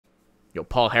Yo,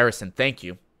 Paul Harrison, thank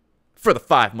you for the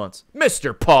 5 months.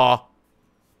 Mr. Paul.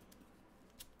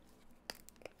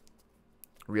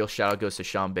 Real shout out goes to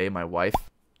Sean Bay, my wife.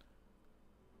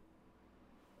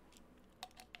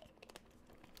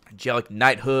 Angelic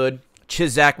Knighthood.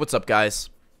 Chizak, what's up, guys?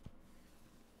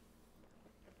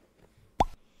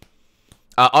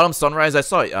 Autumn Sunrise, I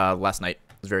saw it last night.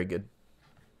 It was very good.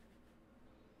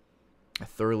 I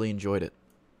thoroughly enjoyed it.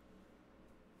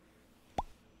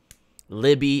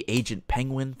 Libby, Agent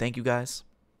Penguin, thank you guys.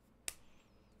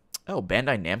 Oh,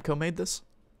 Bandai Namco made this?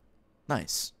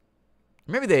 Nice.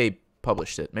 Maybe they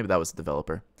published it. Maybe that was the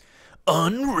developer.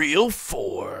 Unreal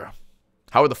 4.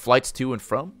 How are the flights to and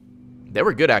from? They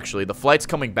were good, actually. The flights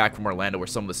coming back from Orlando were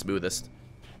some of the smoothest.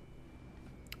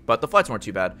 But the flights weren't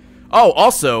too bad. Oh,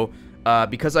 also,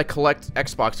 because I collect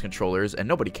Xbox controllers, and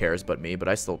nobody cares but me, but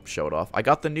I still show it off. I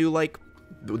got the new, like,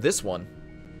 this one.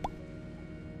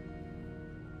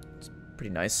 It's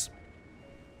pretty nice.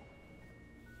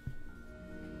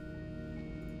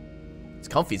 It's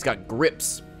comfy. It's got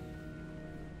grips.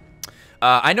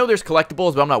 I know there's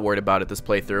collectibles, but I'm not worried about it this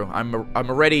playthrough. I'm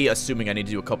already assuming I need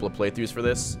to do a couple of playthroughs for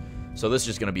this. So this is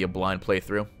just going to be a blind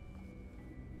playthrough.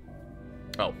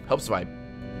 Oh, helps if I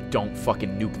don't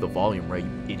fucking nuke the volume, right,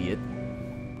 you idiot.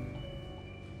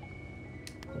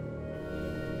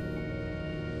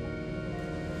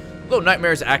 Little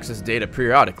Nightmares access data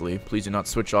periodically. Please do not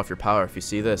switch off your power if you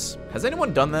see this. Has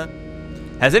anyone done that?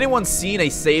 Has anyone seen a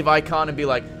save icon and be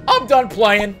like, I'm done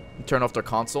playing, and turn off their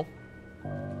console?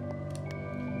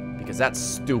 Because that's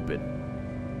stupid.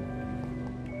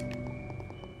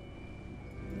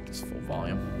 Just full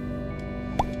volume.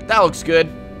 That looks good,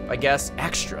 I guess.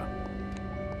 Extra.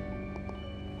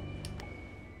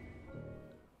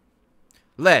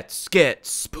 Let's get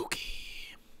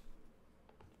spooky.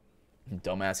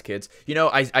 Dumbass kids. You know,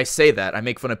 I say that. I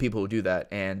make fun of people who do that.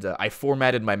 And I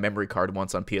formatted my memory card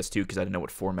once on PS2 because I didn't know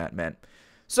what format meant.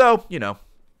 So, you know.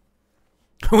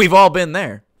 We've all been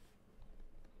there.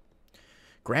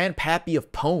 Grandpappy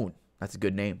of Pone. That's a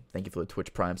good name. Thank you for the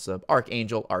Twitch Prime sub.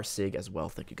 Archangel, Arsig as well.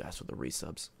 Thank you guys for the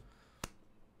resubs.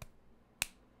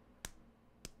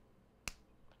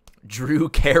 Drew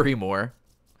Carrymore.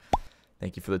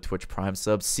 Thank you for the Twitch Prime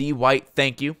sub. C. White,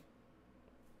 thank you.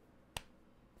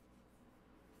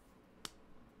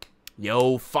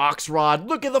 Yo, Foxrod.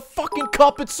 Look at the fucking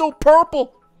cup. It's so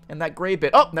purple. And that gray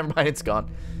bit. Oh, never mind. It's gone.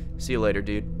 See you later,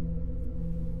 dude.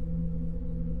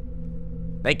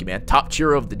 Thank you, man. Top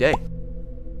cheer of the day.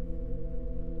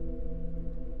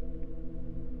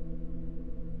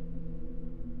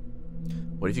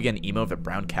 What if you get an emo of a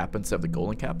brown cap instead of the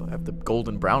golden cap? I have the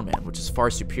golden brown man, which is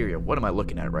far superior. What am I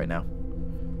looking at right now?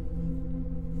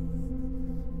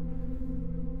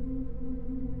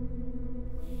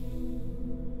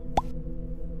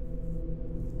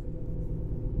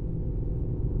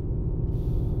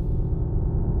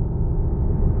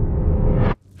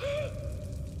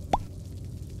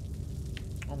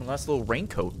 Oh, my last little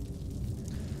raincoat.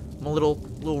 I'm a little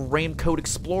raincoat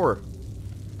explorer.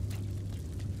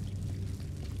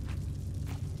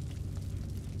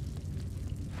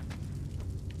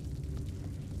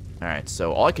 Alright,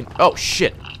 so all I can... Oh,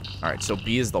 shit! Alright, so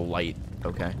B is the light.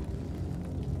 Okay.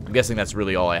 I'm guessing that's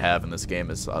really all I have in this game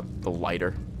is the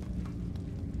lighter.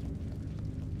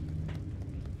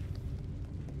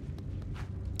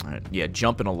 Alright, yeah,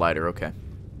 jump in a lighter, okay.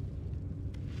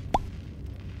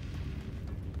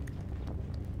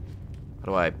 How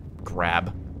do I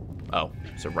grab? Oh,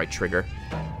 is it right trigger?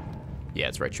 Yeah,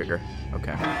 it's right trigger.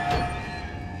 Okay.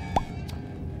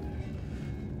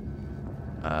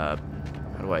 How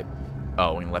do I...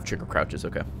 Oh, when left trigger crouches,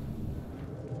 okay.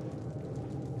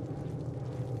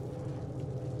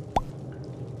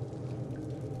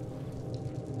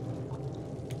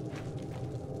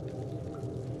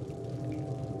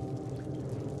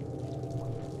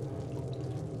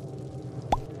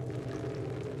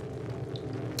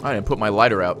 I didn't put my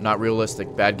lighter out. Not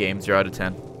realistic. Bad game. 0 out of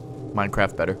 10.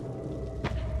 Minecraft better.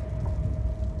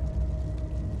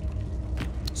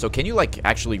 So can you, like,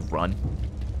 actually run?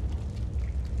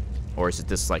 Or is it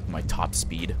this, like, my top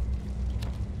speed?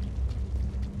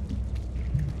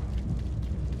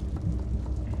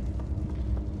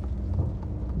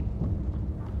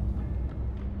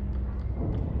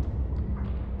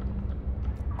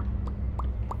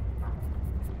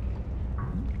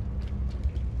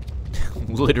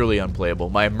 Literally unplayable.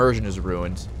 My immersion is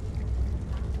ruined.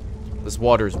 This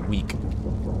water is weak.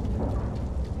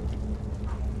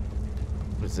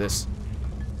 What is this?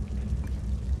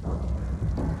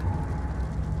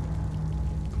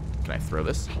 Can I throw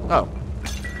this? Oh.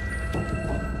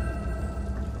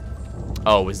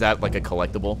 Oh, is that like a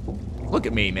collectible? Look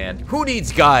at me, man. Who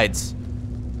needs guides?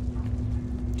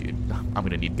 I'm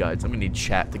gonna need guides. I'm gonna need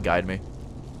chat to guide me.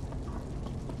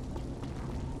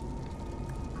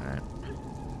 Alright.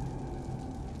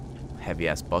 Heavy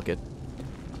ass bucket.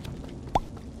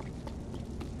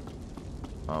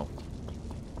 Oh.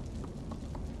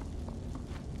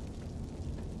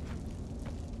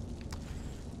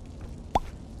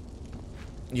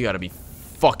 You gotta be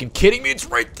fucking kidding me. It's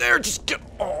right there. Just get.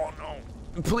 Oh no.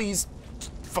 Please.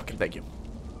 Fucking thank you.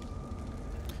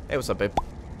 Hey, what's up, babe?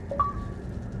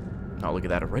 Oh, look at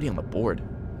that. Already on the board.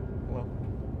 Hello.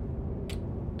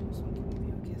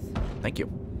 Thank you.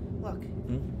 Look.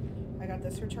 I got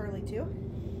this for Charlie, too.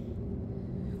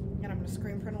 And I'm going to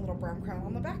screen print a little brown crown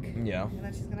on the back. Yeah. And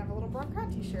then she's going to have a little brown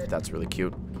crown t-shirt. That's really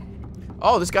cute.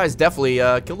 Oh, this guy's definitely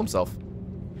killed himself.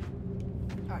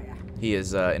 Oh, yeah. He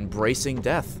is embracing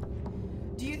death.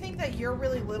 Do you think that you're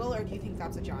really little, or do you think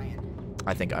that's a giant?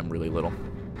 I think I'm really little.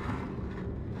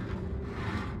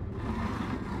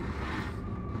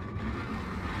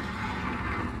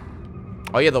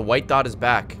 Oh yeah, the white dot is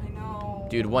back. I know.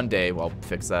 Dude, one day we'll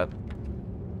fix that.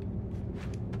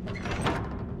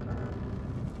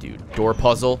 Dude, door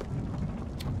puzzle.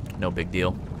 No big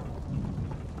deal.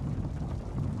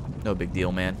 No big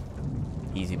deal, man.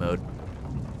 Easy mode.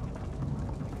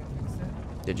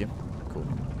 Did you? Cool.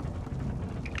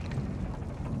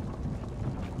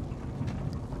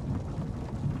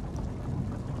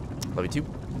 Love you too.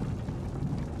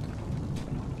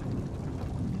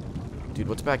 Dude,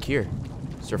 what's back here?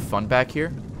 Is there fun back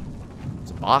here?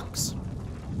 It's a box.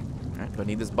 Alright, do I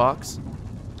need this box?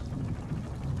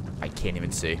 I can't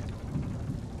even see.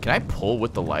 Can I pull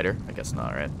with the lighter? I guess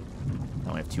not, right? I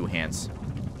only have 2 hands.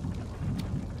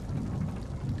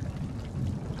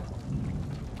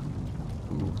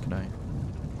 Ooh, can I?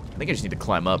 I think I just need to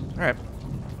climb up. Alright.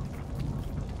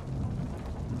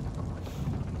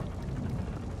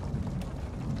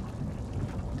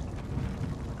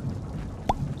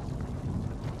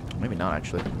 Maybe not,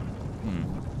 actually.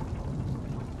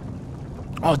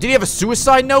 Oh, did he have a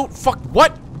suicide note? Fuck,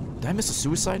 what? Did I miss a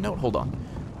suicide note? Hold on.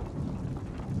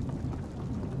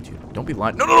 Dude, don't be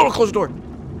lying. No, no, no, close the door.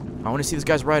 I want to see this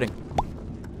guy's writing.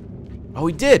 Oh,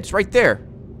 he did. It's right there.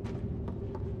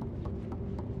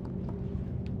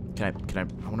 I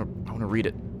want to read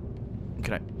it.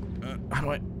 Can I, how do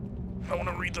I want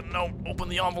to read the note. Open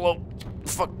the envelope.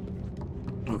 Fuck.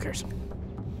 Who cares?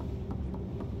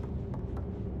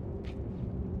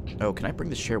 Oh, can I bring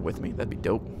this chair with me? That'd be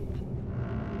dope.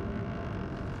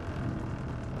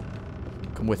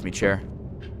 Come with me, chair.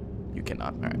 You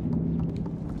cannot. Alright.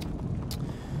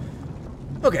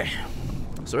 Okay.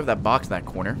 So we have that box in that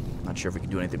corner. Not sure if we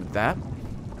can do anything with that.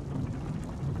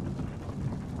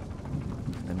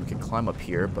 Then we can climb up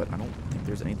here, but I don't think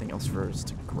there's anything else for us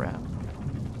to grab.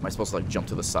 Am I supposed to, like, jump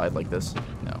to the side like this?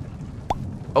 No.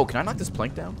 Oh, can I knock this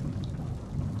plank down?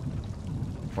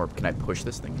 Or can I push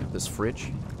this thing, this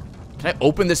fridge? Can I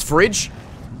open this fridge?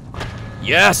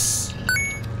 Yes!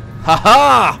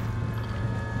 Haha!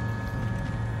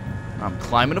 I'm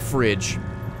climbing a fridge.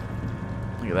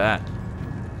 Look at that.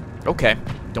 Okay.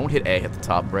 Don't hit A at the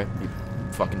top, right? You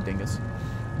fucking dingus.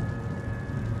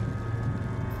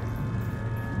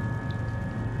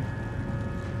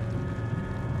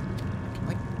 Can I,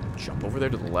 like, jump over there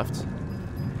to the left?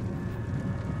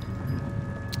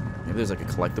 Maybe there's, like, a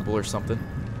collectible or something.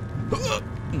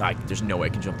 Nah, there's no way I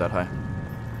can jump that high.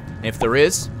 And if there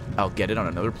is, I'll get it on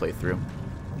another playthrough.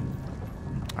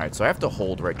 Alright, so I have to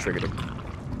hold right trigger to...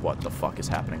 What the fuck is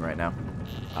happening right now?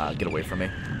 Get away from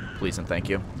me. Please and thank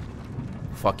you.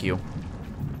 Fuck you.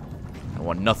 I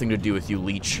want nothing to do with you,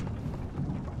 leech.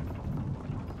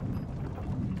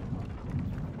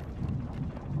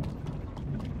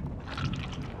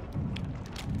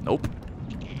 Nope.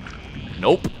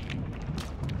 Nope.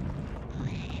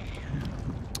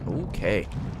 Okay.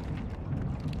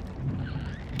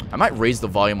 I might raise the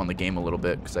volume on the game a little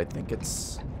bit, because I think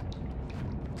it's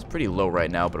pretty low right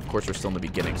now, but of course we're still in the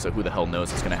beginning, so who the hell knows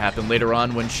what's going to happen later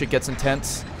on when shit gets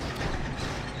intense.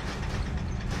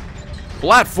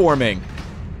 Platforming!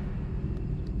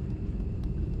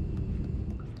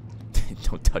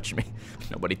 Don't touch me.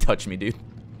 Nobody touch me, dude.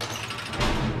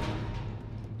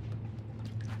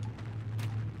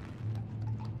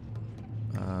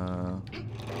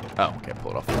 Oh, okay,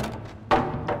 pull it off.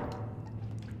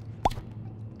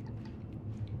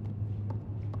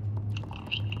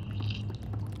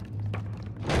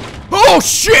 Oh,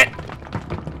 shit!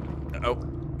 Oh,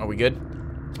 are we good?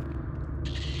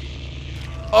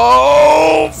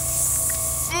 Oh,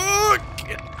 fuck!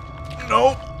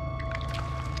 Nope.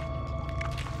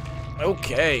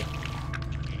 Okay.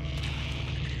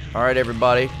 All right,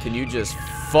 everybody, can you just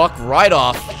fuck right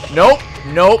off? Nope,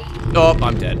 nope. Oh,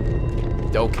 I'm dead.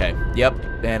 Okay. Yep.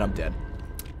 And I'm dead.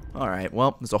 Alright,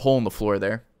 well, there's a hole in the floor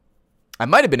there. I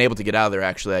might have been able to get out of there,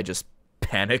 actually. I just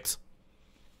panicked.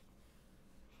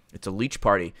 It's a leech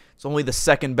party. It's only the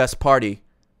second best party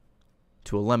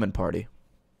to a lemon party.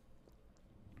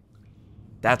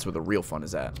 That's where the real fun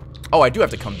is at. Oh, I do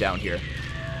have to come down here.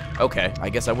 Okay, I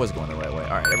guess I was going the right way.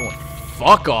 Alright, everyone,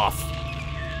 fuck off.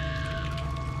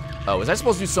 Oh, was I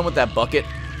supposed to do something with that bucket?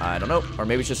 I don't know. Or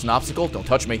maybe it's just an obstacle. Don't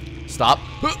touch me. Stop.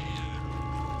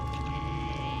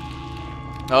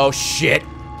 Oh, shit.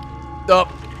 Oh.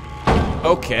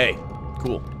 Okay.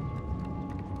 Cool.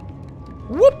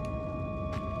 Whoop.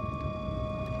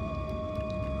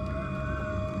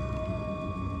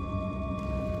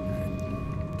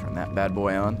 Turn that bad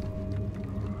boy on.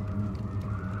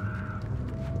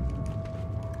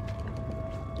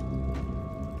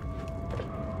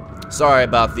 Sorry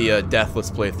about the deathless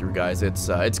playthrough, guys.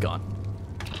 It's gone.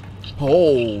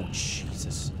 Oh,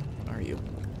 Jesus. Where are you?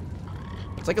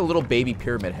 It's like a little baby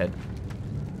pyramid head.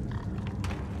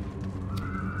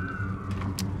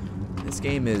 This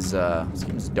game is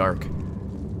dark.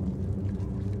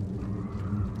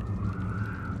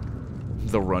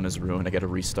 The run is ruined. I gotta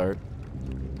restart.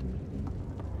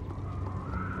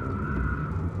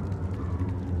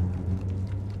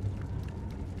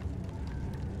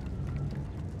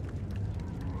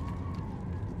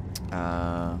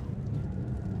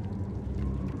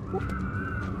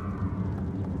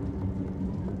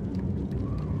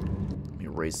 Let me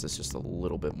raise this just a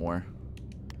little bit more.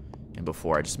 And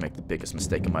before I just make the biggest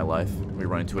mistake of my life, we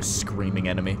run into a screaming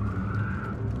enemy.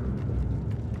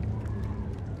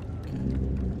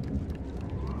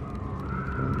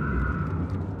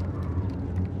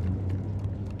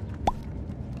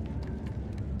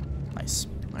 Nice.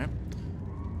 All right.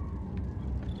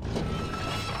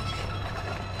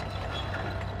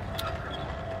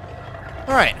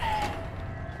 All right.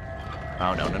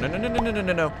 Oh, no, no, no, no, no, no, no,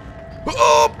 no, no.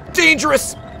 Oh,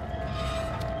 dangerous!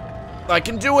 I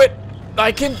can do it!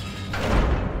 I can...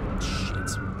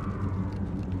 Shit.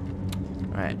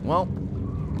 Alright, well,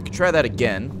 we can try that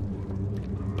again.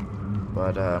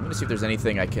 But, I'm gonna see if there's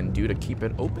anything I can do to keep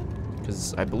it open.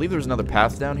 Because I believe there's another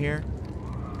path down here.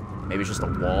 Maybe it's just a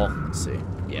wall. Let's see.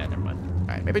 Yeah, never mind.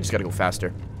 Alright, maybe I just gotta go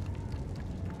faster.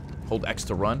 Hold X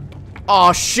to run.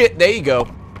 Aw, shit! There you go.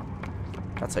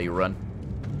 That's how you run.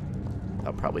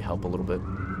 That'll probably help a little bit.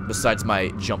 Besides my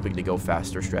jumping to go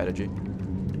faster strategy.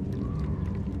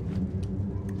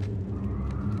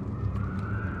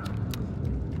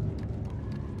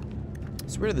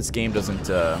 It's weird that this game doesn't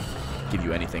give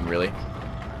you anything, really.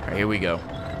 Alright, here we go.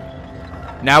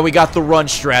 Now we got the run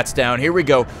strats down. Here we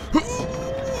go.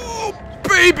 Oh,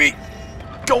 baby!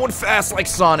 Going fast like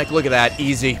Sonic. Look at that.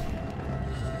 Easy.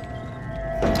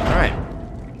 Alright.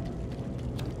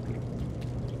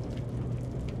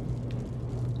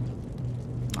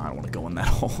 I don't want to go in that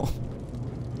hole.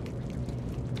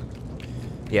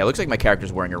 Yeah, it looks like my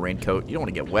character's wearing a raincoat. You don't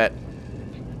want to get wet.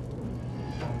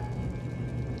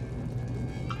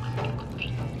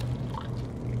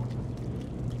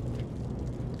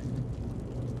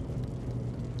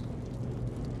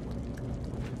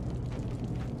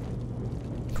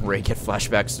 Ray, get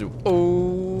flashbacks to...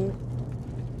 Oh!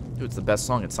 Dude, it's the best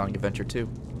song in Sonic Adventure 2.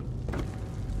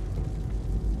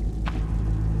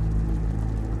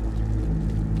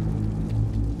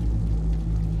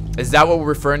 Is that what we're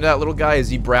referring to that little guy? Is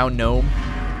he Brown Gnome?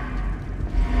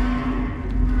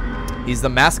 He's the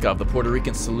mascot of the Puerto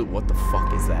Rican salute. What the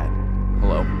fuck is that?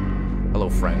 Hello? Hello,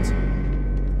 friends.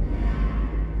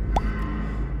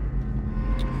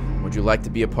 Would you like to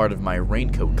be a part of my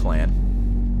Raincoat clan?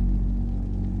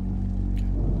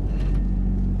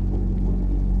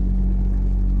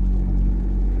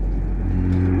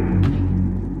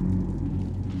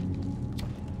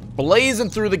 Blazing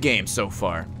through the game so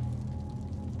far.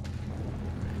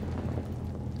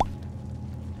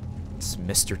 It's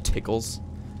Mr. Tickles.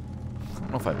 I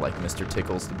don't know if I like Mr.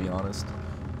 Tickles, to be honest.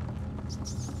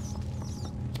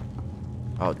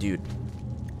 Oh, dude.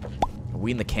 Are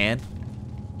we in the can?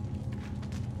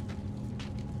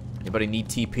 Anybody need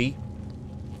TP?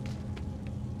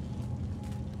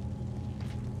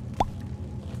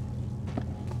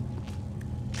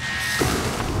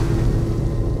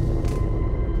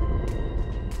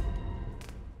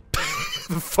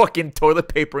 The fucking toilet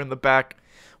paper in the back.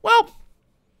 Well,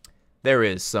 there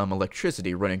is some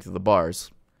electricity running through the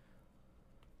bars.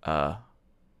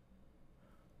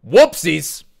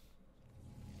 Whoopsies!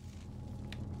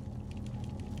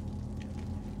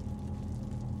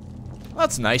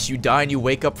 That's nice. You die and you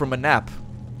wake up from a nap.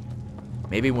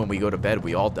 Maybe when we go to bed,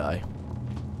 we all die.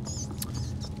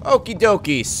 Okie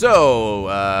dokie. So,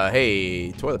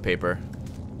 hey, toilet paper.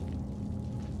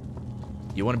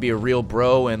 You want to be a real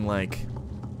bro and, like,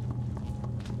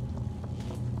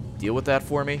 deal with that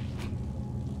for me?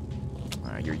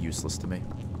 Alright, you're useless to me.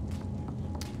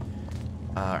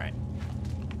 Alright.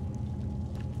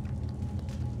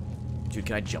 Dude,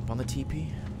 can I jump on the TP?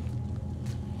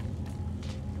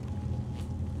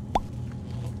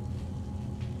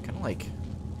 Kind of like...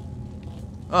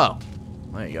 Oh.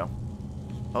 There you go.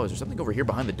 Oh, is there something over here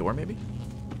behind the door, maybe?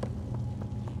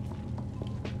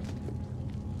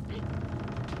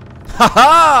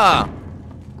 Ha-ha!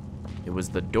 It was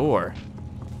the door.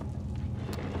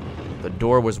 The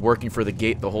door was working for the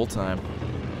gate the whole time.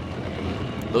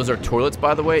 Those are toilets,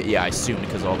 by the way? Yeah, I assumed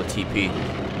because of all the TP.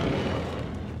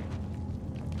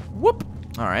 Whoop!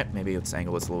 Alright, maybe let's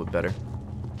angle this a little bit better.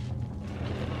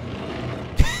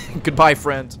 Goodbye,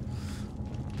 friend.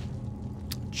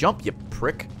 Jump, you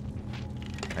prick.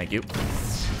 Thank you.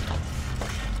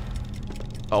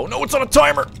 Oh, no, it's on a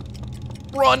timer!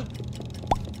 Run!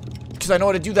 Because I know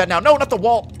how to do that now. No, not the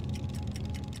wall!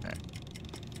 Right.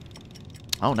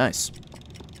 Oh, nice.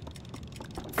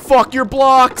 Fuck your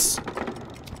blocks!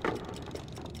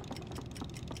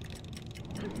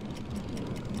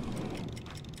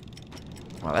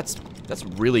 Wow, that's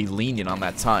really lenient on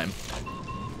that time.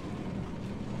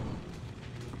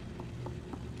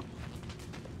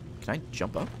 Can I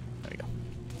jump up? There you go.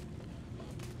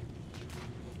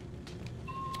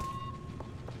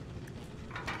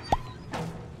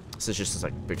 This is just this,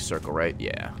 like, big circle, right?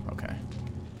 Yeah, okay.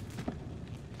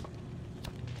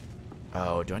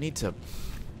 Oh, do I need to...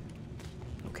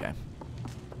 Okay.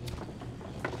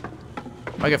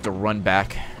 I have to run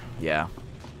back. Yeah.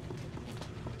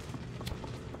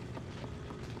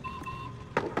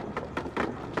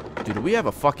 Dude, do we have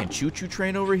a fucking choo-choo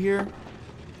train over here?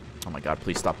 Oh my god,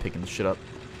 please stop picking this shit up.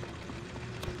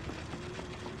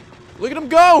 Look at him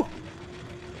go!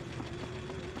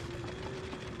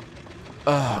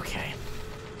 Oh, okay.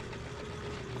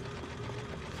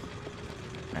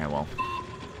 Alright, well.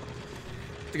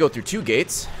 To go through 2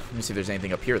 gates. Let me see if there's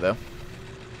anything up here, though.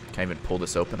 Can I even pull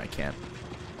this open? I can't.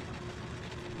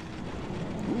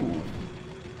 Ooh.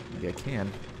 Maybe I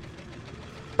can.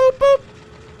 Boop, boop.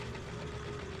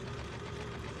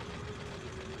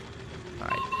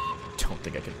 I don't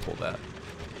think I can pull that.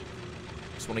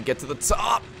 Just want to get to the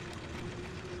top.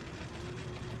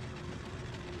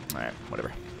 Alright,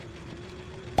 whatever.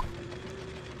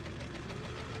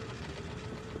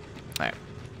 Alright.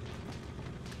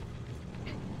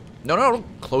 No, no,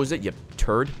 don't close it, you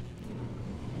turd.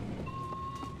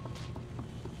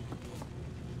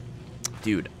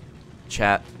 Dude,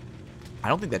 chat. I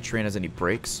don't think that train has any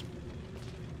brakes.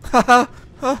 Haha,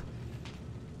 huh.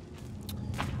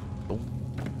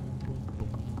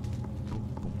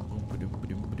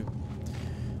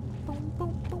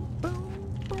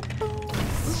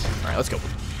 Alright, let's go.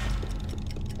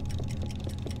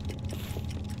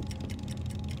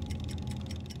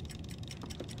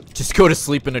 Just go to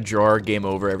sleep in a jar, game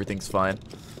over, everything's fine.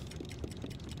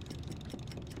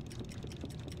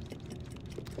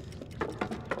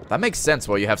 That makes sense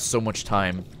while you have so much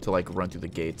time to, like, run through the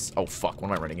gates. Oh, fuck,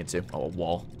 what am I running into? Oh, a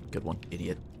wall. Good one,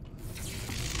 idiot.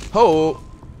 Ho!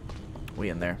 We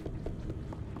in there.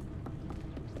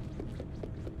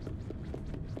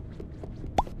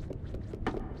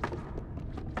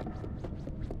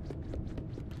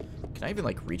 Can I even,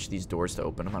 like, reach these doors to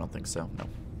open them? I don't think so. No.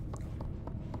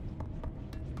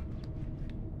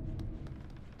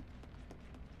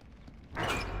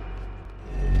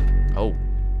 Oh.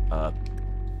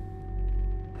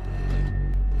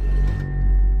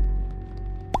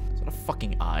 Is that a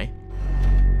fucking eye?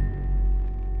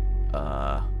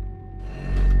 Huh.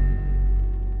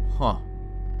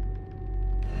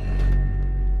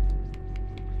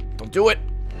 Don't do it!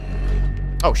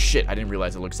 Oh shit, I didn't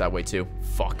realize it looks that way too.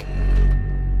 Fuck.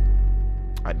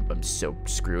 I'm so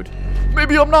screwed.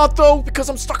 Maybe I'm not though, because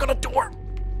I'm stuck on a door.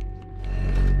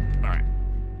 Alright.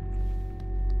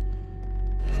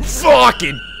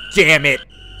 Fucking damn it.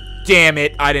 Damn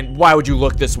it. I didn't. Why would you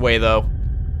look this way though?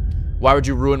 Why would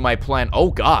you ruin my plan? Oh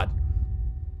god.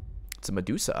 It's a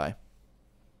Medusa eye.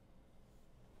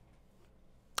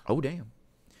 Oh damn.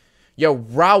 Yo,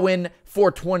 Rowan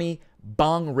 420,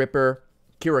 Bong Ripper,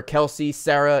 Kira Kelsey,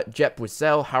 Sarah, Jet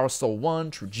Buissel, Harosoul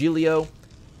 1, Trujillo,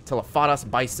 Telefadas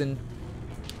Bison,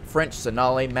 French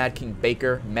Sonale, Mad King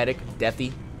Baker, Medic,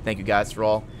 Deathy. Thank you guys for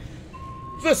all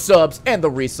the subs and the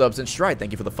resubs. And Stride,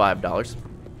 thank you for the $5.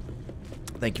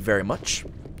 Thank you very much.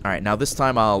 Alright, now this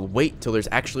time I'll wait till there's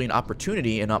actually an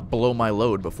opportunity and not blow my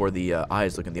load before the eye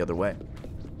is looking the other way.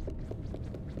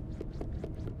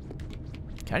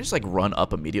 Can I just, like, run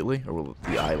up immediately? Or will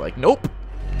the eye, like, nope.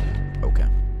 Okay.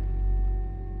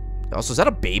 Also, is that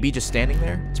a baby just standing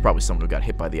there? It's probably someone who got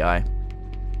hit by the eye.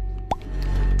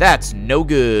 That's no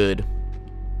good.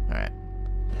 Alright.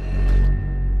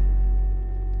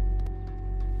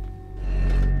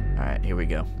 Alright, here we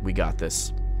go. We got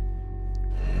this.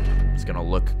 It's gonna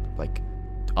look like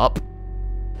up.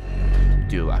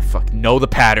 Dude, I fuck know the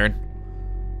pattern.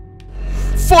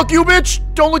 Fuck you, bitch!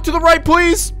 Don't look to the right,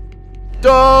 please!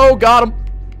 Oh, got him.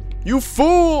 You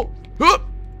fool! Huh.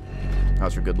 That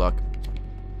was for good luck.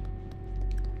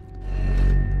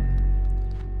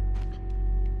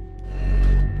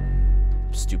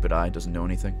 Stupid eye, doesn't know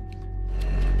anything.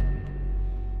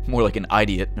 More like an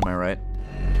idiot, am I right?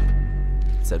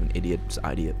 Instead of an idiot, just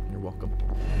idiot. You're welcome.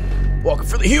 Welcome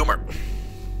for the humor!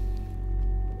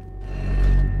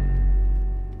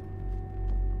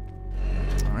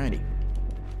 Alrighty.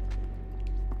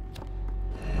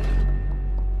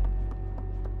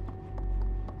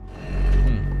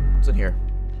 What's in here?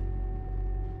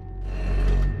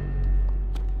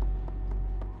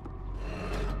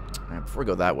 Alright, before we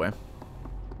go that way.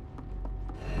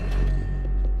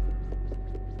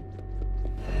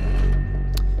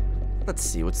 Let's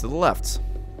see what's to the left.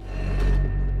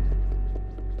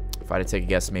 If I had to take a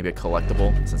guess, maybe a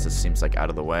collectible, since this seems like out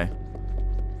of the way.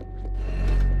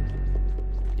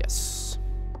 Yes.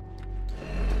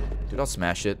 Dude, I'll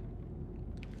smash it.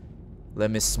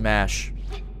 Let me smash.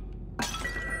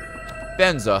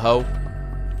 Benza, ho.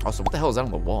 Also, what the hell is that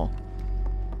on the wall?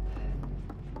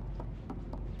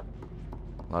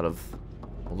 A lot of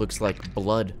what looks like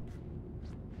blood.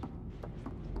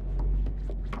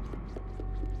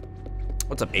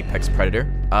 What's up, Apex Predator?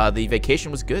 The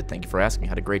vacation was good. Thank you for asking.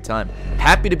 Had a great time.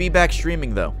 Happy to be back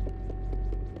streaming, though.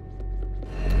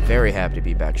 Very happy to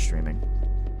be back streaming.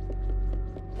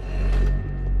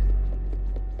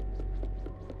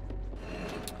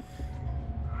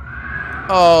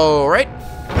 All right.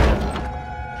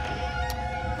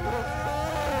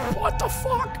 What the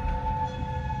fuck?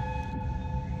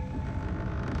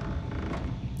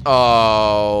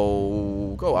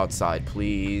 Oh, go outside,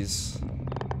 please.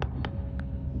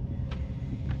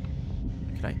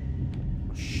 Can I?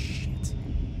 Oh, shit.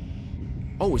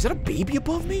 Oh, is that a baby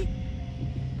above me?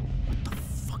 What the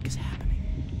fuck is happening?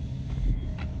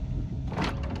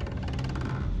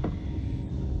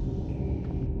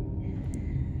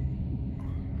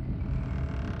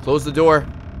 Close the door.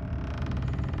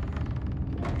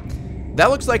 That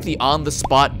looks like the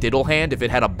on-the-spot diddle hand if it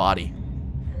had a body.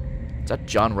 Is that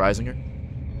John Reisinger?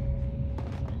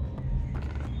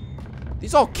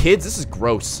 These all kids? This is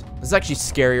gross. This is actually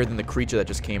scarier than the creature that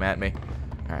just came at me.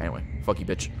 Alright, anyway. Fuck you,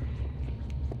 bitch.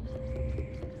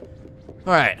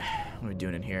 Alright. What are we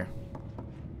doing in here?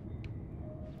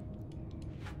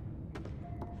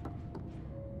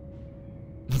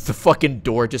 The fucking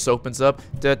door just opens up.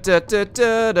 Da, da, da,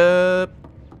 da, da.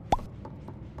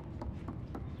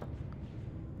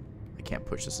 I can't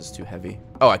push this. It's too heavy.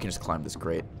 Oh, I can just climb this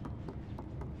grate.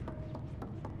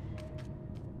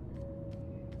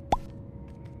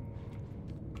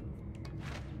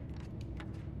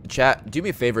 Chat, do me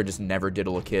a favor, just never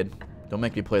diddle a kid. Don't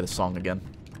make me play the song again.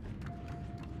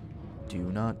 Do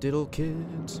not diddle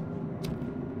kids.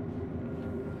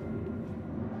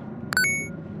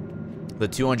 The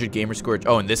 200 gamer score.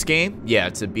 Oh, in this game? Yeah,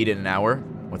 to beat it in an hour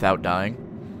without dying.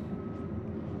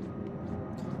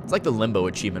 It's like the Limbo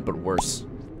achievement, but worse.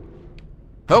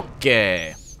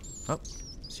 Okay. Oh,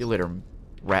 see you later,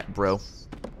 rat bro.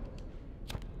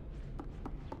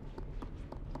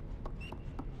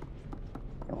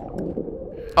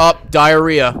 Up,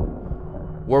 diarrhea.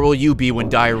 Where will you be when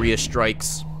diarrhea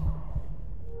strikes?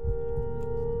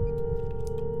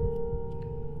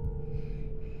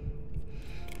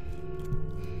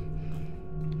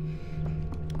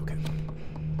 Okay.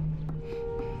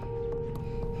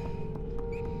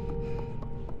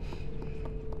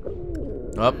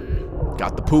 Up,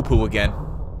 got the poo-poo again.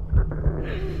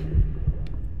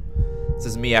 This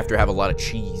is me after I have a lot of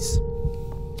cheese.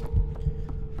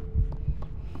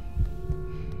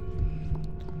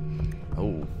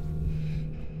 Oh.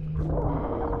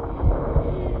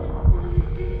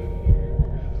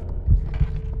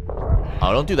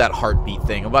 Oh, don't do that heartbeat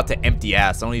thing. I'm about to empty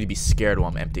ass. I don't need to be scared while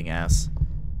I'm emptying ass.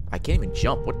 I can't even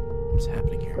jump. What's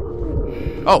happening here?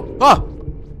 Oh! Ah!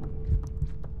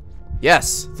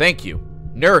 Yes, thank you.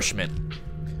 Nourishment.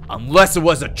 Unless it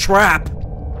was a trap!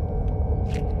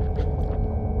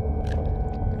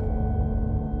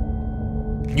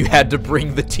 You had to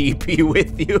bring the TP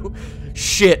with you?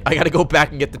 Shit, I gotta go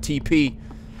back and get the TP.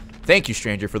 Thank you,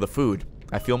 stranger, for the food.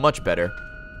 I feel much better.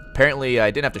 Apparently,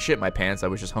 I didn't have to shit my pants. I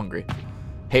was just hungry.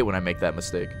 Hate when I make that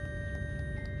mistake.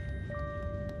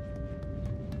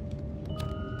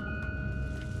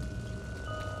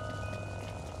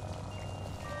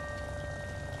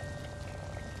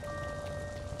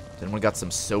 Anyone got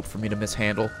some soap for me to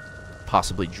mishandle?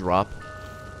 Possibly drop?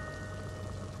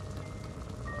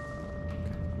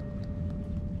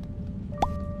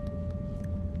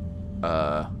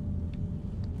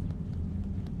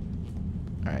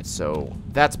 Alright, so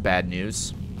that's bad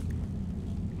news.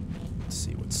 Let's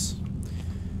see what's...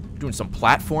 Doing some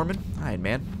platforming. Alright,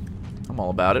 man. I'm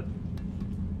all about it.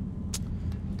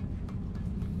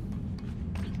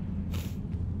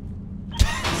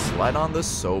 Slide on the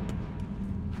soap.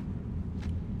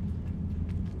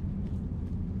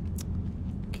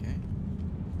 Okay.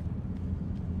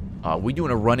 We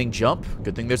doing a running jump?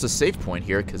 Good thing there's a save point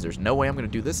here, because there's no way I'm going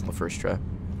to do this in the first try.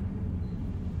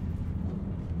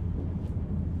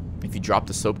 If you drop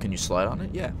the soap, can you slide on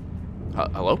it? Yeah.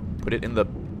 Hello? Put it in the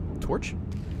torch?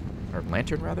 Or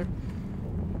lantern, rather?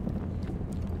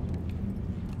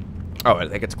 Oh, I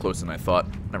think it's closer than I thought.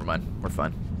 Never mind. We're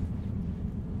fine.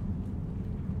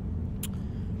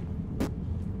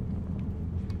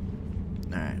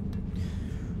 Alright.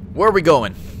 Where are we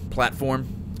going? Platform.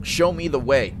 Show me the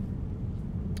way.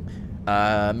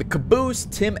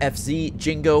 McCaboose, Tim FZ,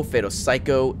 Jingo, Fatal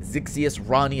Psycho, Zixius,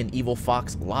 Ronnie, and Evil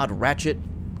Fox, Lod Ratchet.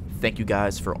 Thank you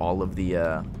guys for all of the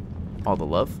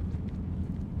love.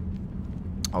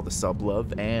 All the sub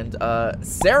love. And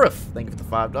Seraph, thank you for the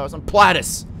 $5. And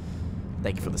Platus,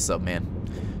 thank you for the sub, man.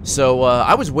 So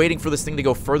I was waiting for this thing to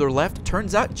go further left.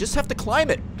 Turns out you just have to climb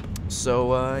it.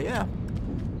 So yeah,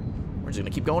 we're just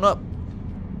gonna keep going up.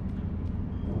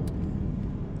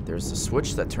 There's a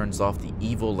switch that turns off the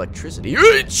evil electricity.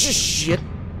 Shit!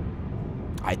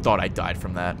 I thought I died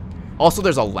from that. Also,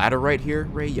 there's a ladder right here,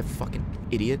 Ray, you fucking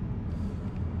idiot.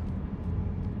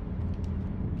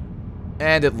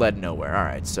 And it led nowhere.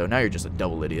 Alright, so now you're just a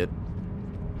double idiot.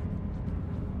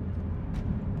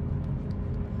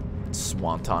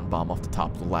 Swanton bomb off the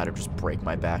top of the ladder. Just break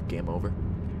my back. Game over.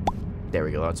 There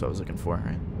we go. That's what I was looking for.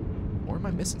 Alright. Or am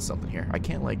I missing something here? I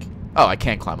can't, like... Oh, I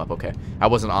can't climb up. Okay. I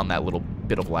wasn't on that little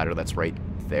bit of ladder that's right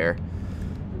there.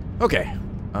 Okay.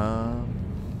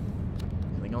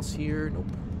 Anything else here? Nope.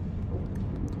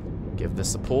 Give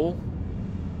this a pull.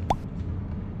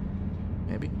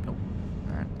 Maybe? Nope.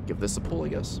 Alright. Give this a pull, I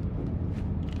guess.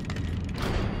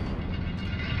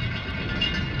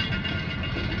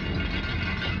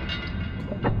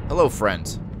 Hello,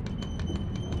 friend.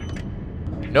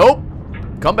 Nope.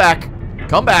 Come back.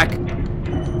 Come back.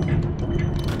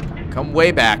 Come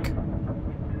way back.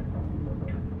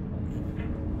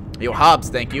 Yo, Hobbs,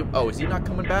 thank you. Oh, is he not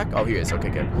coming back? Oh, he is. Okay,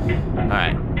 good.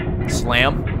 Alright.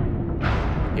 Slam.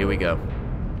 Here we go.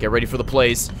 Get ready for the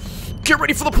plays. Get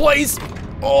ready for the plays!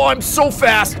 Oh, I'm so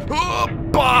fast! Oh,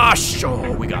 bosh!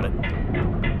 Oh, we got it.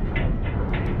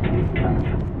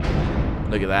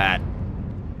 Look at that.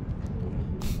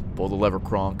 Pull the lever,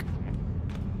 Kronk.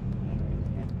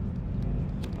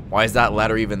 Why is that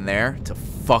ladder even there? To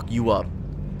fuck you up.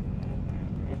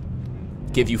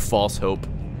 Give you false hope.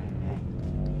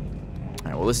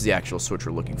 Alright, well, this is the actual switch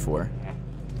we're looking for.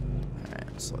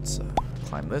 Alright, so let's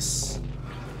climb this.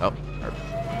 Oh,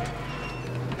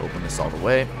 open this all the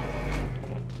way.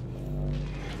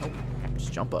 Nope,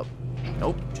 just jump up.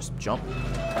 Nope, just jump.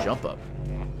 Jump up.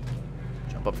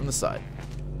 Jump up from the side.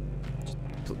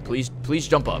 Just, please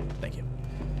jump up. Thank you.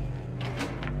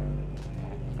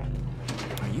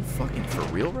 Are you fucking for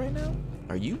real right now?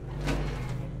 Are you?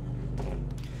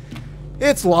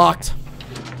 It's locked.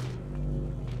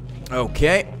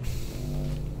 Okay.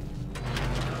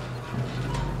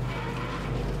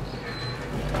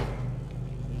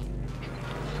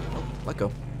 Oh, let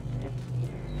go.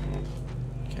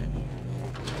 Okay.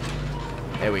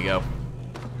 There we go.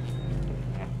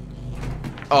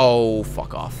 Oh,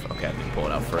 fuck off. Okay, I need to pull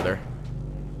it out further.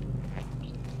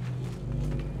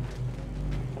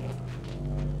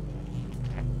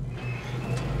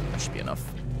 That should be enough.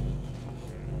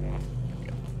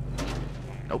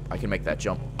 Nope, I can make that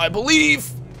jump. I believe!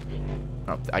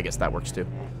 Oh, I guess that works too.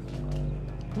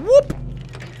 Whoop!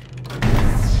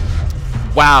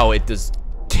 Wow, it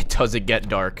doesn't get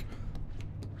dark.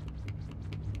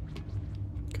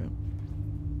 Okay.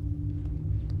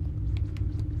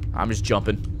 I'm just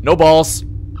jumping. No balls.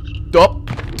 Oh.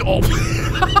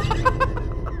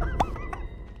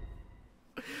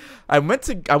 I went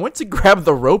to grab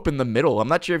the rope in the middle. I'm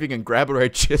not sure if you can grab it or I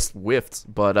just whiffed,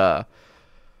 but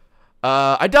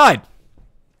I died.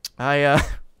 I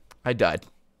died.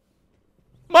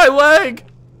 My leg!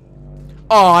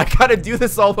 Oh, I gotta do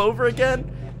this all over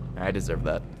again? I deserve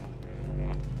that.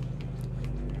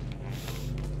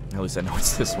 At least I know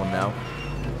it's this one now.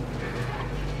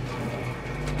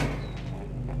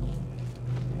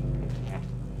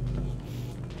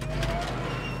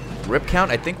 Rip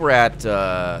count, I think we're at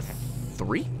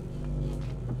 3?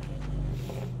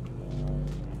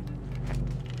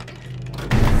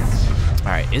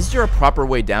 Alright, is there a proper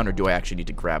way down, or do I actually need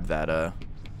to grab that, Do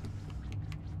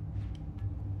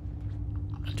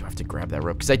I have to grab that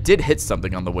rope? Because I did hit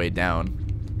something on the way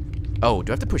down. Oh,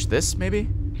 do I have to push this, maybe?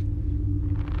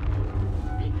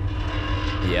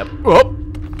 Yep. Oh!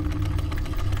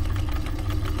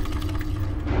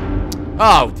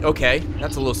 Oh, okay.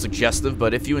 That's a little suggestive,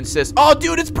 but if you insist... Oh,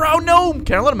 dude, it's Brown Gnome!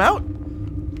 Can I let him out?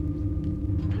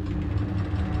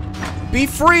 Be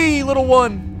free, little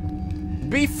one!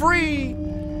 Be free!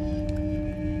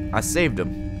 I saved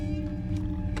him.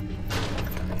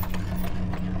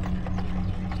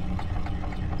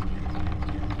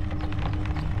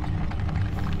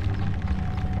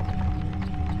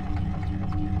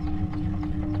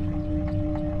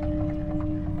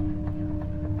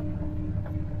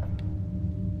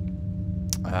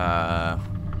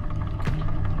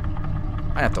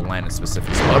 I have to land in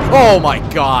specific spot. Oh my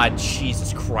god,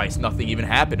 Jesus Christ, nothing even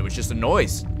happened. It was just a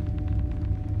noise.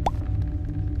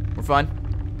 We're fine.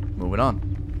 Moving on.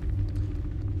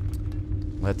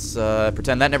 Let's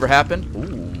pretend that never happened.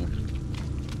 Ooh.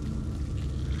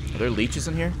 Are there leeches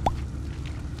in here?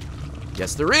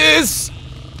 Yes, there is!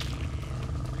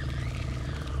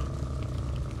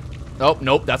 Oh,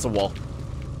 nope, that's a wall.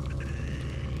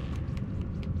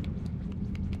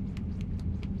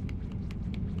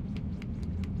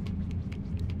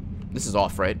 This is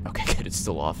off, right? Okay, good, it's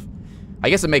still off.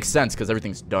 I guess it makes sense because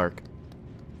everything's dark.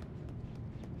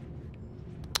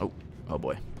 Oh, oh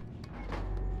boy.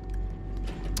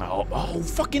 Oh,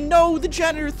 fucking no, the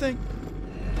janitor thing.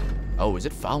 Oh, is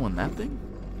it following that thing?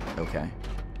 Okay.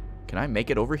 Can I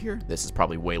make it over here? This is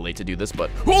probably way late to do this,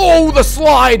 but... Oh, the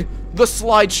slide! The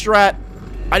slide strat!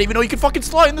 I didn't even know you could fucking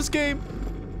slide in this game.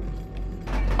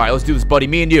 Alright, let's do this, buddy.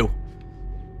 Me and you.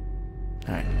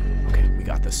 Alright. Okay, we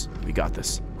got this. We got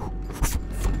this.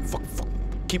 Fuck.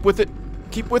 Keep with it.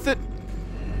 Keep with it.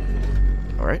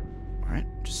 Alright. Alright.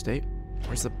 Just stay.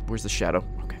 Where's the shadow?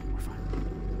 Okay, we're fine.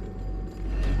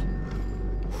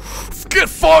 Get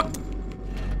fucked!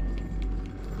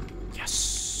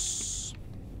 Yes.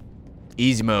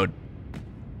 Easy mode.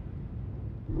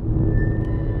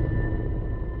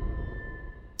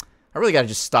 I really gotta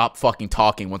just stop fucking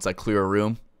talking once I clear a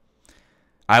room.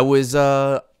 I was,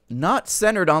 not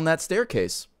centered on that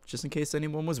staircase. Just in case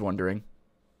anyone was wondering.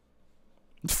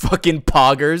 Fucking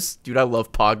poggers. Dude, I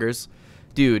love poggers.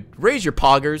 Dude, raise your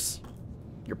poggers.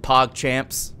 Your pog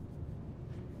champs.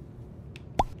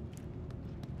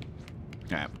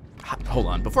 Alright. Hold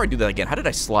on. Before I do that again, how did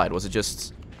I slide? Was it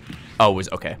just... Oh, it was...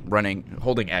 Okay. Running...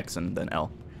 Holding X and then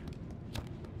L.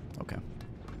 Okay.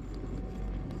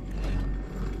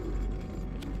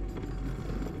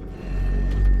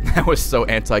 That was so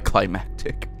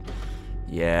anticlimactic.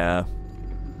 Yeah.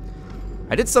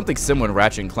 I did something similar in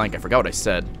Ratchet and Clank. I forgot what I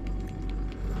said.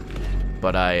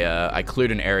 But I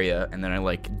cleared an area, and then I,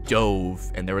 like, dove,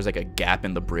 and there was, like, a gap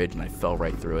in the bridge, and I fell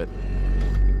right through it.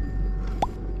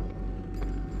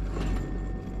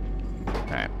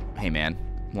 Alright. Hey, man.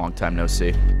 Long time no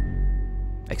see.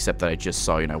 Except that I just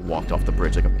saw you, and I walked off the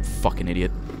bridge like a fucking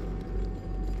idiot.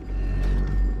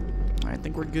 I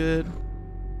think we're good.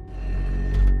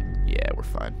 Yeah, we're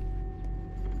fine.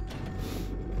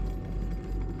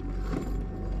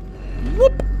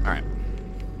 Whoop! Alright.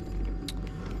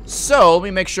 So, let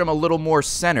me make sure I'm a little more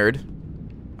centered.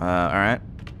 Alright.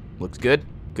 Looks good.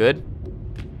 Good.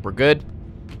 We're good.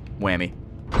 Whammy.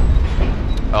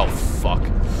 Oh, fuck.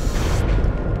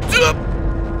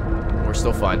 We're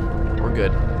still fine. We're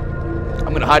good.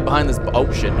 I'm gonna hide behind this...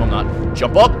 Oh, shit. No, I'm not.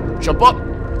 Jump up,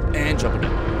 and jump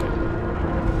again.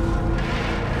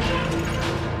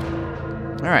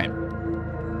 Alright.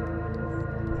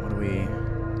 What are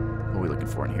we looking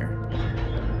for in here?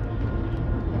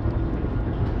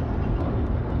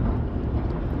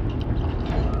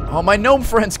 Oh, my gnome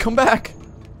friends, come back!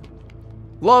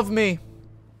 Love me!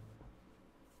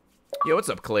 Yo, what's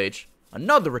up, Clage?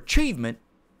 Another achievement?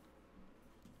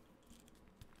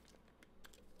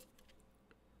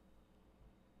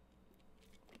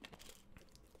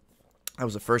 That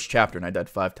was the first chapter and I died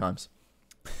 5 times.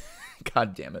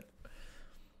 God damn it.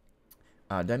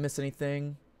 Did I miss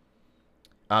anything?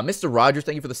 Mr. Rogers,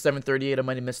 thank you for the 738. I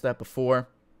might have missed that before.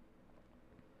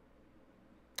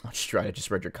 I'll just try. I just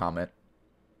read your comment.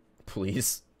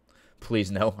 Please.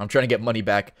 Please, no. I'm trying to get money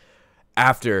back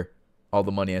after all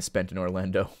the money I spent in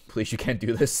Orlando. Please, you can't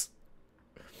do this.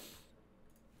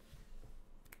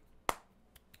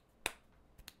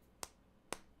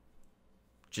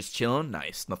 Just chilling.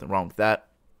 Nice. Nothing wrong with that.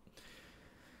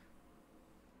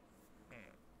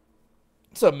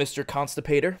 What's up, Mr.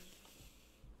 Constipator?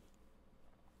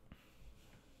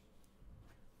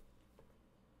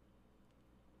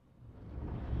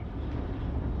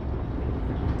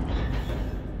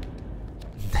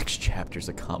 Raptor's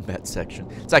a combat section.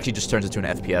 It actually just turns into an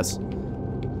FPS.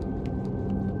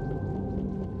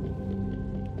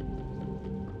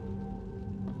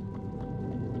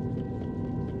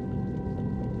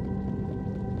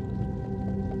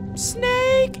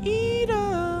 Snake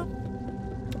Eater!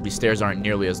 These stairs aren't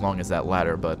nearly as long as that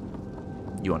ladder, but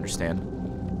you understand.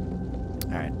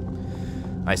 Alright.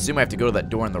 I assume I have to go to that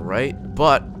door on the right,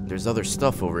 but there's other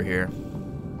stuff over here.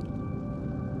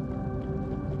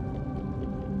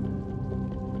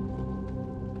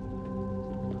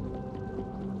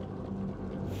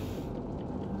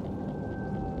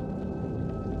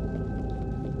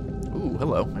 Ooh,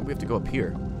 hello. Maybe we have to go up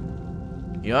here.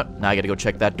 Yup, now I gotta go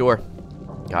check that door.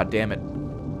 God damn it.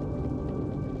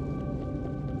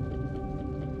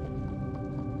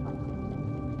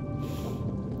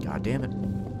 God damn it.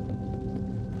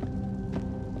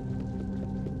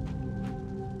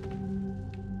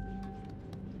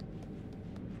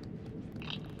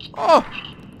 Oh!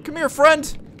 Come here,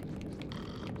 friend!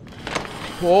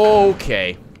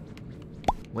 Okay.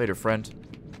 Later, friend.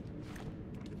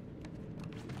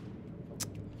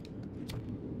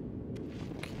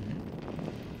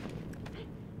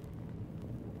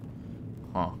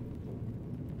 Huh.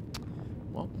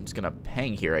 Well, I'm just gonna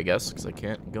hang here, I guess, because I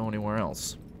can't go anywhere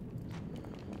else.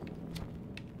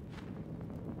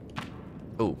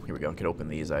 Oh, here we go. I could open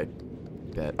these, I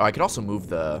bet. Oh, I could also move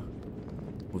the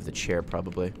chair,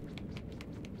 probably.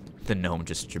 The gnome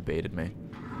just jabaited me.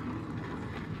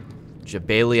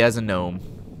 Jabali as a gnome.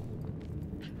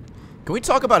 Can we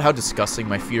talk about how disgusting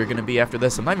my feet are gonna be after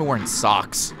this? I'm not even wearing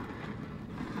socks.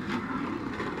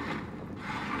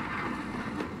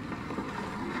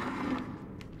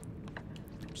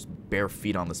 Bare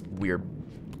feet on this weird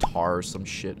tar or some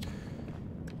shit.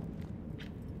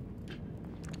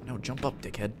 No, jump up,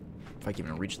 dickhead. If I can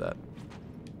even reach that.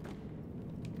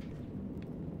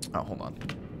 Oh, hold on.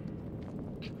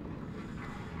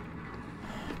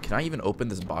 Can I even open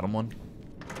this bottom one?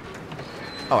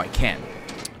 Oh, I can.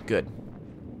 Good.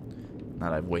 Now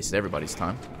that I've wasted everybody's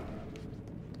time.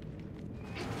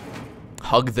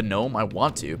 Hug the gnome? I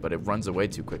want to, but it runs away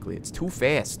too quickly. It's too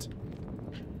fast.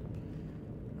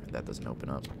 That doesn't open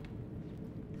up.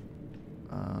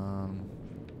 I'm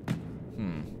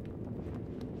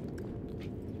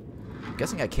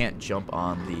guessing I can't jump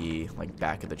on the, like,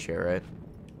 back of the chair, right?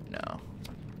 No.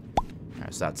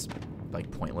 Alright, so that's,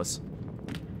 like, pointless.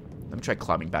 Let me try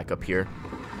climbing back up here.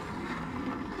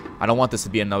 I don't want this to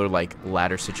be another, like,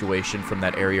 ladder situation from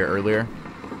that area earlier,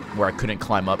 where I couldn't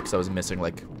climb up because I was missing,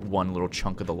 like, one little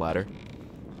chunk of the ladder.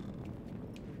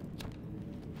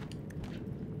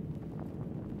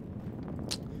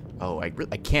 Oh, I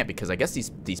can't because I guess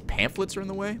these pamphlets are in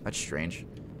the way? That's strange.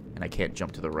 And I can't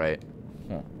jump to the right.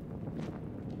 Huh.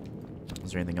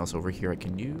 Is there anything else over here I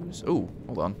can use? Oh,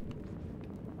 hold on.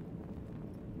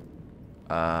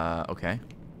 Okay.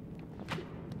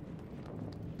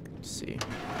 Let's see.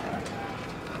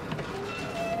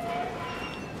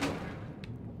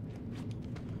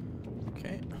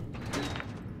 Okay.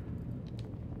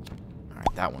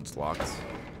 Alright, that one's locked.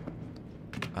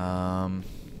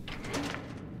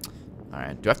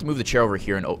 Alright, do I have to move the chair over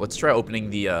here? And let's try opening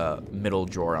the middle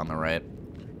drawer on the right.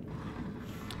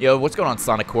 Yo, what's going on,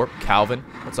 Sonic Corp? Calvin.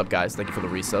 What's up, guys? Thank you for the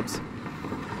resubs.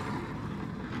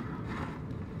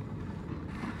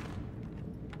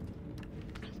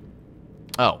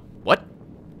 Oh, what?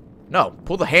 No,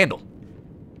 pull the handle.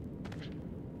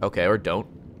 Okay, or don't,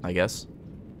 I guess.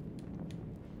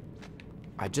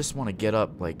 I just want to get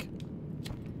up, like,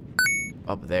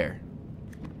 up there.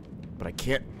 But I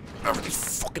can't.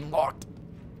 Everything's fucking locked.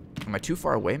 Am I too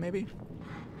far away, maybe?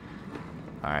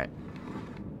 Alright.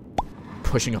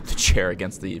 Pushing up the chair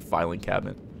against the filing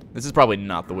cabinet. This is probably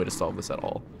not the way to solve this at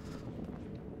all.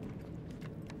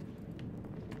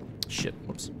 Shit,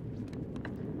 whoops.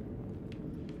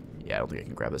 Yeah, I don't think I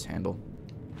can grab this handle.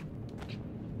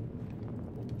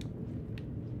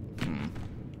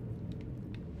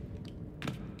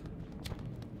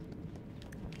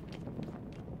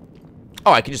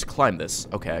 Oh, I can just climb this.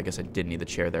 Okay, I guess I didn't need the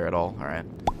chair there at all. Alright.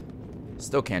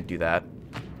 Still can't do that.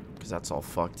 Because that's all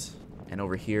fucked. And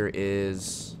over here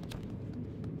is...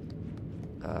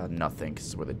 nothing, because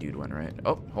it's where the dude went, right?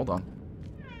 Oh, hold on.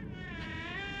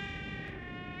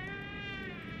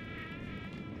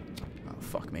 Oh,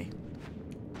 fuck me.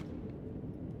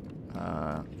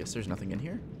 I guess there's nothing in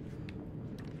here.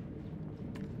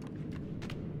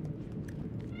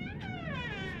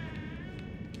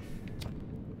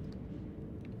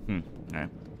 Alright.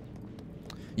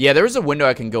 Yeah, there is a window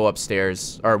I can go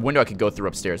upstairs, or a window I can go through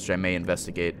upstairs, which I may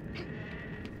investigate.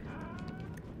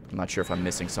 I'm not sure if I'm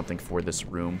missing something for this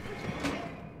room.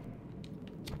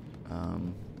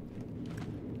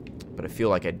 But I feel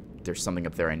like there's something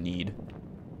up there I need.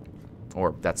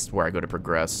 Or that's where I go to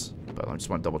progress. But I just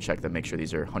want to double check that, make sure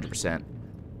these are 100%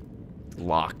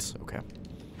 locked. Okay.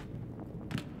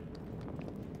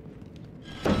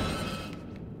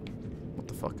 What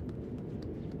the fuck?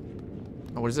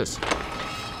 Oh, what is this?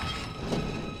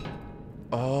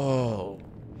 Oh.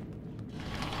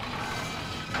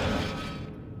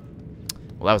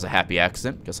 Well, that was a happy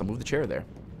accident. Guess I'll move the chair there.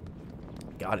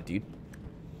 Got it, dude.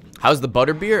 How's the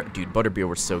butterbeer? Dude, butterbeer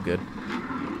was so good.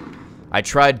 I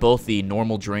tried both the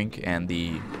normal drink and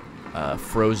the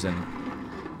frozen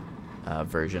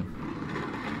version.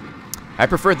 I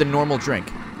preferred the normal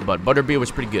drink, but butterbeer was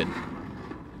pretty good.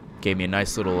 Gave me a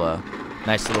nice little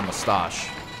mustache.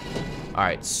 All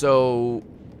right, so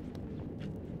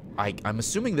I'm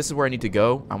assuming this is where I need to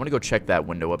go. I want to go check that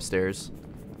window upstairs,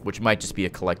 which might just be a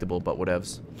collectible, but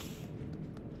whatevs.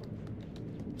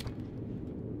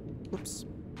 Whoops.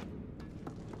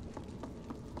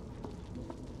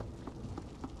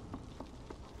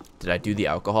 Did I do the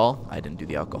alcohol? I didn't do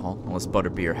the alcohol. Unless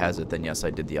butterbeer has it, then yes,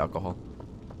 I did the alcohol.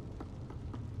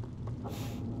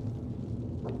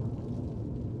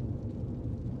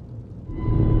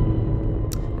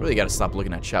 Really got to stop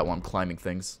looking at chat while I'm climbing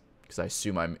things, because I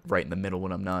assume I'm right in the middle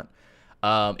when I'm not.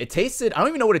 It tasted, I don't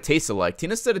even know what it tasted like.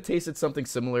 Tina said it tasted something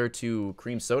similar to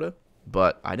cream soda,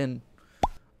 but I didn't.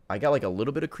 I got like a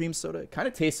little bit of cream soda. It kind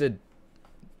of tasted,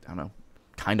 I don't know,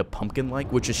 kind of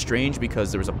pumpkin-like, which is strange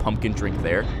because there was a pumpkin drink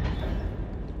there.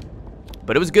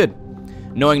 But it was good.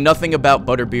 Knowing nothing about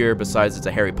butterbeer besides it's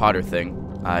a Harry Potter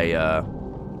thing, I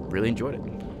really enjoyed it.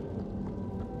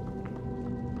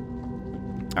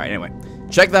 All right, anyway.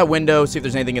 Check that window, see if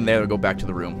there's anything in there, or go back to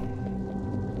the room.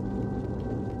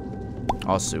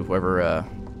 Also, whoever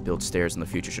builds stairs in the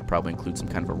future should probably include some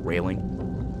kind of a railing.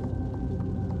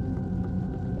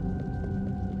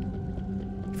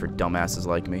 For dumbasses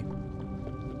like me.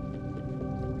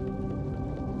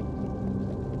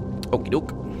 Okie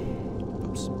doke.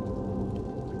 Oops.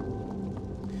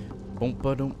 Boom,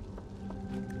 ba-dum.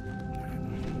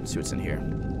 Let's see what's in here.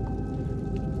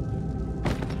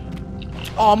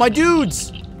 Oh, my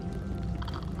dudes!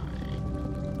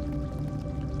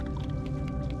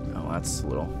 Oh, that's a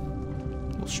little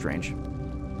strange.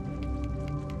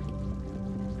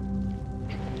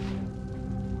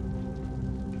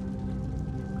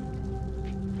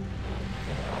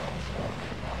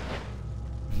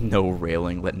 No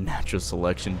railing. Let natural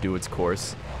selection do its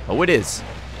course. Oh, it is.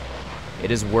 It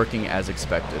is working as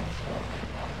expected.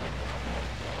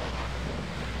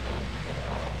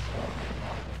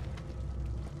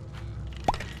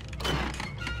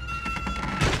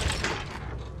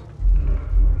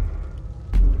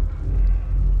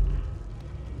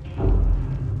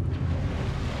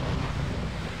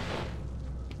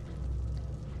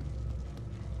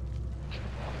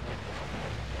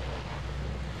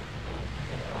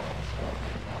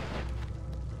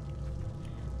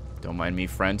 Don't mind me,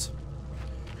 friend.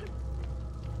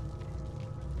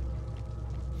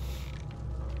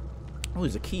 Oh,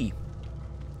 there's a key.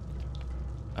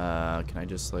 Can I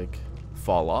just, like,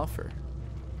 fall off, or?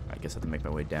 I guess I have to make my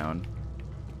way down.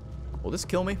 Will this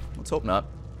kill me? Let's hope not.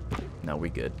 No, we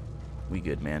good. We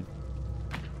good, man.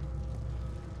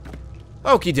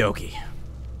 Okie dokie.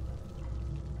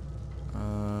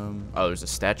 Oh, there's a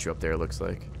statue up there, it looks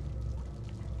like.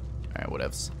 Alright,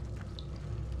 whatevs.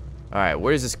 Alright,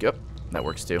 where does this go? That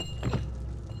works too.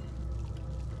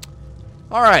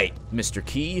 Alright, Mr.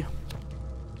 Key.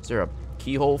 Is there a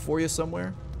keyhole for you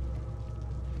somewhere?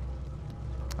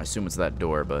 I assume it's that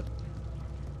door, but...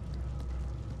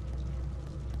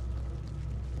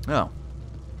 Oh.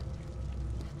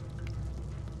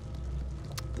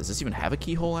 Does this even have a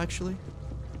keyhole, actually?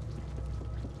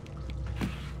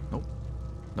 Nope.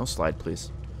 No slide,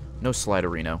 please. No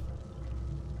sliderino.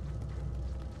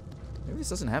 Maybe this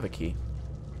doesn't have a key.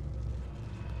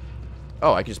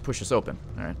 Oh, I can just push this open.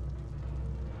 Alright.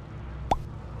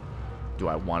 Do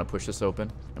I want to push this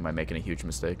open? Am I making a huge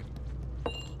mistake?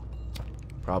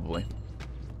 Probably.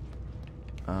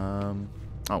 Oh,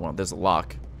 well, there's a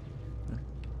lock.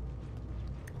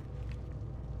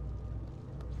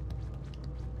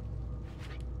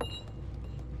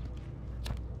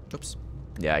 Oops.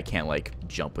 Yeah, I can't, like,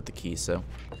 jump with the key, so.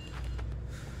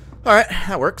 Alright,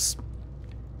 that works.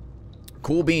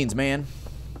 Cool beans, man.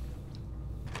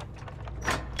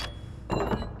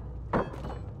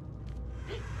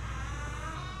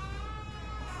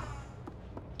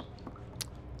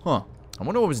 Huh. I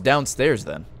wonder what was downstairs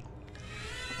then.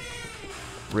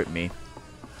 Rip me.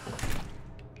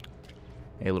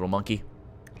 Hey, little monkey.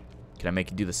 Can I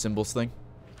make you do the symbols thing?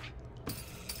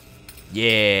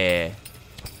 Yeah.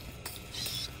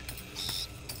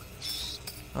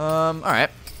 Alright.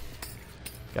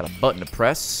 Got a button to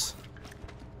press.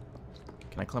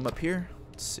 Can I climb up here?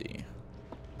 Let's see.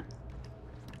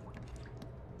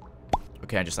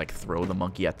 Okay, I just like throw the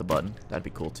monkey at the button. That'd be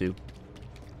cool too.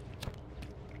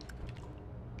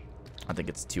 I think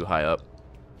it's too high up.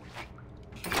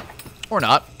 Or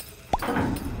not.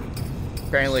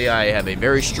 Apparently I have a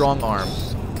very strong arm.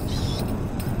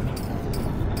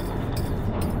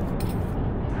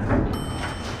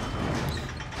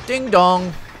 Ding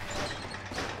dong.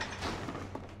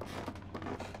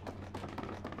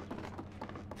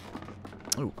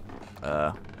 Ooh.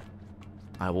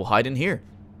 I will hide in here.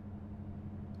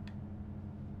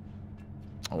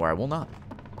 Or I will not.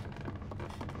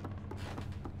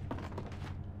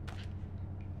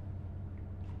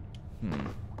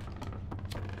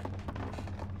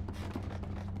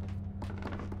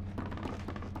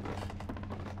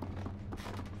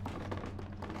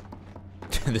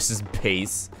 This is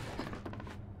base.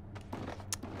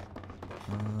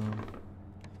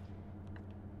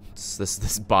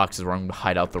 This box is where I'm gonna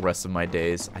hide out the rest of my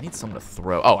days. I need something to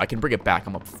throw. Oh, I can bring it back.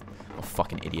 I'm a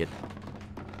fucking idiot.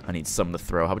 I need something to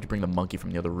throw. How about you bring the monkey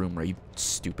from the other room, Ray, you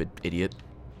stupid idiot?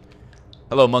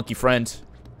 Hello, monkey friend.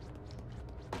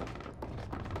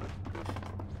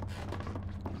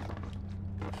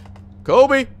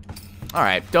 Kobe!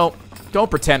 Alright, don't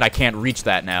pretend I can't reach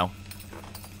that now.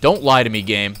 Don't lie to me,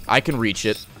 game. I can reach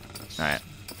it. Alright.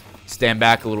 Stand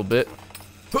back a little bit.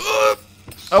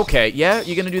 Okay, yeah,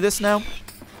 you gonna do this now?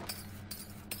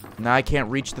 Now I can't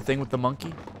reach the thing with the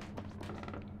monkey?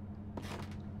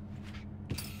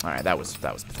 Alright, that was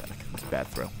pathetic. That was a bad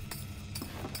throw.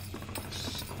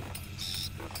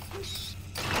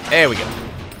 There we go.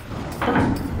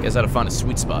 Guess I had to find a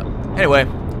sweet spot. Anyway.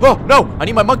 Oh, no! I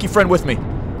need my monkey friend with me.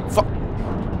 Fuck.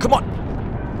 Come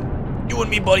on. You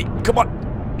and me, buddy. Come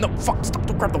on. No, fuck. Stop.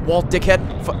 Don't grab the wall,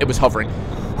 dickhead. Fuck. It was hovering.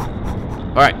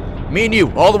 Alright. Me and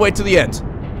you, all the way to the end.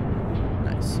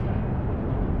 Nice.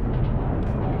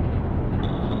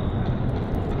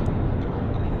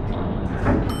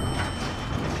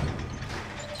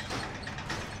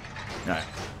 Alright.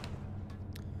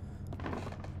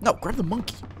 No, grab the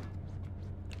monkey.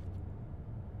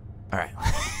 Alright.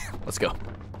 Let's go.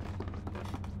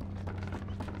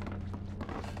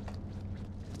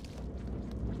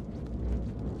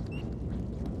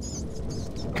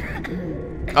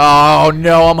 Oh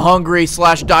no, I'm hungry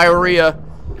 / diarrhea.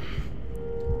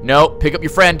 No, pick up your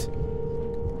friend.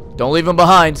 Don't leave him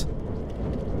behind.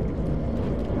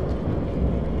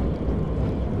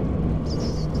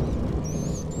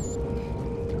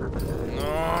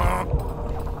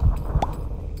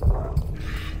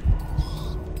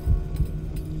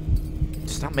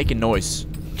 Stop making noise.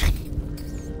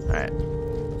 Alright.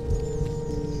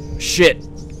 Shit.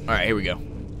 Alright, here we go.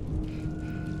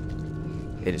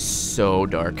 It is so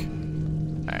dark.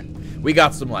 Alright. We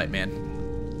got some light, man.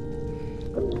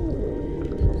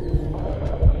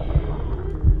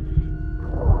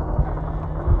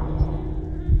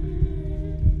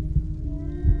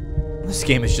 This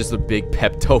game is just a big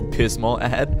Pepto-Bismol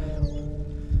ad.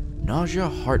 Nausea,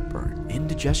 heartburn,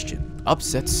 indigestion,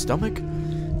 upset stomach,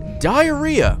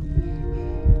 diarrhea.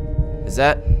 Is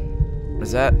that...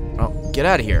 Oh, get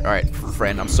out of here. Alright,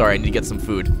 friend, I'm sorry. I need to get some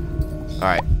food.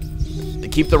 Alright.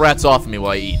 Keep the rats off of me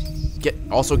while I eat.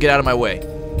 Also get out of my way.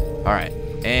 Alright.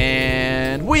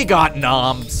 And we got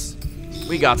noms.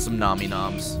 We got some nommy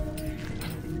noms.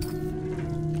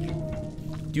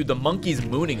 Dude, the monkey's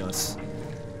mooning us.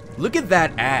 Look at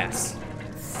that ass.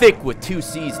 Thick with 2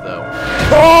 C's, though.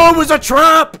 Oh, it was a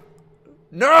trap!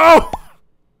 No!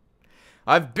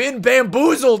 I've been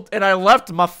bamboozled, and I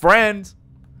left my friend.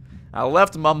 I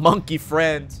left my monkey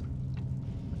friend.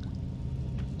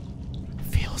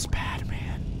 Feels bad,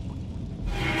 man.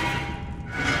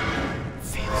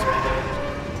 Feels bad.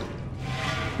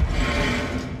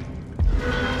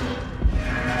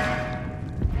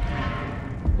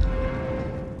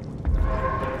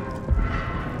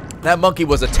 That monkey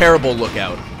was a terrible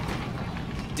lookout.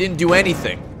 Didn't do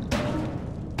anything.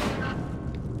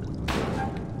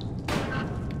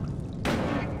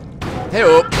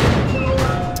 Hey-oh.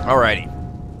 Alrighty.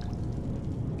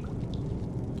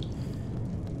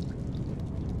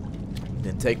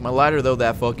 Didn't take my lighter, though,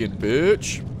 that fucking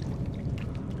bitch.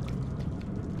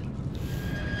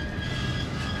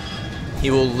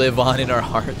 He will live on in our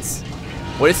hearts.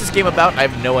 What is this game about? I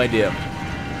have no idea.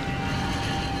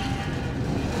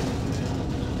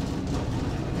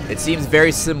 It seems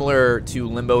very similar to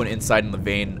Limbo and Inside in the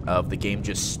vein of the game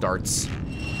just starts.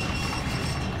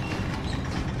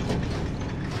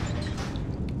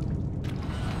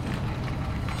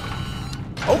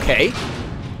 Okay.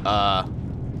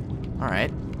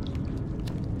 Alright.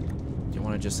 Do you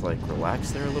want to just, like,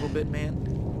 relax there a little bit, man?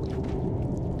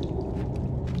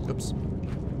 Oops.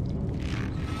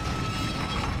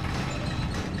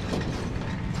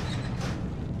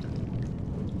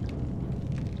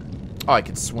 Oh, I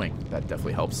can swing. That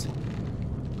definitely helps.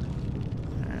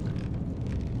 Right.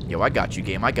 Yo, I got you,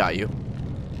 game. I got you.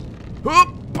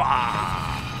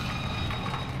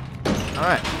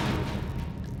 Alright.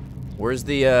 Where's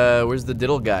the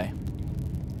diddle guy?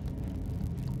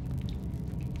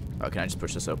 Oh, can I just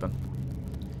push this open?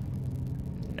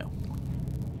 No.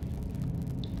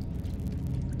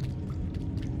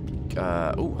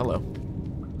 Oh, hello.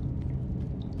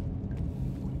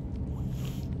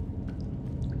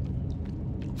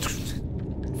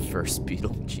 First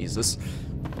beetle, Jesus.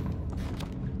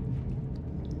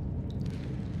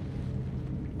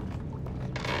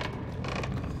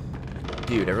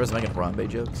 Dude, everyone's making Harambe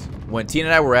jokes. When Tina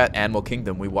and I were at Animal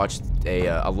Kingdom, we watched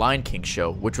a Lion King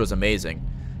show, which was amazing.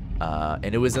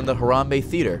 And it was in the Harambe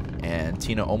Theater, and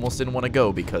Tina almost didn't want to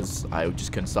go because I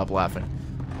just couldn't stop laughing.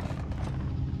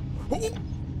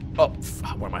 Oh,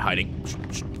 where am I hiding?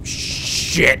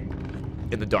 Shit!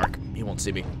 In the dark. He won't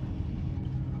see me.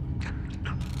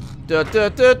 Da, da,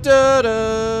 da, da,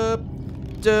 da.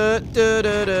 Da, da,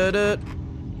 da, da, da.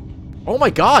 Oh my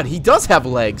god, he does have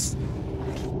legs.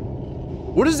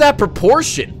 What is that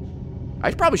proportion?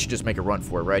 I probably should just make a run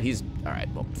for it, right? He's...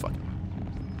 Alright, well, fuck.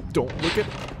 Don't look at...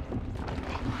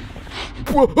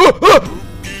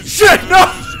 Shit, no!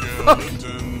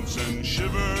 Skeletons and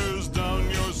shivers down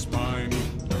your spine.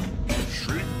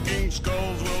 Shrieking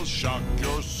skulls will shock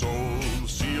your soul,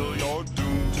 seal your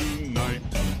doom tonight.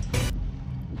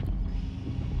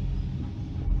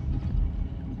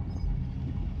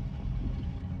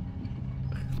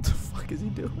 What the fuck is he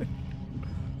doing?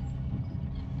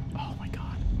 Oh my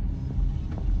god.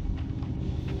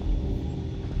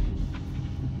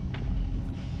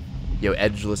 Yo,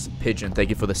 Edgeless Pigeon, thank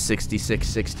you for the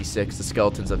 6666. The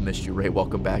skeletons have missed you, Ray.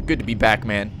 Welcome back. Good to be back,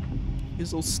 man.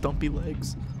 His little stumpy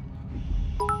legs.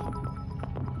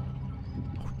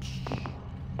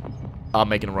 I'm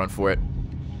making a run for it.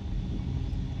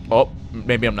 Oh,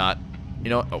 maybe I'm not.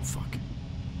 You know what? Oh, fuck.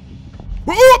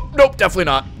 Oh, nope, definitely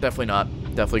not. Definitely not.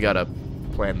 Definitely gotta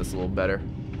plan this a little better.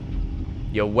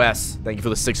 Yo, Wes, thank you for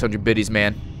the 600 biddies,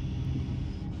 man.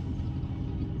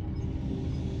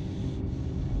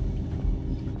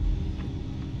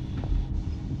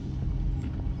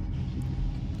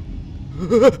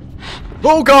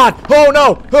 Oh god! Oh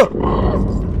no!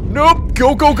 Nope!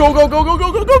 Go, go, go, go, go, go, go,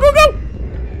 go, go, go, go!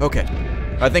 Okay.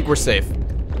 I think we're safe.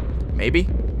 Maybe?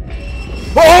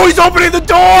 Oh, he's opening the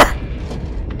door!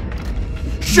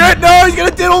 Shit, no! He's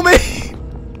gonna diddle me!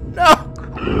 No!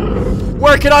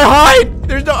 Where can I hide?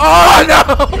 There's no... Oh, no!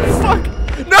 Fuck!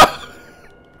 No!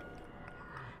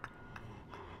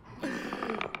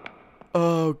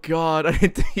 Oh, God. I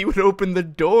didn't think he would open the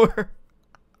door.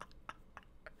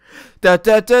 Da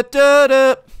da da da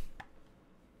da.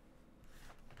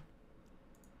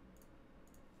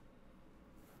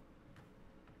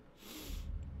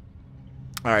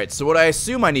 Alright, so what I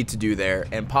assume I need to do there,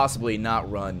 and possibly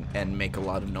not run and make a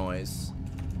lot of noise,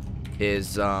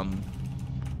 is,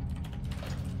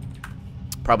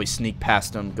 probably sneak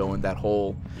past him, go in that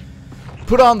hole,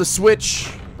 put on the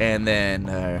switch, and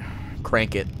then,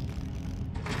 crank it,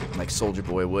 like Soldier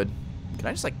Boy would. Can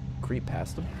I just, like, creep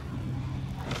past him?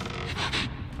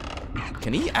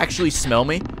 Can he actually smell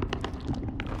me?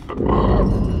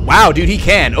 Wow, dude, he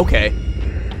can. Okay.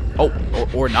 Oh,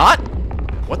 or not?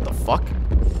 What the fuck?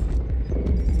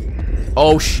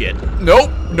 Oh, shit.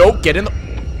 Nope. Nope. Get in the...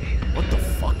 What the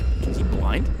fuck? Is he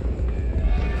blind?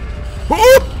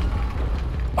 Oh!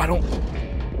 I don't...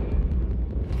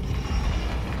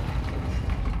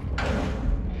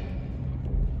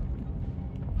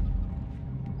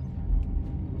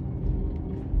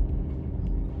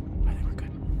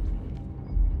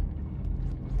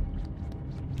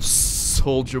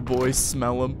 Soldier Boy,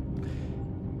 smell him.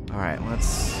 Alright,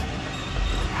 let's...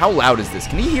 How loud is this?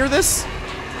 Can he hear this?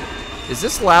 Is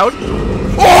this loud?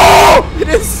 Oh! It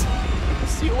is!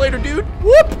 See you later, dude.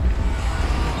 Whoop!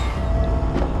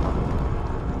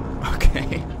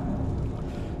 Okay.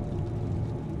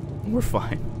 We're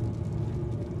fine.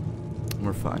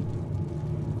 We're fine.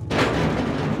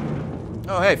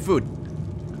 Oh, hey, food.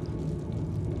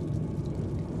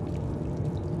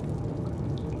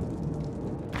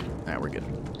 Alright, we're good.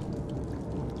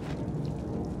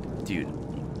 Dude.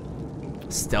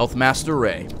 Stealth Master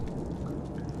Ray.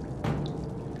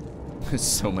 There's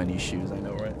so many shoes, I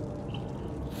know, right?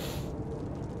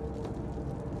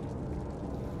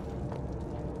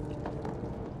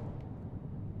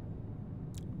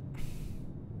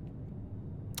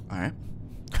 Alright.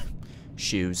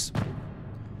 Shoes.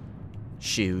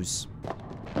 Shoes.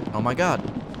 Oh my god.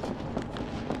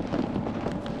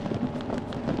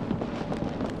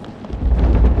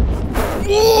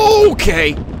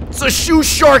 Okay. It's a shoe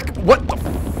shark. What the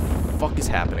fuck is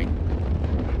happening?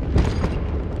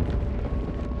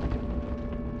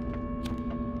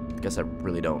 Guess I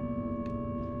really don't.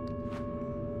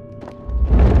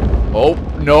 Oh,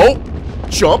 no.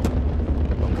 Jump.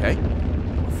 Okay.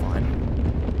 We're fine.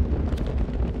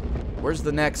 Where's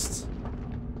the next?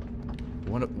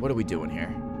 What are we doing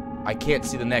here? I can't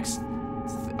see the next.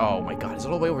 Oh my god. Is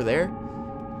it all the way over there?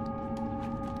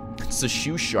 It's a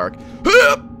shoe shark.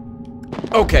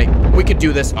 Okay. We can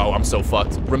do this. Oh, I'm so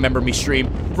fucked. Remember me,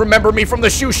 stream. Remember me from the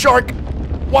shoe shark.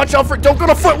 Watch out for. Don't go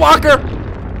to Foot Locker.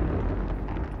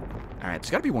 Alright.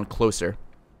 There's got to be one closer.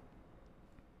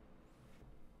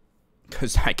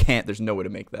 Because I can't. There's no way to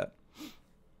make that.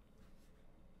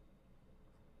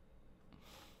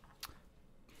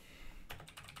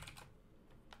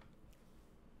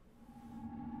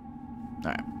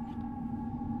 Alright.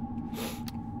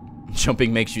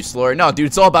 Jumping makes you slower. No, dude,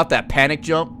 it's all about that panic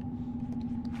jump.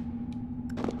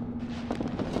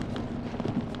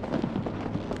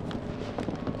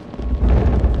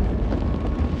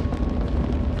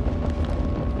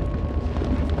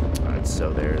 Alright,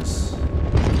 so there's...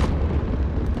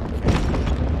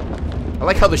 I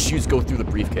like how the shoes go through the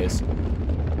briefcase.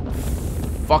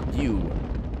 Fuck you.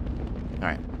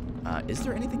 Alright. Is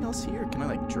there anything else here? Can I,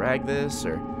 like, drag this?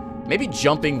 Or maybe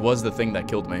jumping was the thing that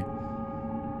killed me.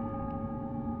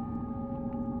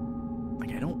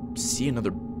 Like, I don't see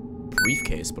another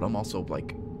briefcase, but I'm also,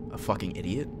 like, a fucking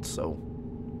idiot, so...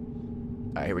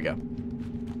 Alright, here we go.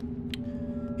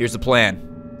 Here's the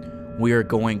plan. We are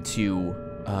going to,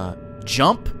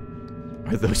 jump.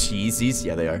 Are those Yeezys?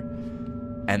 Yeah, they are.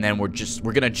 And then we're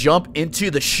gonna jump into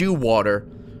the shoe water.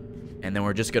 And then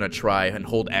we're just gonna try and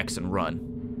hold X and run.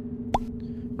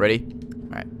 Ready?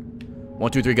 Alright.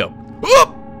 1, 2, 3, go.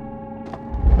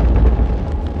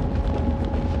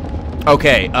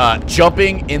 Okay,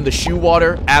 jumping in the shoe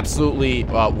water, absolutely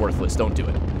worthless. Don't do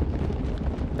it.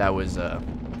 That was,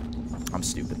 I'm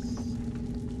stupid.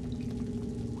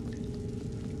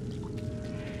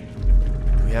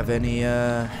 Do we have any,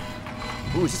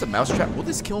 Ooh, is this a mousetrap? Will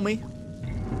this kill me?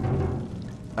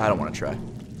 I don't want to try.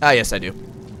 Ah, yes, I do.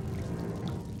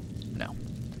 No.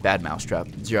 Bad mousetrap.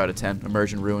 0 out of 10.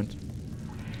 Immersion ruined.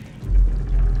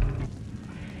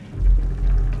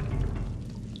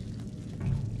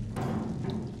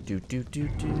 Do, do, do,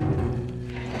 do.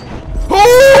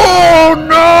 Oh,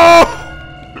 no!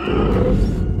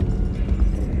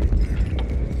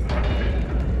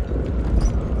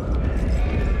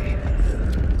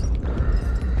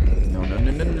 No, no,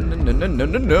 no, no, no, no, no, no,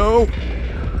 no, no.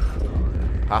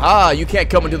 Haha, you can't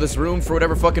come into this room for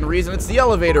whatever fucking reason. It's the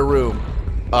elevator room.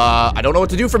 I don't know what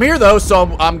to do from here, though,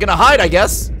 so I'm gonna hide, I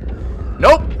guess.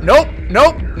 Nope, nope,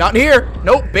 nope, not in here.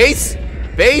 Nope, base,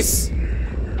 base,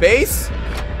 base,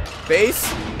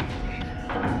 base.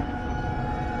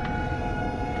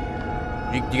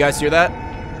 You guys hear that?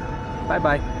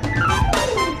 Bye-bye.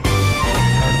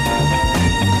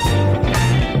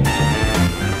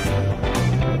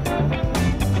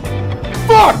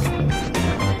 Fuck!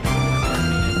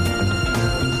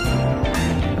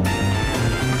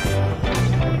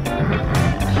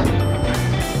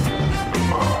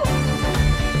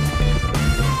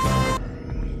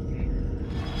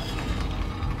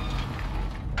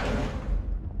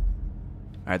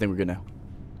 I think we're good now.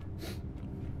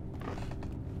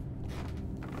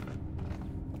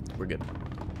 We're good.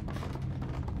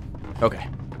 Okay.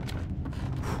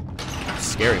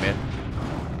 Scary, man.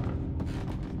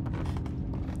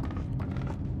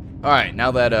 Alright,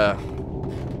 now that,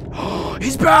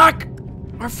 he's back!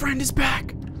 Our friend is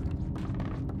back!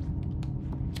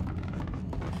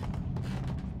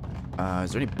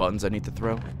 Is there any buttons I need to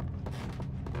throw?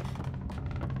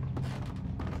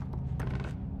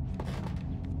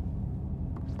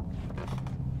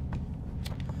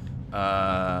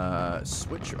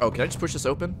 Switch. Oh, can I just push this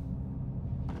open?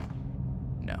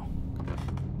 No.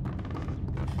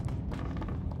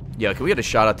 Yeah, can we get a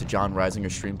shout out to John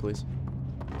Risinger stream, please?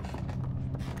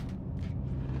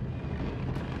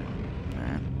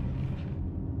 Alright.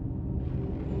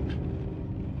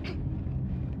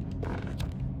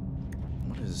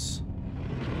 What is...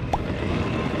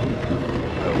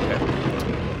 Okay.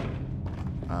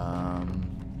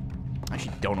 I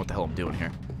actually don't know what the hell I'm doing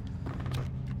here.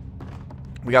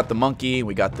 We got the monkey,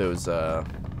 we got those, that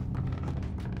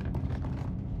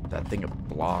thing of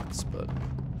blocks, but...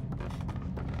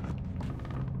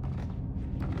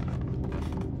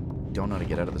 Don't know how to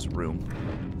get out of this room.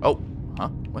 Oh, huh?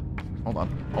 What? Hold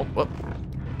on. Oh, what?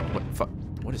 What? Fuck.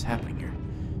 What is happening here?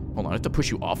 Hold on. I have to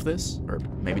push you off this, or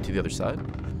maybe to the other side.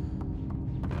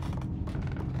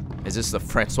 Is this the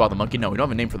Francois the monkey? No, we don't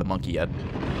have a name for the monkey yet.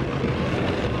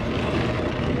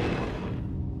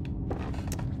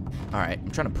 Alright,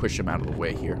 I'm trying to push him out of the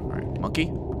way here. Alright, monkey?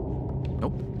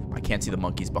 Nope. I can't see the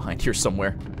monkeys behind here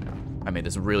somewhere. I made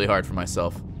this really hard for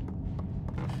myself.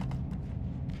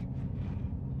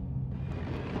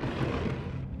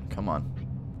 Come on.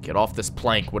 Get off this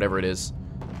plank, whatever it is.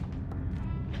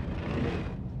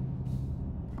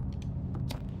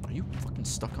 Are you fucking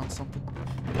stuck on something?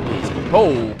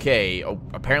 Okay. Oh,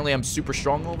 apparently I'm super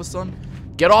strong all of a sudden.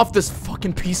 Get off this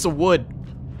fucking piece of wood.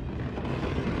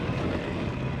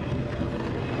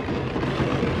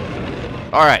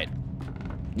 Alright.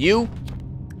 You,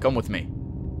 come with me.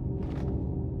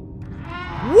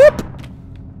 Whoop!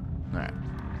 Alright.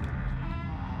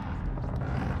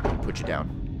 Put you down.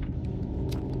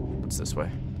 What's this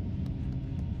way?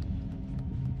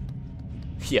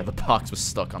 Yeah, the box was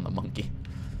stuck on the monkey.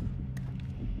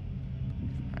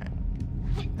 Alright.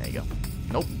 There you go.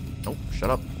 Nope. Nope. Shut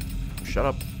up. Shut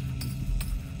up.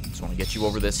 Just want to get you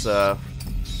over this,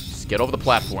 just get over the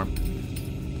platform.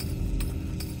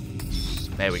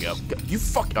 There we go. You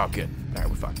fuck. Oh, good. Alright,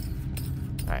 we're fine.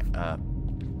 Alright,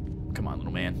 come on,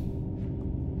 little man.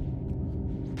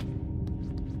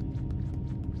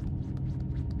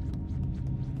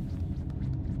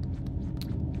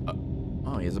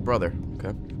 Oh, he has a brother.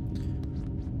 Okay.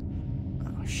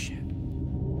 Oh, shit.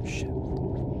 Shit.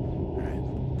 Alright.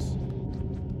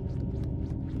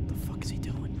 What the fuck is he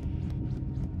doing?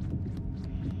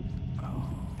 Oh.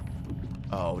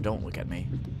 Oh, don't look at me.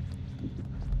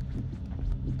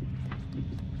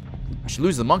 I should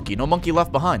lose the monkey. No monkey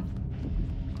left behind.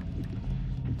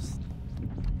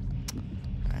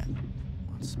 Alright.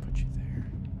 Let's put you there.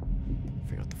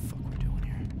 Figure out what the fuck we're doing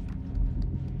here.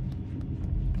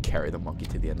 Carry the monkey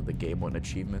to the end of the game. One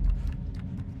achievement.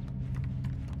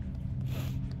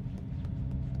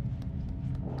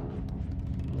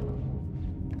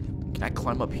 Can I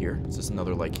climb up here? Is this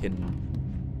another, like,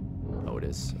 hidden... Oh, it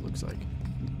is. It looks like.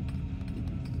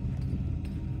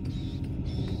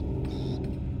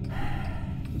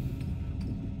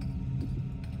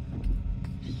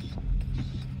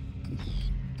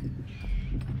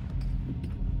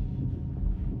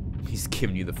 He's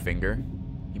giving you the finger.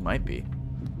 He might be.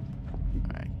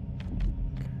 Alright.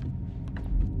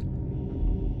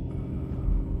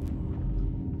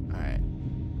 Okay. Alright.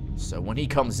 So when he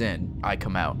comes in, I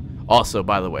come out. Also,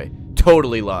 by the way,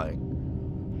 totally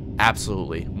lying.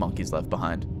 Absolutely. Monkeys left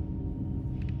behind.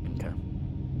 Okay.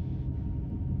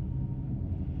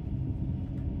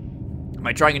 Am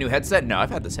I trying a new headset? No, I've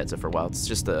had this headset for a while. It's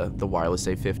just the wireless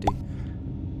A50.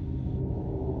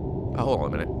 Oh, hold on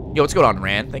a minute. Yo, what's going on,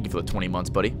 Rand? Thank you for the 20 months,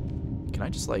 buddy. Can I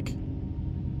just, like...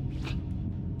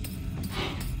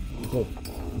 Oh.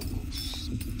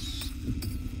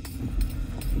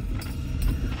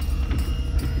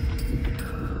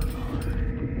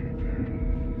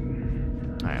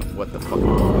 Alright, what the fuck?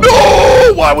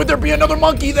 No! Why would there be another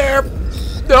monkey there?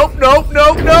 Nope, nope,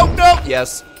 nope, nope, nope.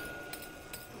 Yes.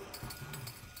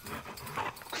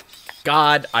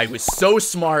 God, I was so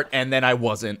smart, and then I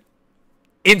wasn't.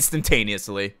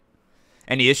 Instantaneously.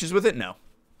 Any issues with it? No.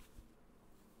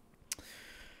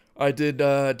 I did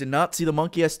not see the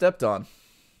monkey I stepped on.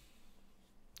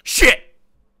 Shit!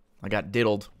 I got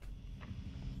diddled.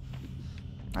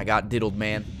 I got diddled,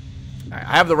 man.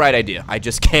 I have the right idea. I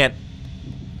just can't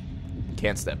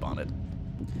step on it.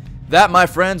 That, my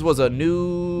friends, was a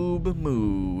noob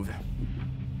move.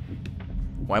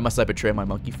 Why must I betray my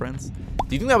monkey friends?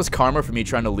 Do you think that was karma for me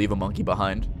trying to leave a monkey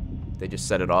behind? They just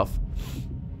set it off.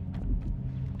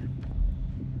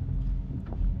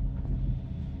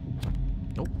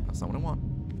 Nope, that's not what I want.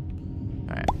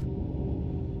 Alright.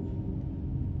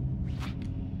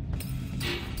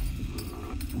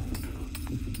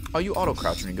 Oh, you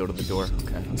auto-crouch when you go to the door.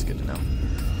 Okay, that's good to know.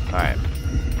 Alright.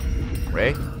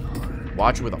 Ray,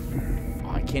 watch where the...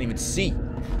 Oh, I can't even see.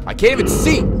 I can't even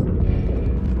see!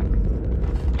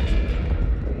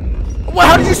 What?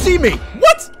 How did you see me?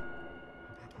 What?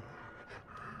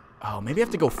 Oh, maybe I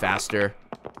have to go faster.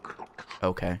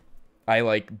 Okay. I,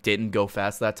 like, didn't go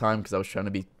fast that time because I was trying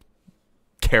to be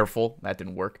careful. That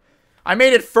didn't work. I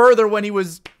made it further when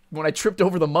I tripped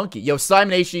over the monkey. Yo,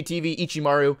 Simon HGTV,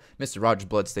 Ichimaru, Mr. Rogers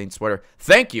Bloodstained Sweater.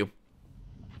 Thank you.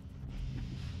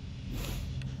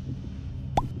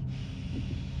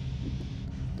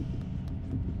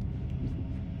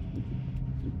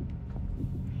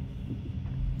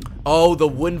 Oh, the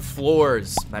wooden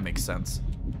floors. That makes sense.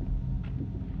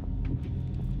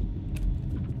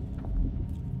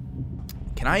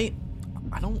 Can I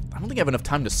I don't think I have enough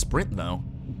time to sprint though.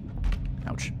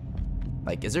 Ouch.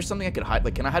 Like, is there something I could hide?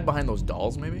 Like, can I hide behind those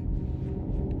dolls maybe?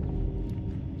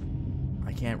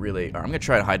 I can't really. Alright, I'm gonna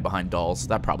try to hide behind dolls.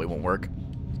 That probably won't work.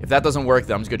 If that doesn't work,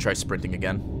 then I'm just gonna try sprinting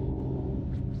again.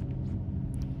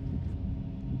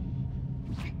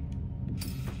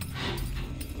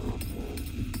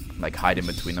 Like, hide in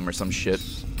between them or some shit.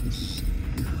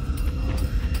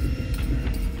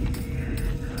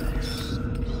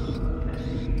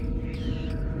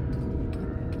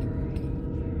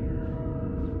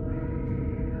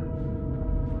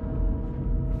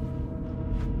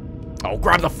 Oh,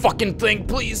 grab the fucking thing,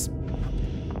 please.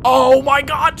 Oh my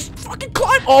god, just fucking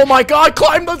climb. Oh my god,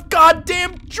 climb the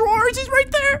goddamn drawers. He's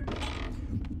right there.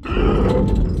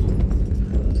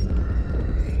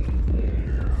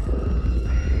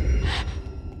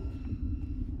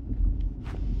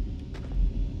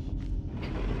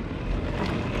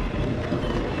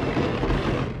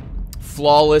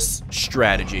 Flawless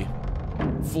strategy.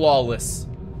 Flawless.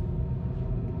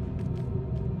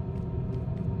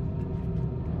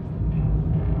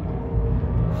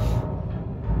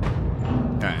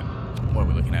 Alright, what are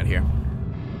we looking at here?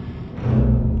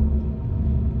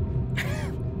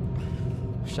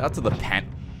 Shout out to the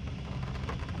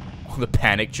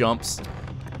panic jumps.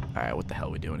 Alright, what the hell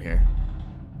are we doing here?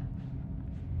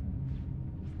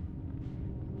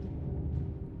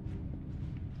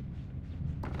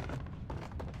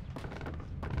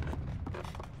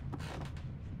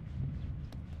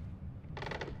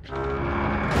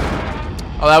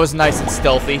 Oh, that was nice and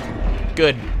stealthy.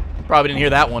 Good. Probably didn't hear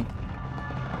that one.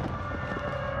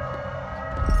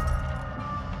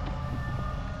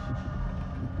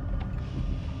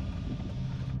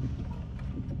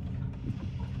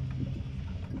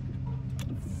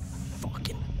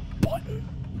 Fucking button.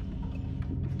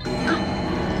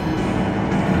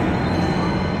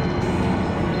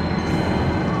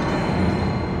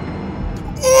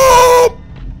 Oh!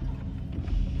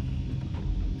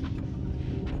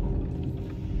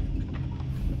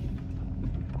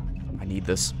 I need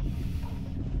this.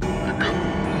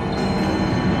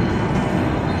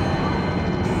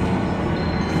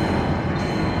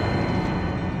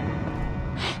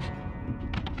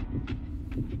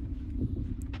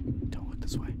 Don't look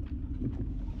this way.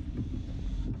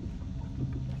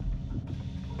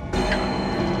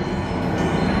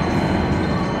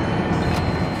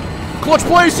 Clutch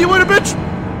play, see you later, bitch!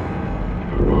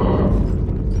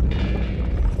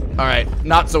 Alright,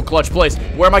 not so clutch place.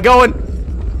 Where am I going?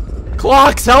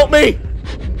 Clocks, help me!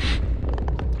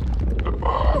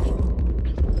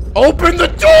 Open the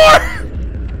door!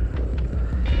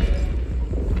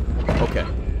 Okay.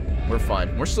 We're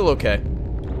fine. We're still okay.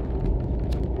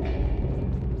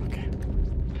 Okay.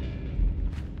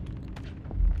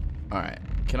 Alright.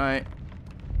 Can I...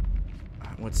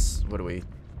 What are we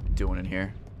doing in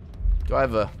here? Do I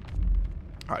have a...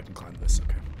 Oh, I can climb this.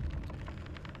 Okay.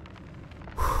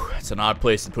 Whew, that's an odd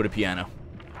place to put a piano.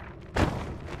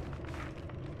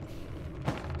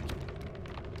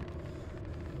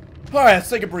 Alright, let's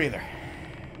take a breather.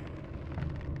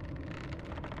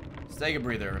 Let's take a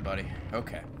breather, everybody.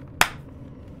 Okay.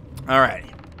 Alrighty.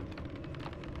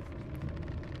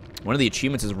 One of the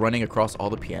achievements is running across all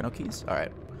the piano keys?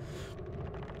 Alright.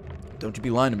 Don't you be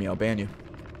lying to me, I'll ban you.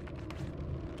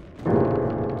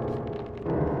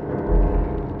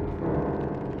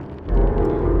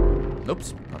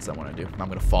 Oops, that's not what I do. I'm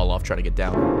gonna fall off, try to get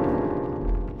down.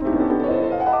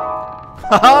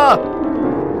 Haha!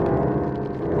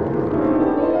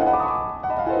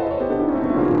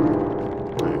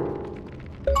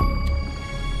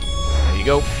 You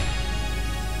go.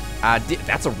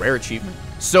 That's a rare achievement.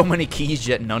 So many keys,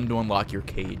 yet none to unlock your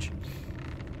cage.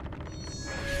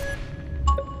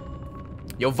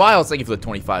 Yo, Viles, thank you for the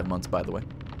 25 months, by the way.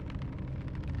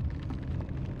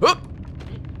 Oop!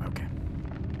 Okay.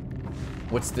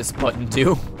 What's this button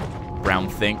do? Brown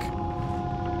think.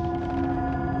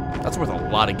 That's worth a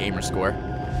lot of gamer score.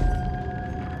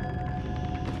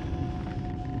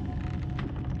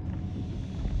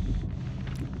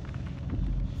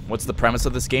 What's the premise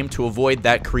of this game? To avoid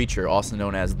that creature, also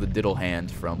known as the Diddle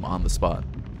Hand from On the Spot.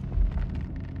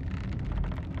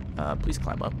 Please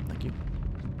climb up. Thank you.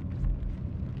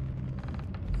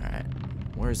 Alright.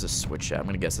 Where is this switch at? I'm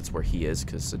gonna guess it's where he is,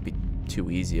 because it'd be too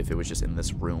easy if it was just in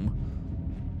this room.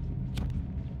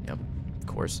 Yep, of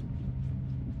course.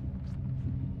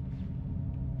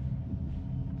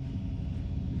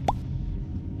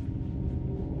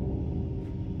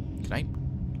 Can I?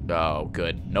 Oh,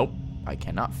 good. Nope. I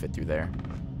cannot fit through there.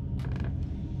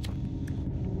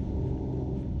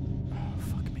 Oh,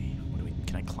 fuck me. What do we...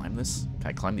 Can I climb this? Can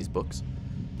I climb these books?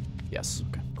 Yes.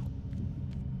 Okay, cool.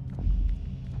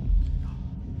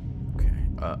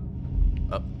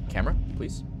 Camera,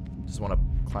 please. Just want to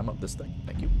climb up this thing.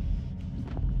 Thank you.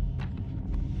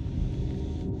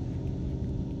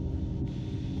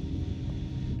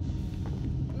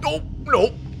 Nope,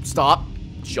 nope. Stop.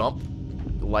 Jump.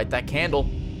 Light that candle.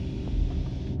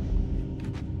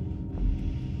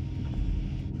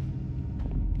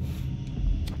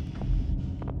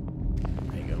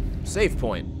 There you go. Save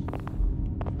point.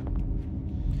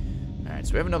 Alright,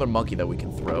 so we have another monkey that we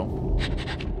can throw.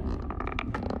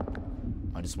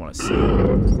 I just want to see.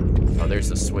 Oh, there's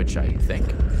the switch, I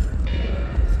think.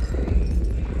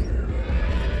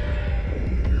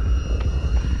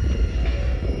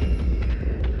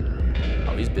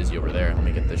 Oh, he's busy over there. Let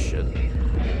me get this shit.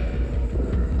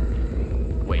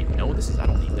 Wait, no, this is... I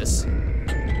don't need this.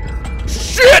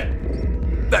 Shit!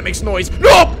 That makes noise.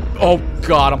 No! Oh,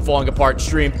 God, I'm falling apart.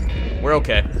 Stream. We're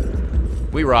okay.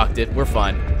 We rocked it. We're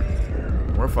fine.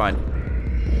 We're fine.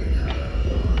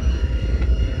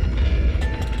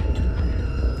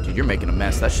 Dude, you're making a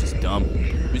mess. That's just dumb.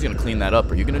 Who's gonna clean that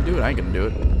up? Are you gonna do it? I ain't gonna do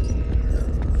it.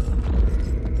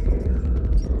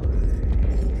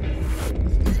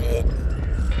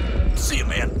 See you,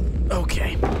 man.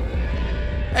 Okay.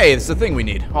 Hey, it's the thing we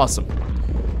need. Awesome.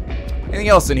 Anything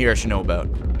else in here I should know about?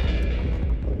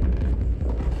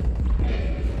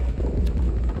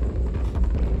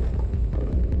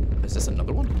 Is this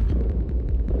another one?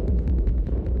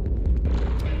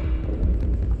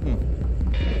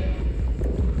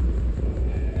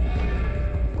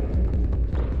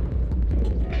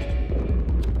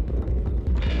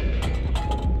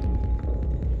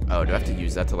 Oh, do I have to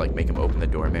use that to, like, make him open the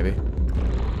door, maybe?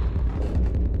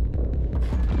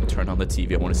 Turn on the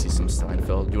TV. I want to see some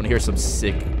Seinfeld. You want to hear some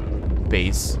sick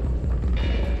bass?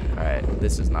 Alright,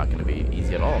 this is not going to be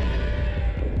easy at all.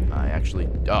 I actually...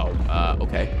 Oh,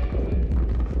 okay.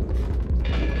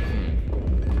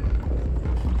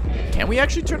 Can we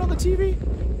actually turn on the TV?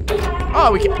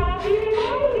 Oh, we can...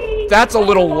 That's a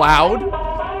little loud.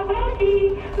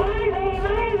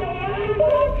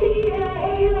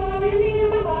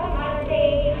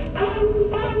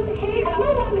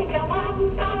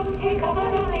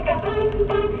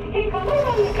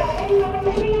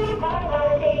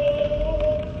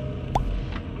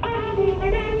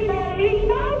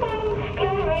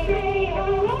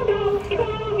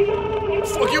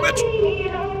 Fuck you, bitch!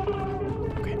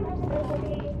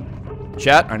 Okay.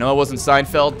 Chat, I know it wasn't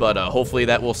Seinfeld, but hopefully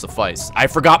that will suffice. I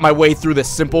forgot my way through this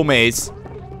simple maze.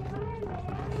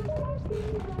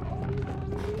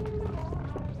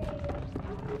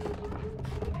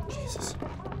 Jesus.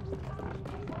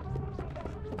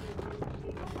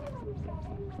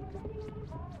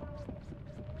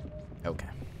 Okay.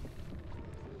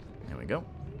 There we go.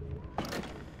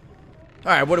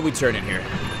 Alright, what do we turn in here?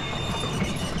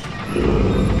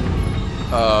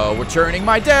 We're turning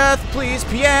my death, please,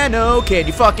 piano. Can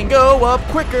you fucking go up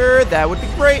quicker? That would be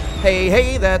great. Hey,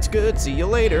 hey, that's good. See you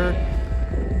later.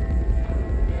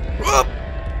 Whoop!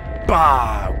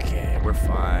 Bah, okay, we're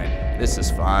fine. This is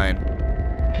fine.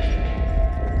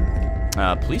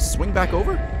 Please swing back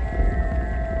over.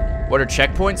 What are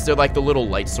checkpoints? They're like the little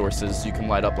light sources. You can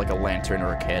light up like a lantern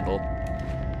or a candle.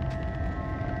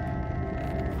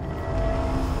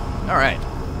 All right.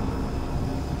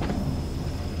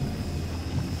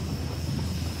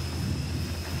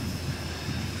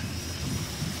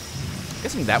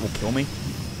 Guessing that will kill me.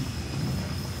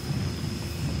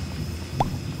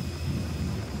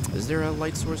 Is there a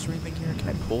light source or anything here? Can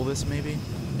I pull this maybe?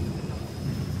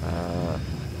 I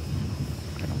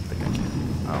don't think I can.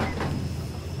 Oh.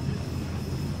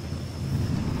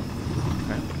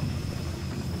 Okay.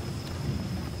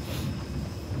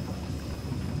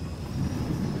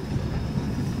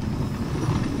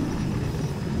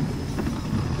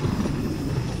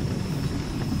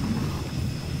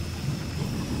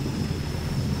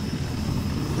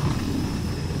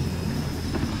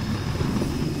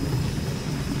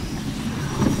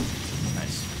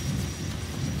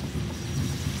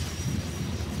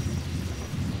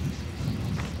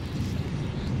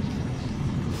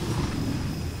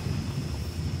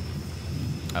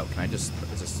 Oh, can I just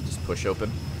push open?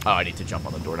 Oh, I need to jump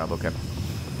on the doorknob, okay.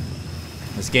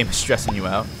 This game is stressing you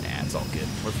out? Nah, it's all good.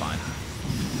 We're fine.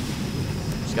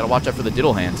 Just gotta watch out for the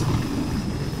diddle hands.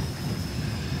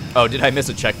 Oh, did I miss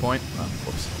a checkpoint? Oh,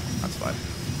 whoops. That's fine.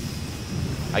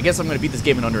 I guess I'm gonna beat this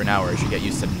game in under an hour. I should get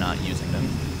used to not using them.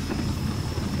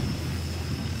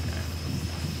 Okay.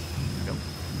 Go.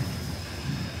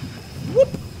 Whoop!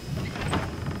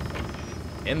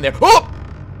 In there. Oh!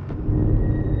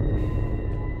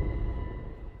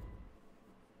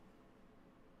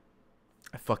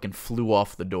 I fucking flew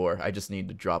off the door. I just needed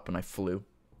to drop and I flew.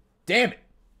 Damn it!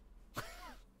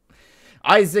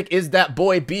 Isaac is that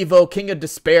boy. Bevo, King of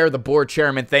Despair, the board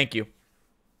chairman. Thank you.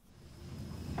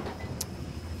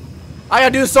 I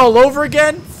gotta do this all over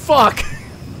again? Fuck.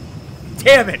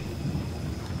 Damn it.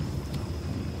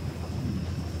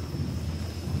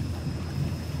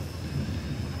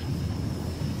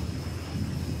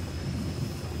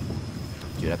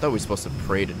 Dude, I thought we were supposed to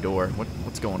pray to door.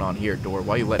 What's going on here, door?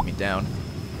 Why you letting me down?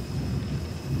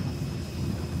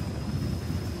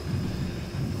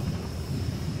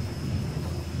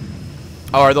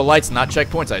 Oh, are the lights not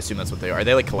checkpoints? I assume that's what they are. Are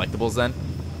they like collectibles then?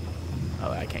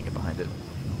 Oh, I can't get behind it.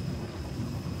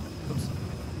 Oops.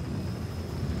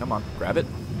 Come on, grab it.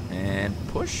 And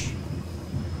push.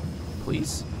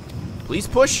 Please. Please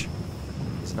push.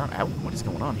 It's not out. What is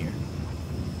going on here?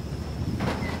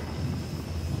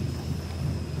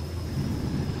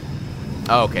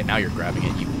 Oh, okay, now you're grabbing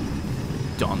it, you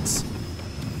dunce.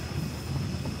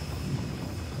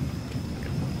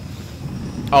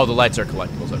 Oh, the lights are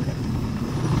collectibles, okay.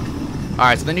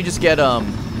 Alright, so then you just get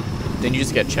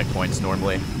checkpoints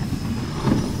normally.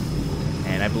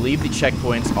 And I believe the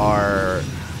checkpoints are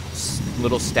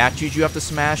little statues you have to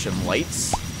smash and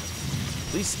lights.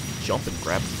 Please jump and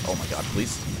grab. Oh my god,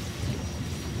 please.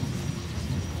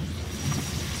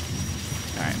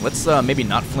 Alright, let's maybe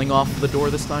not fling off the door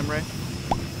this time, Ray.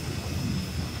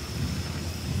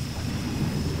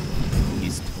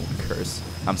 Please don't curse.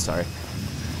 I'm sorry.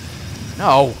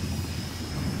 No!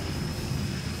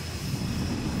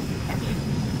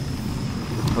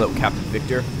 Hello, Captain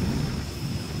Victor.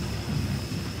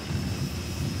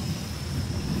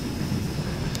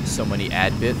 So many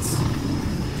ad bits.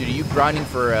 Dude, are you grinding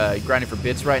for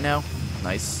bits right now?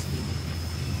 Nice.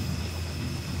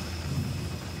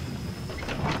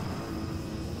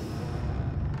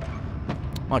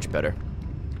 Much better.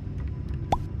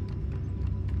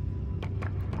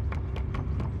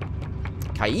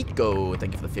 Kaiko,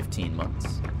 thank you for the 15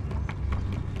 months.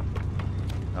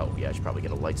 Oh, yeah, I should probably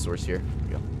get a light source here. Here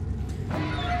we go.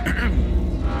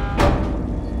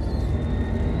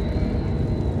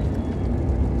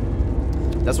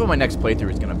 That's what my next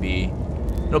playthrough is going to be.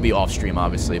 It'll be off stream,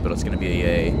 obviously, but it's going to be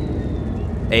a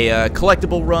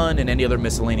collectible run and any other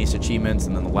miscellaneous achievements,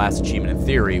 and then the last achievement, in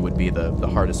theory, would be the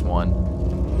hardest one,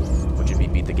 which would be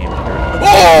beat the game.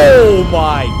 Oh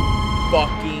my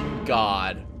fucking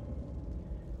god.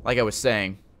 Like I was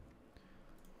saying.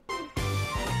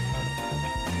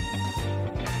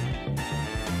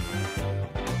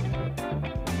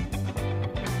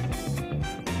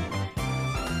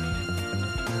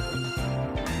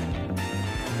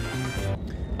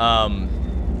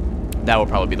 That will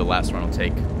probably be the last one I'll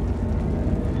take.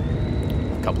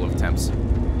 A couple of attempts.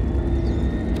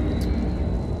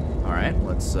 Alright,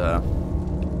 let's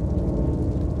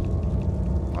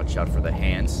watch out for the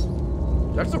hands.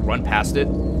 Do I have to run past it?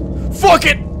 Fuck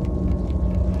it!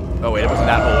 Oh wait, it wasn't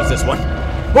that hole, it was this one.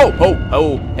 Whoa, oh,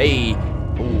 oh, hey.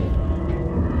 Ooh.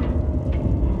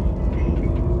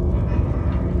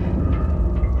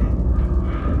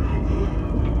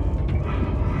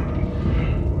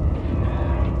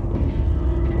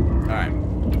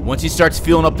 Once he starts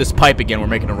filling up this pipe again, we're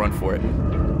making a run for it.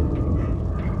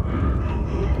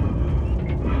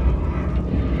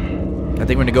 I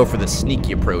think we're gonna go for the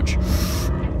sneaky approach.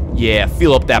 Yeah,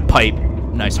 fill up that pipe.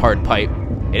 Nice hard pipe.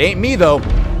 It ain't me though.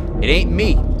 It ain't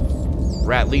me.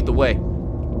 Rat, lead the way.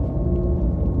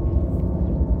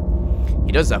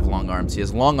 He does have long arms. He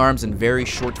has long arms and very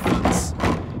short feet.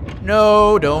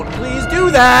 No, don't please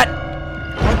do that.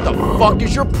 What the fuck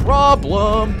is your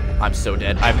problem? I'm so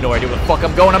dead. I have no idea where the fuck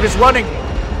I'm going. I'm just running.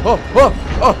 Oh, oh,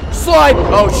 oh, slide.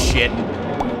 Oh, shit.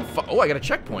 Oh, I got a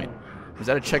checkpoint. Was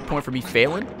that a checkpoint for me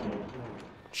failing?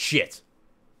 Shit.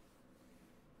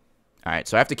 All right,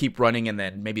 so I have to keep running and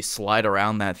then maybe slide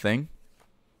around that thing.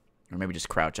 Or maybe just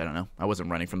crouch. I don't know. I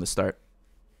wasn't running from the start.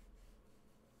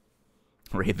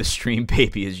 Raid the stream,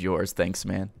 baby, is yours. Thanks,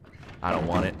 man. I don't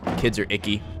want it. Kids are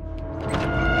icky.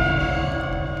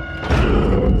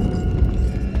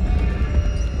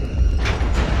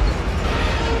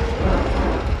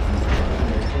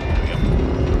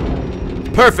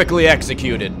 Perfectly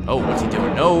executed. Oh, what's he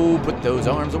doing? No, put those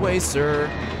arms away, sir.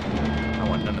 I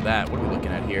want none of that. What are we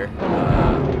looking at here?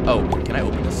 Oh, can I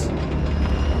open this?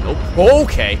 Nope.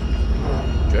 Okay.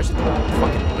 Do I just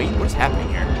fucking wait? What is happening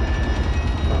here?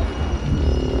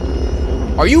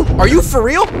 Are you for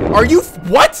real? Are you,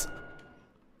 what?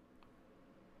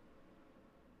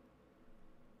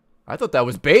 I thought that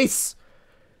was base.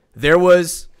 There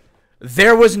was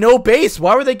no base.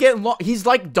 Why were they getting long? He's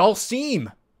like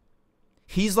Dalsim.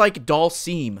 He's like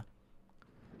Dalsim.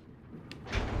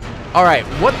 Alright,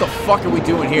 what the fuck are we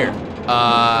doing here?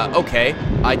 Okay.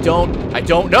 I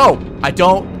don't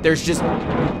know. There's just...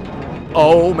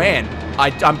 Oh, man.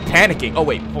 I'm panicking. Oh,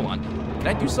 wait, hold on. Can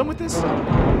I do something with this?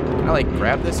 Can I, like,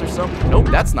 grab this or something? Nope,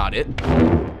 that's not it.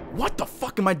 What the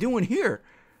fuck am I doing here?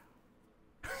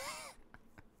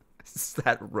 Is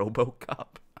that RoboCop?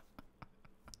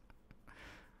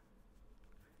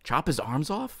 Chop his arms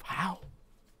off? How?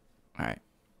 Alright.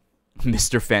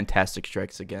 Mr. Fantastic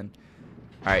strikes again.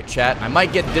 Alright, chat. I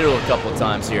might get diddled a couple of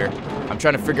times here. I'm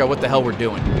trying to figure out what the hell we're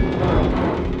doing.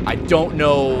 I don't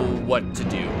know what to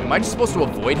do. Am I just supposed to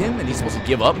avoid him and he's supposed to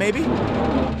give up, maybe?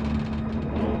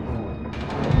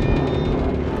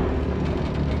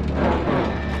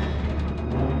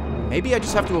 Maybe I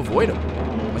just have to avoid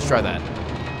him. Let's try that.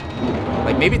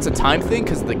 Like, maybe it's a time thing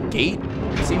because the gate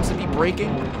seems to be breaking.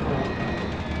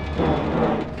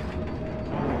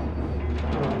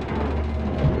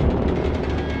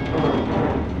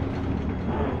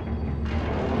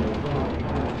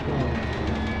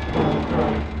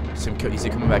 Is he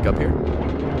coming back up here?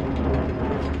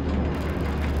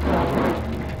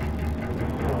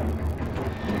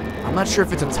 I'm not sure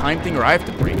if it's a time thing or I have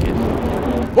to break it.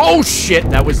 Oh, shit!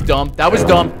 That was dumb. That was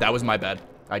dumb. That was my bad.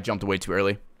 I jumped way too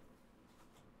early.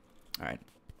 Alright.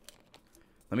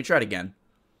 Let me try it again.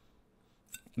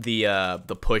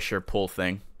 The push or pull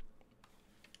thing.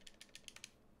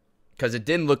 Because it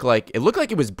didn't look like... It looked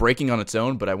like it was breaking on its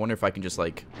own, but I wonder if I can just,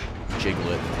 like, jiggle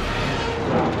it.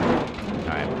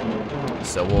 Alright.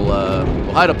 So we'll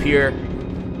hide up here.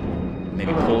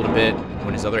 Maybe pull it a bit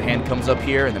when his other hand comes up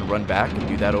here, and then run back and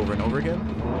do that over and over again.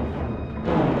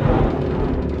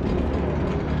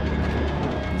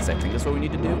 I think that's what we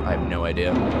need to do? I have no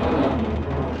idea.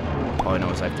 All I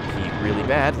know is I have to pee really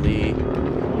badly.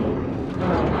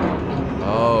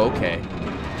 Oh, okay.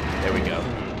 There we go.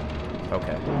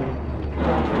 Okay.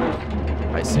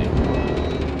 I see.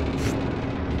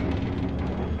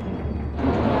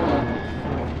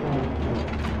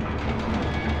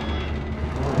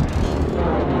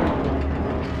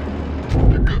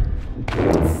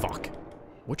 Fuck.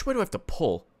 Which way do I have to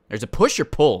pull? There's a push or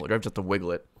pull, or do I just have to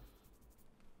wiggle it?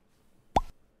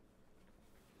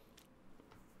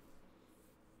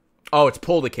 Oh, it's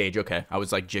pull the cage. Okay. I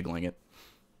was like jiggling it.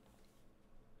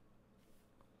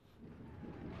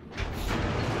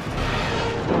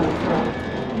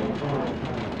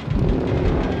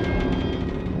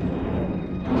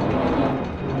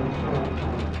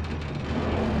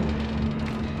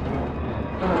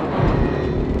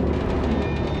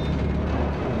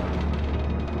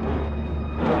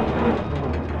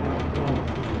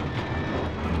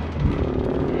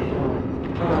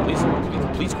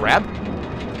 Please grab.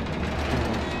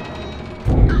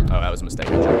 Oh, that was a mistake.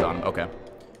 I jumped on him. Okay.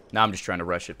 Now I'm just trying to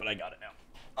rush it, but I got it now.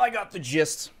 I got the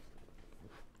gist.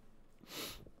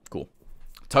 Cool.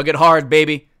 Tug it hard,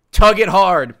 baby. Tug it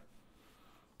hard.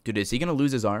 Dude, is he going to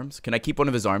lose his arms? Can I keep one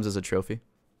of his arms as a trophy?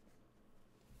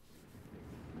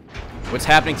 What's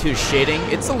happening to his shading?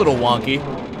 It's a little wonky.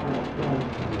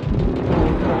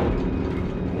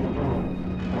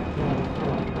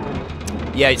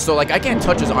 Yeah, so, like, I can't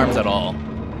touch his arms at all.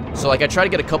 So, like, I try to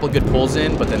get a couple good pulls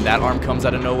in, but then that arm comes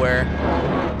out of nowhere.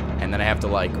 And then I have to,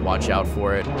 like, watch out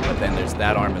for it. But then there's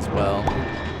that arm as well.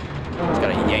 Just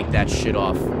gotta yank that shit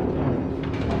off.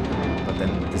 But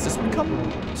then, does this become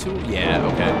too... Yeah,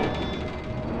 okay.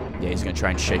 Yeah, he's gonna try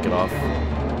and shake it off.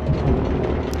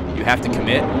 You have to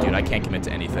commit? Dude, I can't commit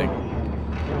to anything.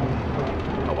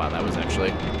 Oh, wow, that was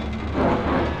actually...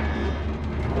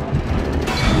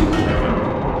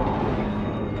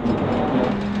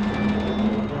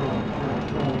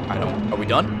 Are we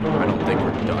done? I don't think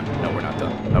we're done. No, we're not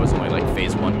done. That was only like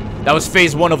phase 1. That was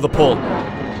phase 1 of the pull,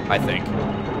 I think.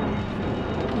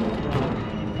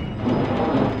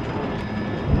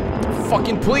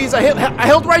 Fucking please! I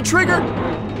held right trigger.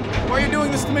 Why are you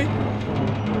doing this to me?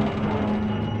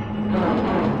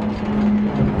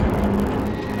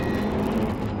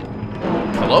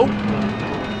 Hello?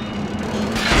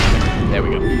 There we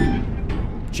go.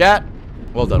 Chat.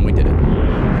 Well done. We did it.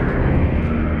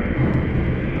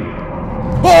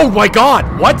 Oh my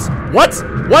god! What? What?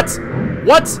 What?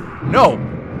 What? No.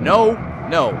 No.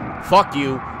 No. Fuck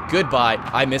you. Goodbye.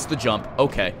 I missed the jump.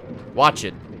 Okay. Watch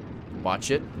it.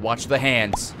 Watch it. Watch the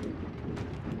hands.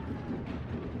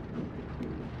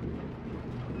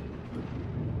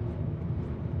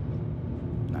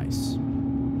 Nice.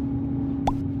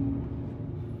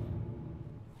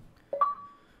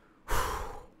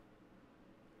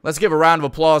 Let's give a round of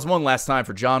applause one last time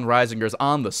for John Reisinger's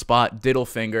on-the-spot diddle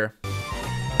finger.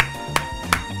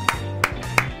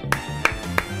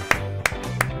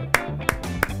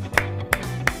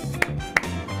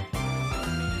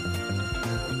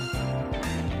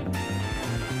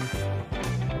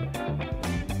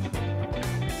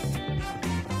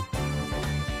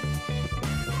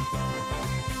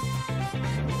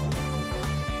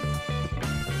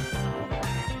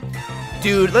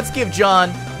 Dude, let's give John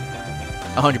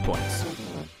 100 points.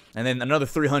 And then another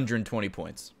 320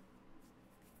 points.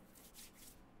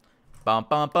 Bum,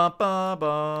 bum, bum, bum,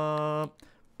 bum.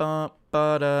 Bum,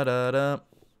 ba, da, da, da.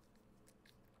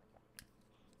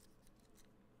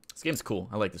 This game's cool.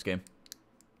 I like this game.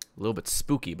 A little bit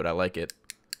spooky, but I like it.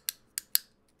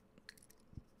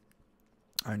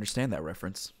 I understand that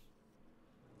reference.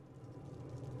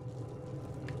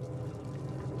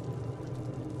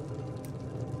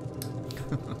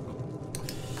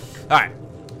 Alright.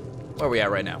 Where are we at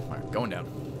right now? Alright, going down.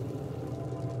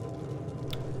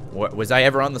 What, was I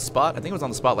ever on the spot? I think I was on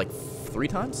the spot like 3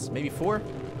 times? Maybe 4?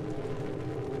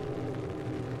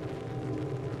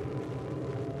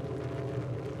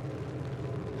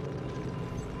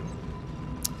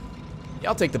 Yeah,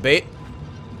 I'll take the bait.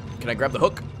 Can I grab the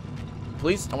hook?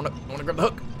 Please? I wanna grab the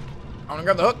hook. I wanna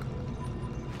grab the hook.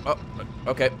 Oh,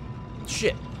 okay.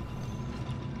 Shit.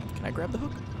 Can I grab the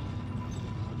hook?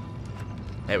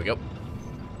 There we go.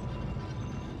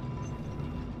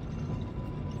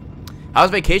 How's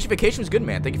vacation? Vacation was good,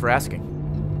 man. Thank you for asking.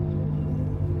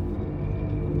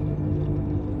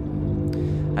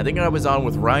 I think I was on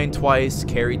with Ryan twice,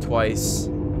 Carrie twice,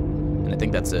 and I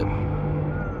think that's it.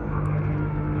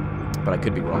 But I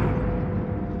could be wrong.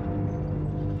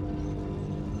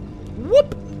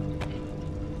 Whoop!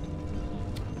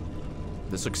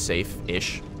 This looks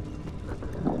safe-ish.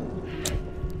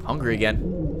 Hungry again.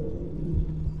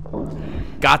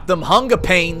 Got them hunger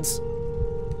pains!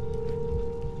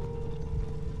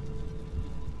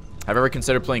 Have I ever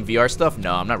considered playing VR stuff?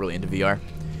 No, I'm not really into VR.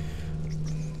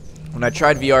 When I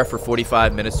tried VR for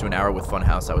 45 minutes to an hour with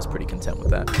Funhouse, I was pretty content with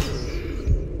that.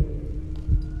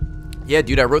 Yeah,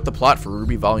 dude, I wrote the plot for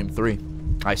Ruby Volume 3.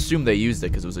 I assume they used it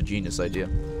because it was a genius idea.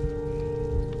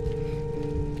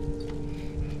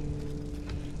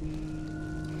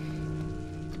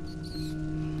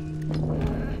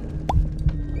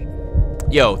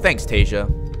 Yo, thanks, Tasia.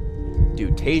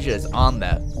 Dude, Tasia is on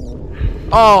that.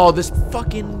 Oh, this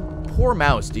fucking poor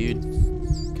mouse, dude.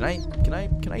 Can I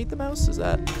eat the mouse? Is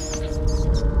that...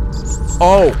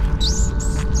 Oh!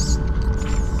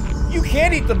 You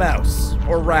can't eat the mouse!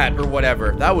 Or rat, or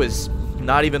whatever. That was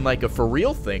not even like a for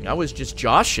real thing. I was just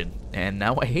joshing. And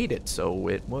now I hate it, so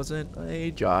it wasn't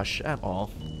a josh at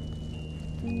all.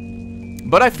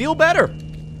 But I feel better.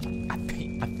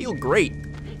 I feel great.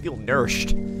 I feel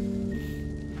nourished.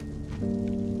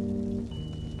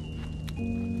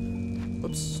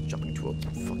 Oops, jumping into a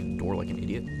fucking door like an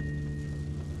idiot.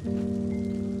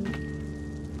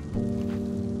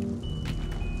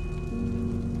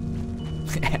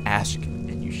 Ask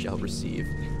and you shall receive.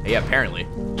 Yeah, apparently.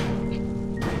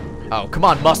 Oh, come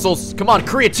on, muscles. Come on,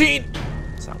 creatine.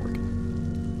 It's not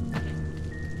working.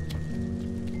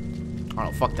 Oh,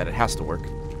 no, fuck that. It has to work.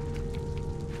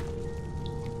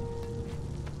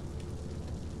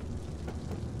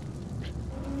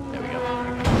 There we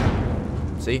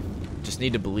go. See? Just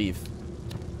need to believe.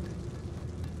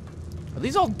 Are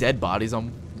these all dead bodies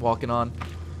I'm walking on?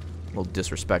 A little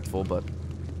disrespectful, but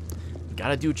you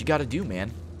gotta do what you gotta do,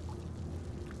 man.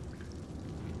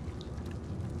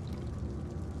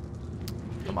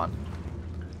 Come on.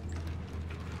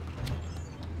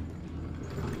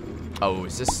 Oh,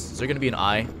 is there gonna be an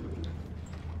eye?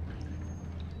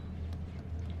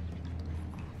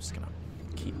 I'm just gonna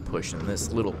keep pushing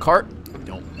this little cart.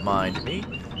 Don't mind me.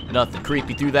 Nothing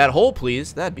creepy through that hole,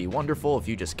 please. That'd be wonderful if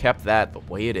you just kept that the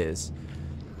way it is.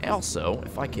 Also,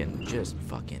 if I can just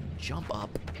fucking jump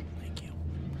up. Thank you.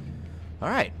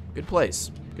 Alright. Good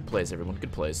place. Good place, everyone.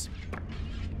 Good place.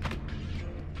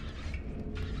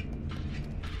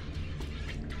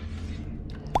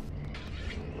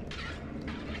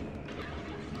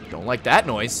 Don't like that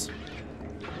noise.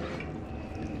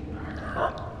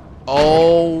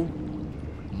 Oh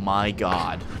my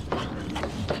god.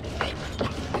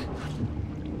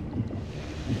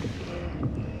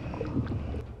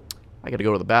 I gotta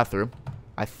go to the bathroom.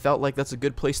 I felt like that's a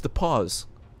good place to pause.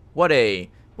 What a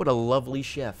lovely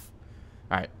chef.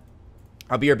 Alright.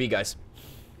 I'll BRB, guys.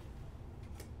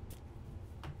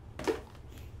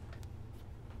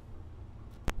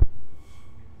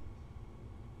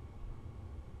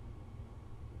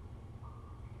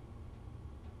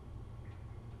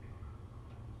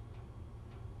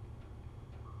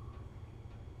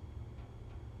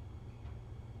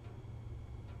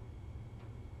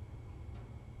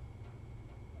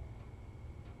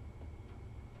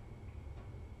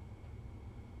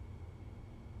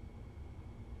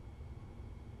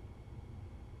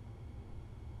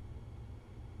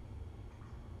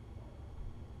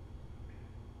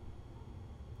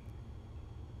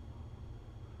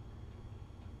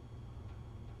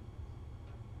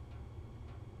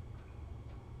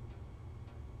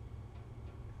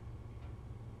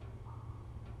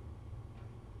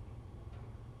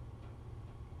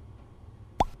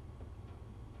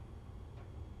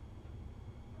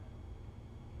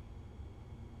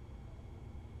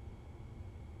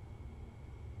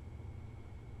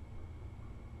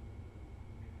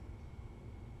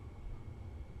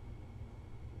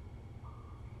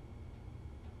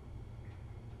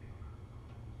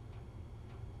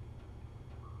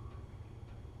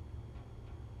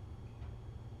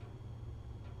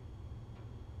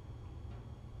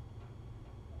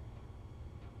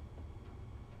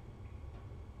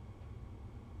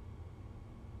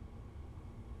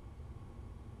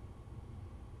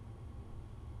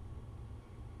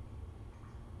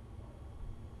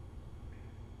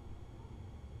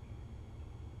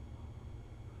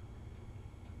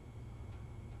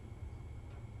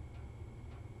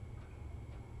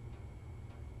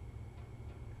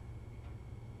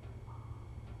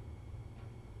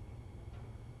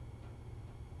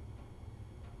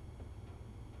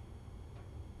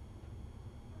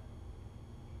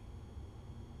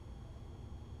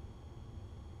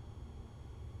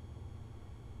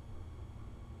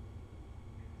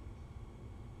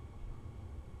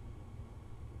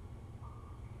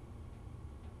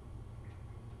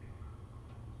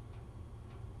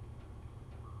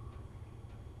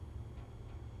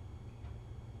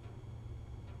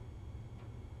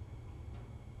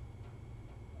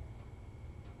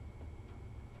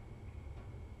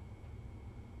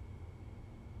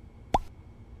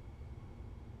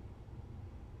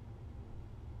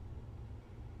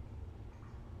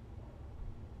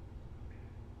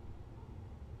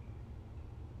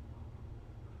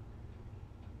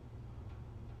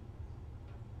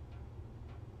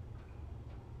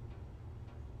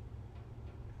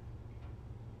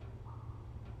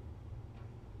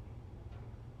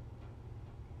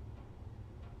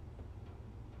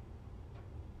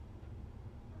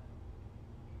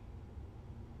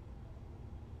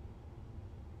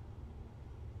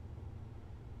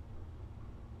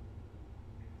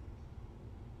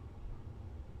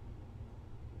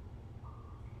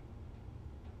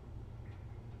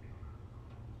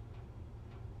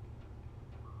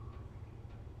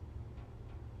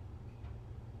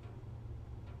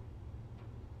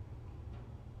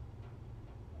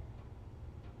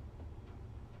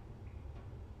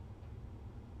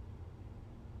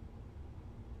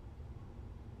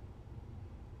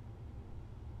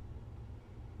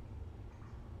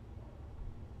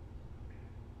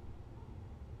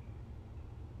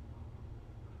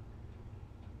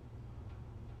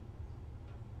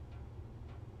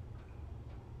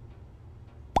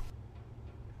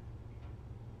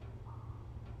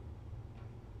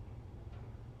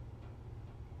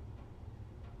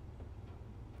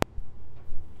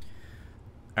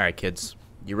 Alright, kids.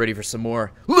 You ready for some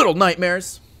more Little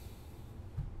Nightmares?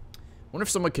 Wonder if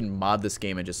someone can mod this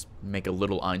game and just make a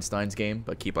Little Einsteins game,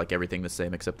 but keep like everything the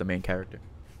same except the main character.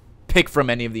 Pick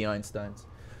from any of the Einsteins.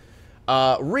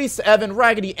 Reese, Evan,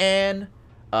 Raggedy Ann,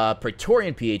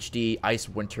 Praetorian PhD, Ice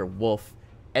Winter Wolf,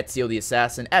 Ezio the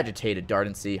Assassin, Agitated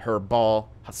Dardancy, Herbal,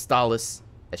 Hostalis,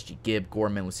 SG Gibb,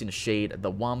 Gorman, Lucina Shade, The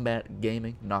Wombat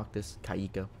Gaming, Noctis,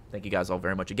 Kaiko. Thank you guys all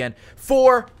very much again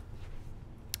for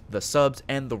the subs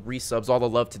and the resubs. All the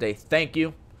love today. Thank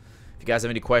you. If you guys have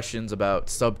any questions about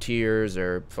sub tiers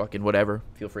or fucking whatever,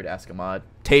 feel free to ask a mod.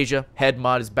 Tasia, head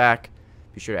mod, is back.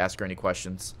 Be sure to ask her any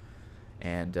questions.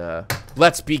 And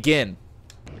let's begin.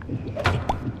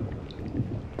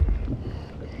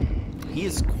 He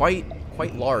is quite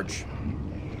large.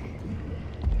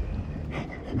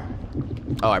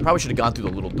 Oh, I probably should have gone through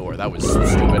the little door. That was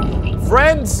stupid.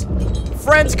 Friends!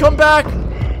 Friends, come back!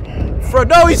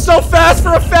 No, he's so fast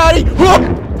for a fatty!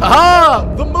 Whoop!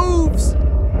 Haha! The moves!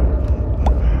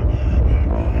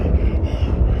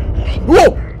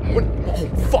 Whoa! What? Oh,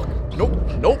 fuck. Nope.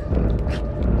 Nope.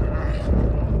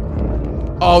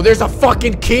 Oh, there's a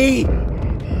fucking key!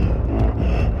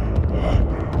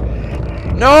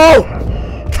 No!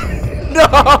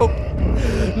 No!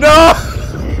 No!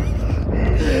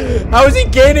 How is he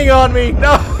gaining on me?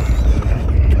 No!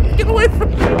 Get away from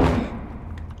me!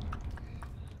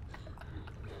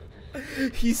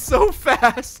 He's so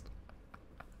fast!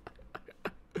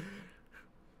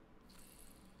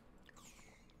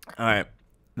 Alright.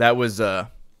 That was, as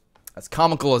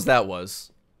comical as that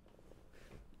was.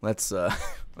 Let's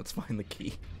find the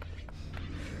key.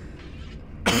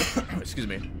 Excuse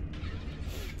me.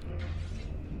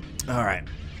 Alright.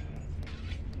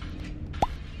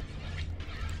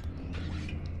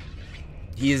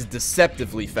 He is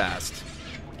deceptively fast.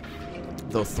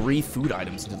 Though 3 food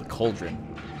items into the cauldron.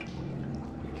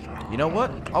 You know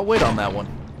what? I'll wait on that one.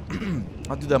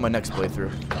 I'll do that in my next playthrough.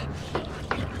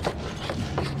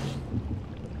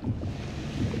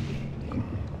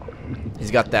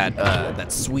 He's got that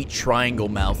that sweet triangle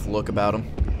mouth look about him.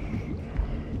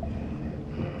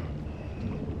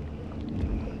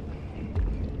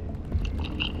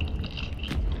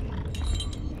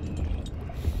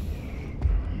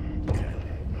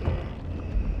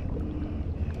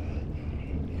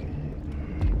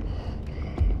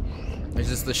 Is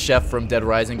this the chef from Dead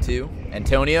Rising 2?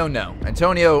 Antonio? No.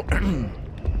 Antonio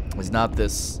was not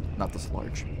this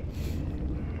large.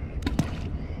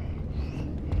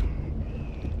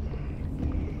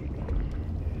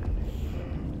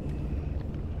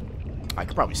 I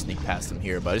could probably sneak past him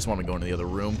here, but I just want to go into the other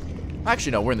room.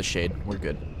 Actually, no, we're in the shade. We're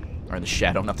good. Or in the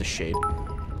shadow, not the shade.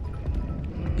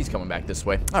 He's coming back this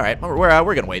way. All right,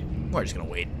 we're gonna wait. We're just gonna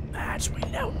wait. Just wait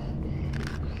it out.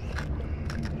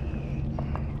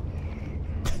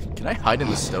 Can I hide in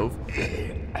the stove?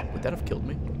 Would that have killed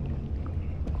me?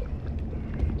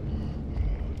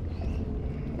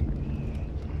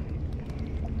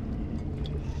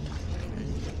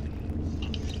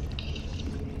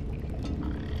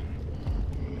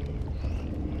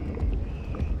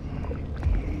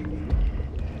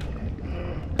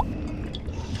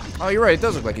 Oh, you're right. It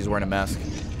does look like he's wearing a mask.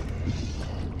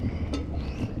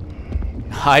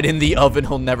 Hide in the oven.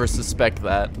 He'll never suspect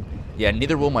that. Yeah,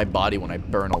 neither will my body when I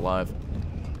burn alive.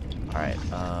 Alright,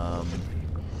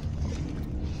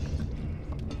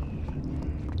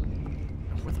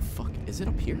 where the fuck? Is it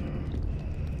up here?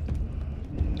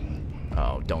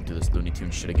 Oh, don't do this Looney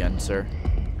Tunes shit again, sir.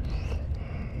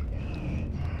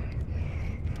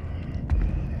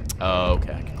 Oh,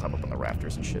 okay. I can climb up on the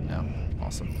rafters and shit now.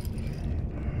 Awesome.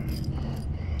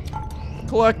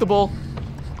 Collectible.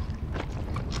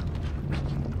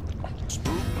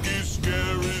 Spooky,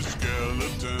 scary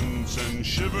skeletons and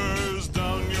shivers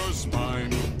down your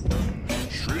spine.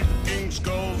 Shrieking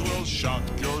skulls will shock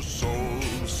your soul,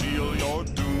 seal your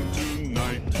doom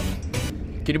tonight.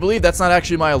 Can you believe that's not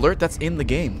actually my alert? That's in the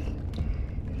game.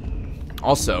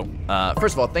 Also,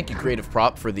 first of all, thank you, Creative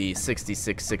Prop, for the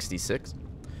 6666.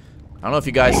 I don't know if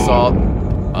you guys saw...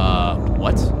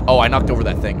 what? Oh, I knocked over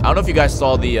that thing. I don't know if you guys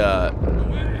saw the,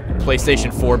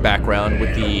 PlayStation 4 background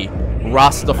with the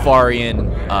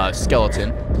Rastafarian,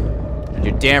 skeleton.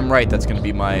 You're damn right that's gonna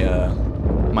be my,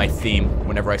 my theme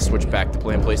whenever I switch back to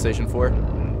playing PlayStation 4.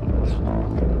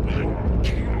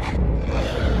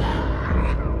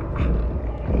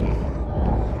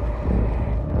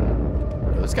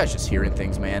 Yo, this guy's just hearing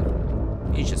things, man.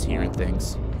 He's just hearing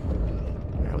things.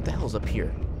 Alright, what the hell's up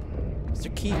here? Mr.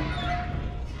 Key.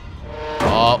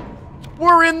 Oh,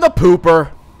 we're in the pooper.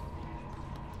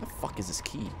 What the fuck is this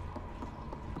key?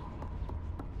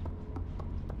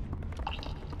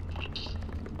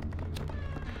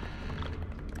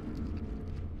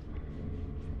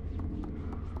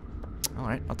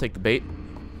 Alright, I'll take the bait.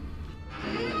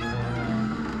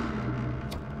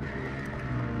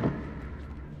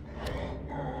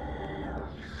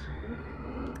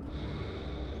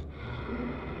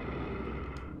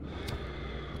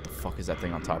 What the fuck is that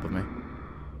thing on top of me?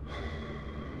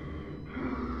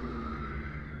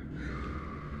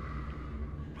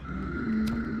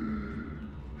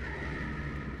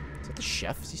 Is that the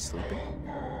chef? Is he sleeping?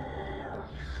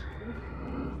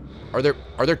 Are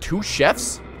there two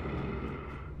chefs?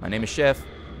 My name is Chef.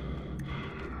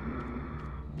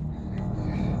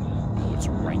 Oh, it's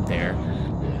right there.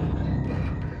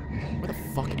 Where the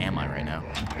fuck am I right now?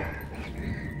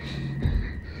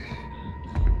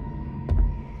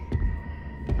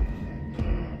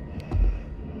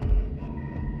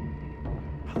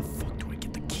 How the fuck do I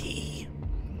get the key?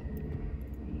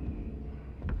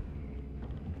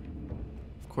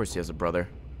 Of course he has a brother.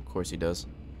 Of course he does.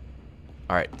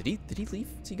 Alright, did he leave?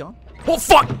 Is he gone? Oh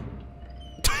fuck!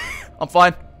 I'm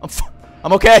fine.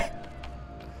 I'm okay.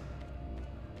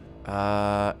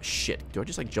 Shit. Do I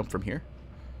just like jump from here?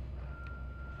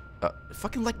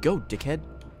 Fucking let go, dickhead.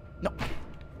 No.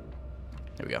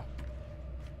 There we go.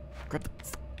 Grab the.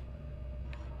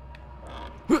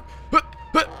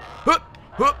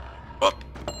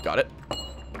 Got it.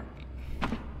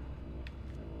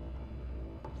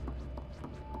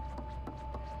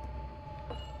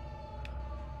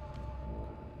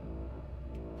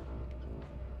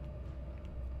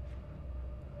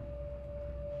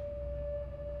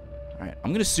 Alright,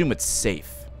 I'm gonna assume it's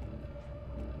safe.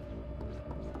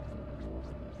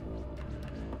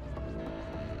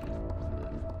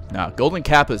 Nah, Golden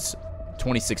Cap is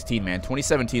 2016, man.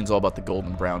 2017 is all about the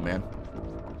golden brown, man.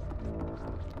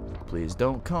 Please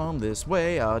don't come this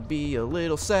way. I'd be a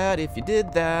little sad if you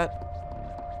did that.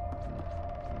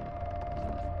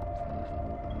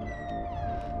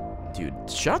 Dude,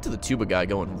 shout out to the tuba guy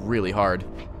going really hard.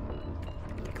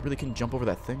 I really couldn't jump over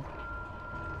that thing.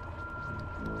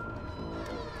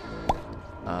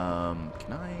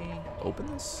 Can I open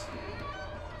this?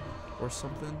 Or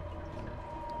something?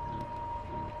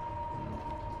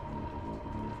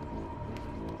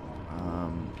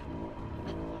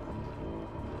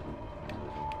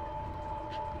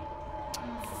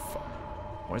 Fuck.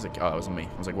 Why is it? Oh, that was me.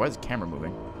 I was like, why is the camera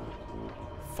moving?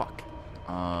 Fuck.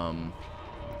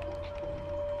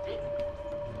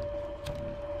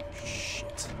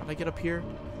 Shit. How'd I get up here?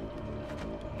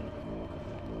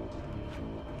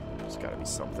 There's gotta be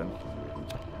something.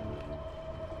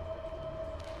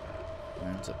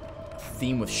 There's a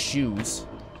theme with shoes.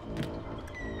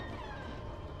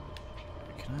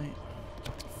 Can I?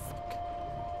 What the fuck?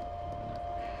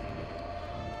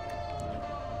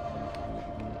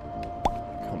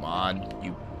 Come on,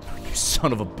 you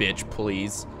son of a bitch,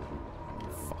 please.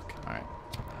 Fuck. Alright.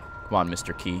 Come on,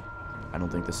 Mr. Key. I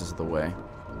don't think this is the way.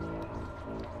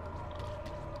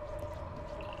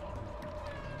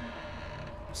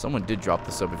 Someone did drop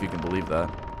this up, if you can believe that.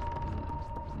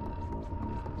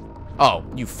 Oh,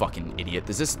 you fucking idiot.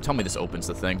 Does this... Tell me this opens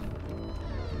the thing.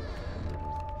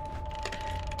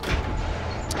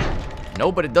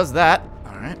 No, but it does that.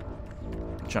 Alright.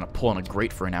 I'm trying to pull on a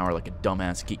grate for an hour like a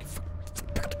dumbass. Pick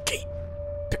up the key.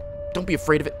 Don't be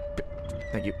afraid of it.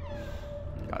 Thank you.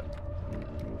 Got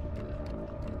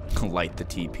it. Light the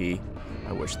TP.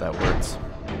 I wish that worked.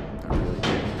 I really do.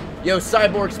 Yo,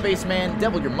 Cyborg Spaceman,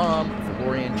 Devil Your Mom,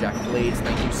 Valorian, Jack Blades,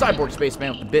 thank you. Cyborg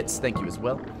Spaceman with the bits, thank you as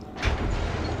well.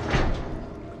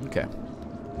 Okay.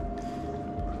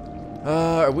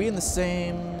 Are we in the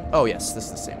same... Oh, yes, this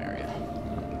is the same area.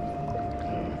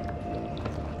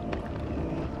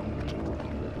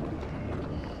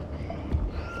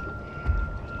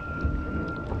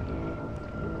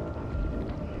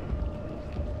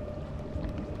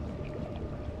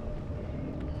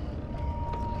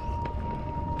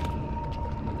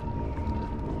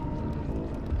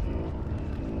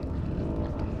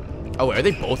 Oh, are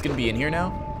they both gonna be in here now?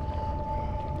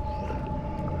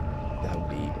 That would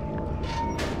be...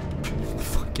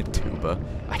 Fucking tuba.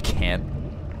 I can't.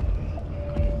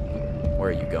 Where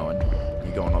are you going? Are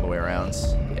you going all the way around?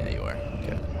 Yeah, you are.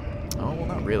 Okay. Oh, well,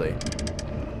 not really.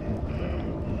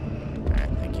 Alright,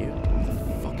 thank you. Who the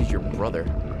fuck is your brother?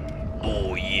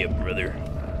 Oh, yeah, brother.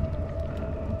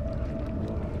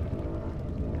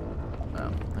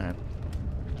 Oh, alright.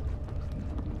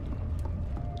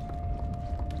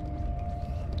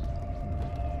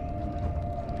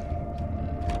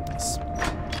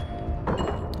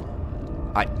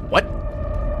 What?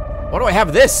 Why do I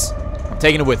have this? I'm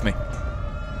taking it with me.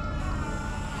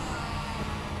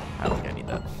 I don't think I need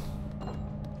that.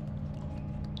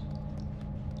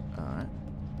 Alright.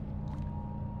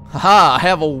 Haha, I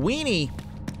have a weenie.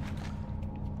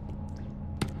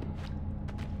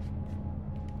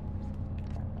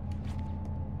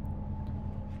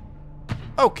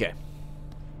 Okay.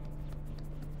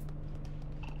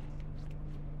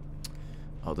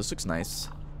 Oh, this looks nice.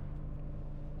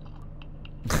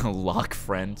 Lock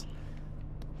friend.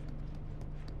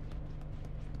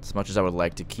 As much as I would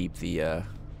like to keep the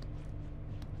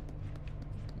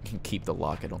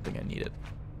lock, I don't think I need it.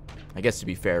 I guess to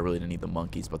be fair, I really didn't need the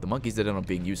monkeys, but the monkeys did end up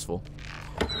being useful.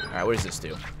 Alright, what does this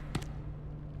do?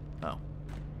 Oh.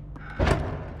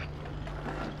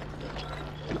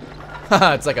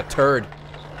 Haha, it's like a turd.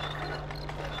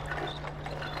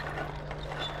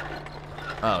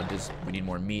 Oh, we need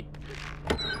more meat.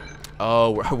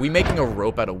 Oh, are we making a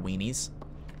rope out of weenies?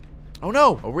 Oh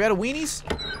no, are we out of weenies?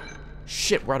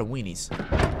 Shit, we're out of weenies.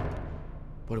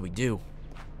 What do we do?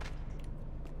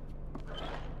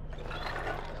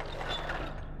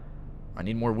 I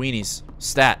need more weenies.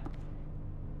 Stat.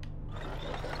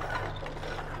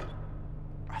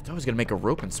 I thought I was gonna make a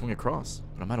rope and swing across,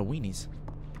 but I'm out of weenies.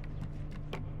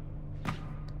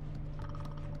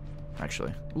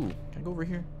 Actually, ooh, can I go over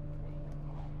here?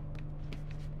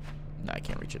 No, I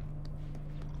can't reach it.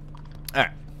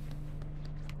 Alright.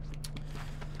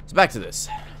 So back to this.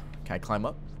 Can I climb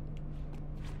up?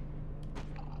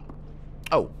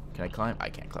 Oh, can I climb? I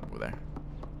can't climb over there.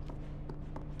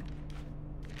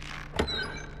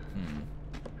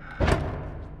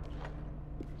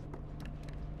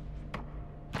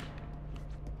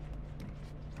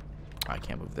 I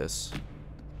can't move this.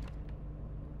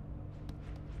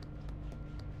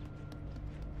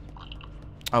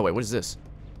 Oh, wait, what is this?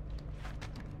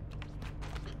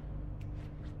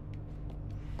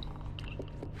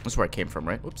 That's where I came from,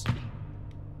 right? Whoops. Yeah.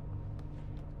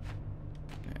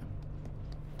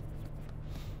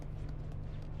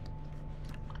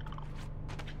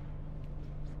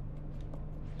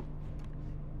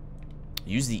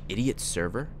 Use the idiot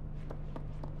server?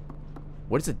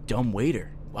 What is a dumb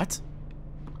waiter? What?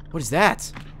 What is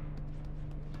that?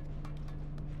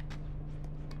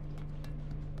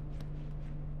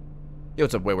 Yo,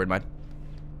 what's up, Wayward Mind?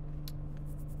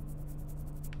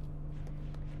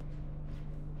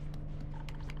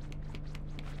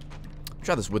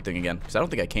 Try this wood thing again, because I don't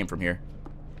think I came from here.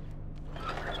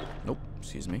 Nope,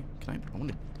 excuse me. Can I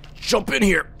want to jump in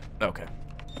here. Okay.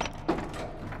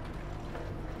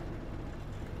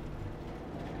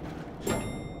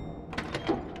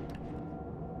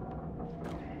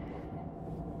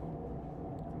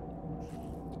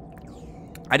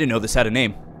 I didn't know this had a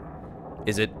name.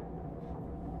 Is it?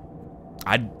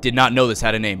 I did not know this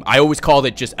had a name. I always called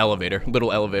it just elevator.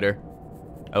 Little elevator.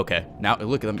 Okay. Now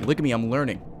look at them. Look at me. I'm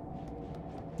learning.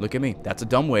 Look at me. That's a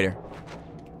dumb waiter.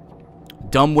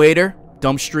 Dumb waiter.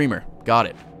 Dumb streamer. Got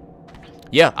it.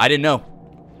 Yeah, I didn't know.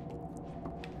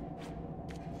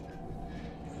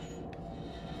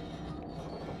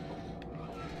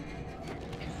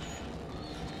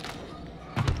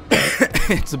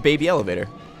 It's a baby elevator.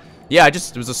 Yeah,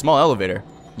 it was a small elevator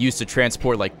used to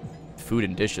transport like food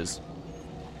and dishes.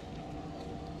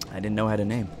 I didn't know how to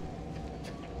name.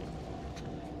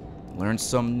 Learn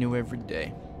something new every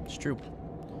day. It's true.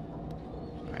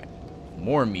 Alright.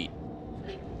 More meat.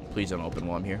 Please don't open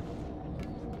while I'm here.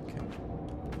 Okay.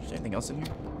 Is there anything else in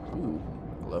here? Ooh.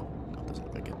 Hello. No, it doesn't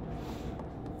look like it.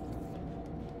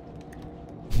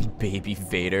 Baby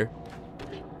Vader.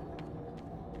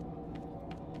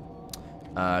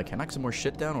 Can I knock some more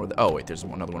shit down? Or oh, wait, there's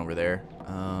another one over there.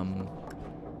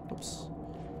 Oops.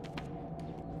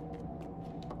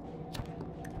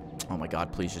 Oh my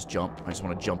god, please just jump. I just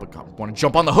want to jump. I want to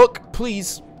jump on the hook,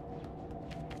 please.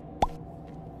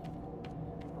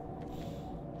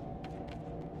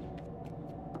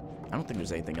 I don't think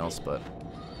there's anything else, but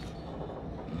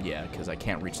yeah, because I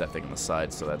can't reach that thing on the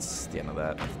side, so that's the end of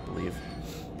that, I believe.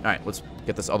 All right, let's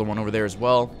get this other one over there as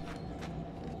well.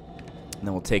 And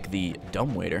then we'll take the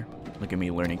dumb waiter. Look at me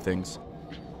learning things.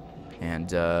 And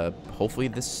hopefully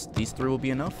these three will be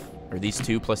enough. Or these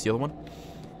two plus the other one.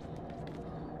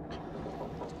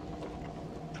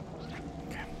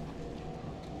 Okay.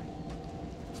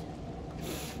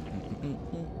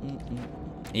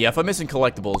 Yeah, if I'm missing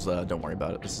collectibles, don't worry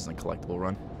about it. This isn't a collectible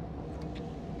run.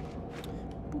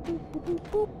 Boop, boop, boop,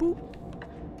 boop, boop.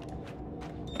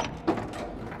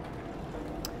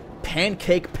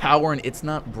 Pancake power and it's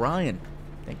not Brian.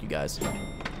 Thank you guys.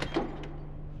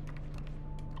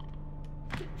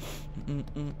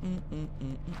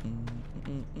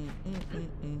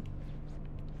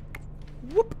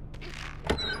 Whoop.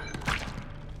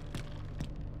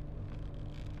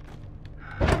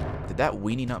 Did that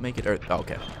weenie not make it? Or, oh,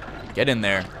 okay. Get in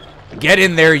there. Get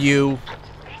in there, you.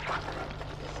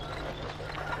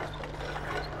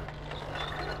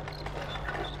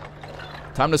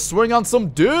 Time to swing on some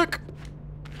dick.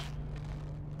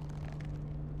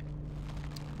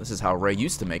 This is how Ray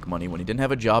used to make money when he didn't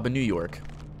have a job in New York.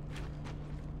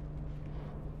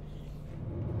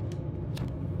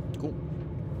 Cool.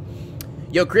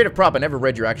 Yo, Creative Prop, I never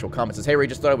read your actual comments. Says, hey, Ray,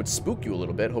 just thought I would spook you a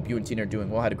little bit. Hope you and Tina are doing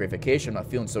well. Had a great vacation. I'm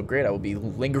not feeling so great. I will be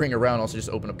lingering around. Also, just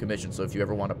open up commission. So if you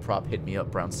ever want a prop, hit me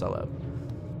up. Brown Sellout.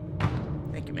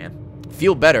 Thank you, man.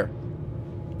 Feel better.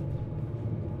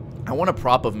 I want a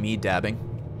prop of me dabbing.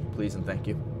 Please and thank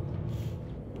you.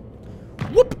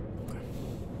 Whoop!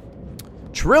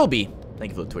 Trilby.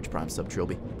 Thank you for the Twitch Prime sub,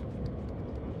 Trilby.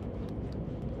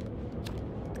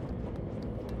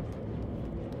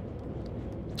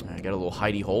 I got a little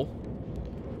hidey hole.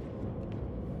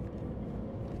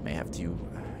 May have to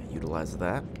utilize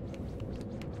that.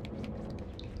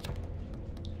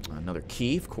 Another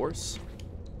key, of course.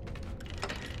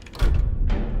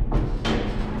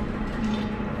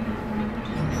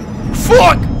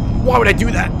 Fuck! Why would I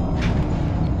do that?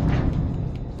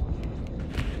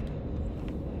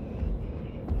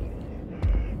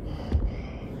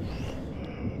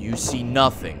 You see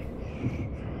nothing.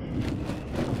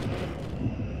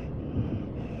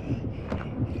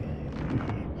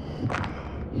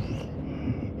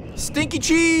 Stinky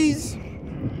cheese!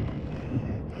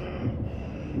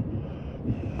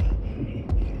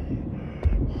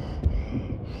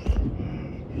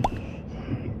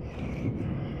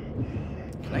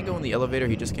 Can I go in the elevator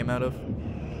he just came out of?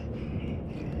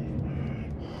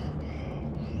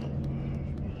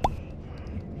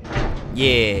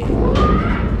 Yeah.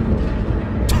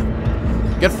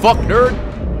 Get fucked, nerd!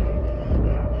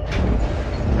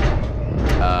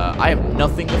 I have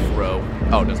nothing to throw.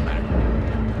 Oh, it doesn't matter.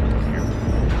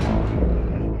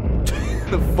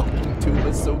 The fucking tube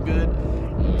is so good.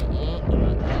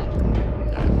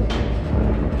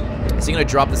 Is he gonna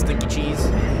drop the stinky cheese?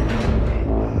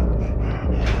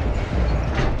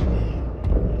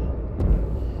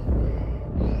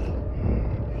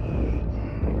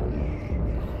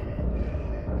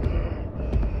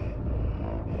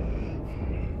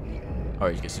 Oh,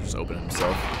 he gets to just open it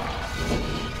himself.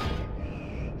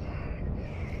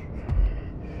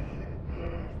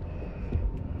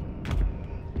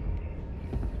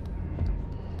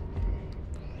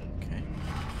 Okay.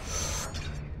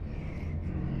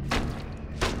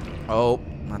 Oh,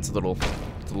 it's a little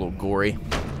gory.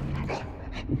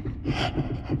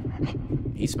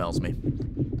 He smells me.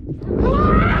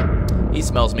 He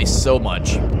smells me so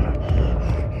much.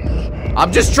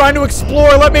 I'm just trying to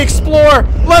explore. Let me explore.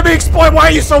 Let me explore. Why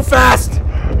are you so fast?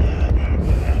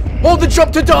 Hold the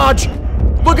jump to dodge.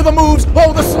 Look at the moves.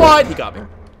 Hold the slide. He got me.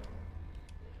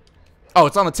 Oh,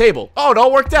 it's on the table. Oh, it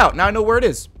all worked out. Now I know where it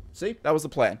is. See? That was the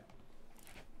plan.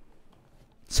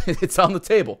 It's on the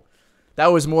table. That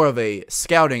was more of a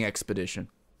scouting expedition.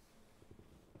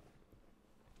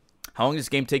 How long does this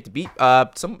game take to beat?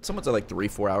 Someone said like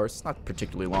 3-4 hours. It's not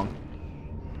particularly long.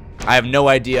 I have no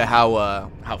idea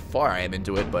how far I am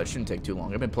into it, but it shouldn't take too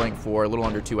long. I've been playing for a little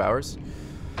under 2 hours.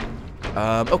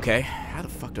 Okay. How the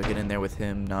fuck do I get in there with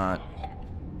him not...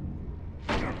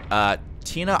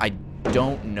 Tina, I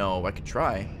don't know. I could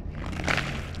try. Do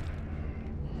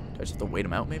I just have to wait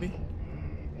him out, maybe?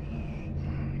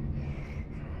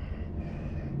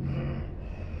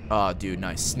 Oh, dude,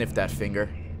 nice. Sniff that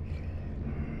finger.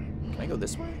 Can I go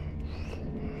this way?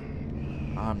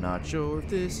 I'm not sure if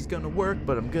this is gonna work,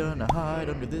 but I'm gonna hide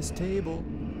under this table.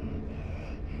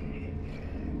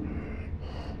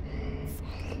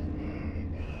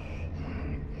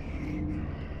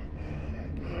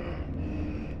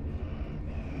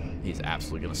 He's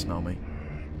absolutely gonna smell me.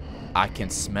 I can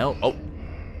smell... Oh!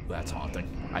 That's haunting.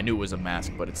 I knew it was a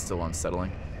mask, but it's still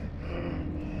unsettling.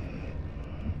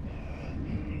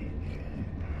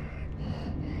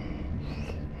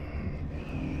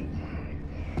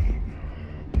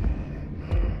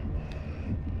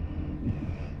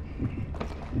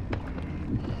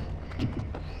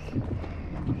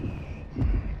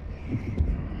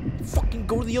 Fucking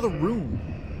go to the other room.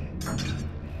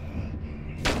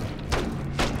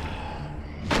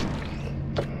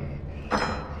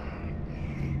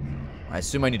 I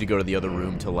assume I need to go to the other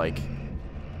room to, like,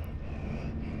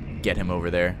 get him over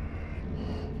there.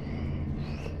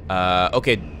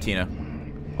 Okay, Tina.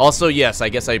 Also, yes, I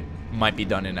guess I might be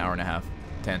done in an hour and a half,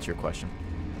 to answer your question.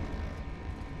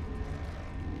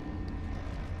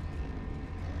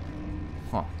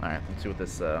 Huh, alright, let's see what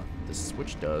this, this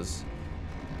switch does.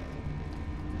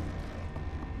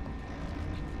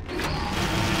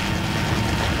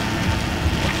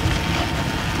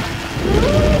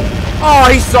 Oh,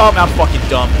 he saw me. I'm fucking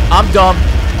dumb. I'm dumb.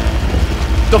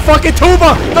 The fucking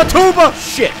tuba! The tuba!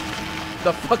 Shit.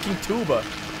 The fucking tuba.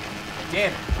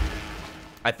 Damn it.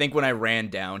 I think when I ran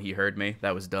down, he heard me.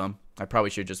 That was dumb. I probably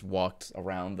should have just walked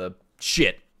around the...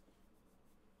 Shit.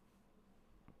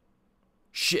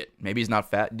 Shit. Maybe he's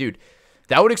not fat. Dude,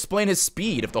 that would explain his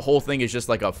speed if the whole thing is just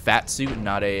like a fat suit and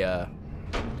not a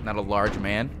large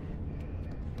man.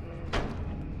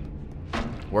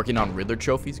 Working on Riddler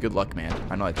trophies? Good luck, man.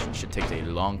 I know that shit takes a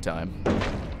long time.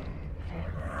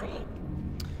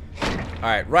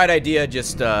 Alright, right idea.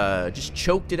 Just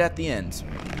choked it at the end.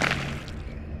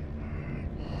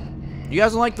 You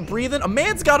guys don't like the breathing? A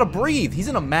man's gotta breathe. He's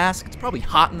in a mask. It's probably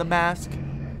hot in the mask.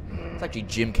 It's actually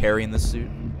Jim Carrey in this suit.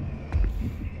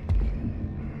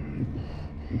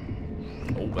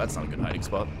 Oh, that's not a good hiding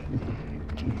spot.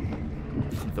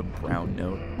 The brown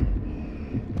note.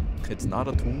 It's not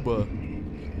a tuba.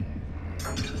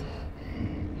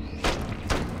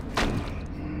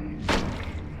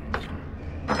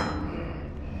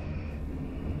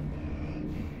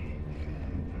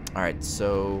 Alright,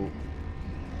 so...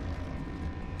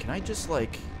 Can I just,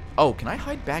 like... Oh, can I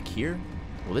hide back here?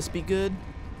 Will this be good?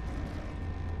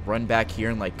 Run back here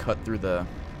and, like, cut through the...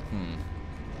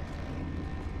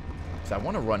 Because I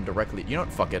want to run directly... You know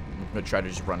what? Fuck it. I'm going to try to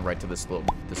just run right to this door.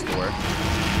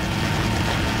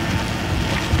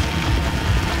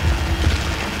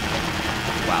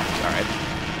 Wow. Alright.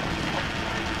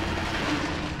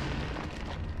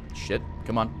 Shit.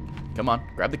 Come on. Come on.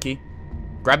 Grab the key.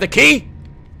 Grab the key!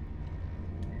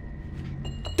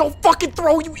 Don't fucking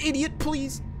throw, you idiot,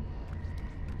 please.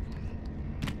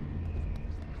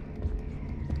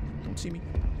 Don't see me.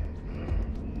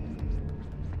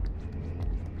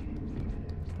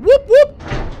 Whoop, whoop.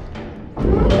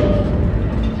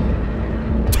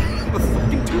 The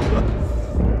fucking tuba.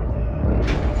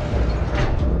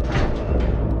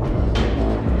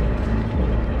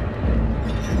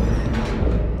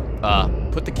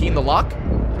 Put the key in the lock.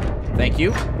 Thank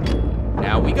you.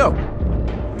 Now we go.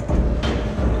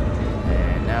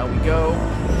 Now we go.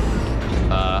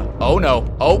 Oh no.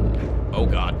 Oh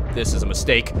god. This is a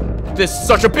mistake. This is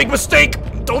such a big mistake.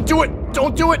 Don't do it.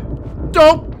 Don't do it.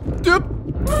 Don't.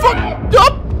 Fuck.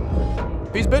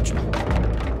 Up. Peace, bitch.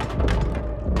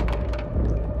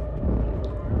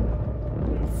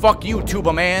 Fuck you,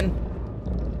 tuba man.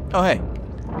 Oh, hey.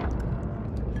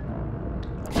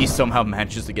 He somehow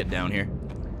manages to get down here.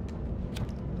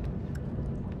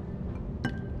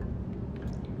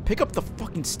 Pick up the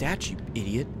fucking statue,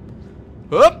 idiot.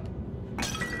 Up!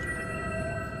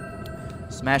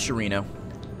 Smasherino.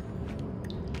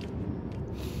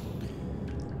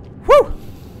 Woo!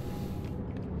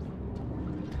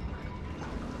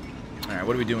 Alright,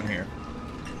 what are we doing here?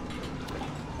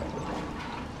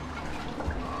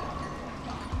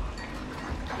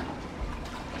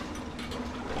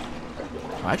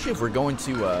 Actually, if we're going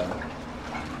to,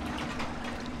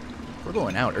 we're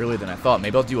going out earlier than I thought.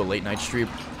 Maybe I'll do a late night stream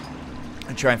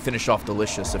and try and finish off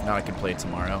Delicious. If not, I can play it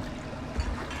tomorrow.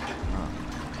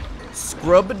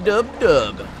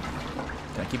 Scrub-a-dub-dub. Can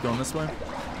I keep going this way?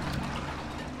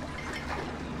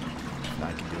 No,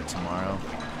 I can do it tomorrow.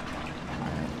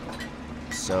 Alright.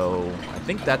 So, I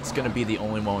think that's going to be the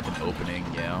only one with an opening,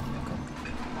 yeah.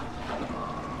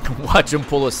 Okay. Watch him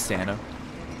pull a Santa.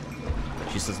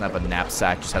 She just doesn't have a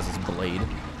knapsack, just has his blade.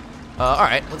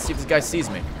 Alright, let's see if this guy sees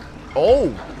me. Oh!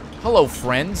 Hello,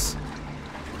 friends.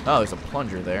 Oh, there's a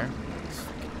plunger there.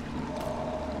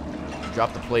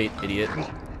 Drop the plate, idiot.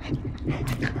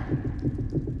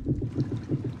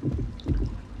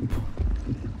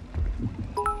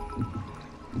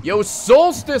 Yo,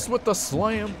 Solstice with the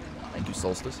slam. Thank you,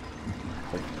 Solstice.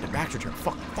 Oh, the back return.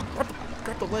 Fuck.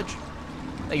 Grab the ledge.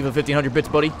 Thank you for 1,500 bits,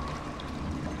 buddy.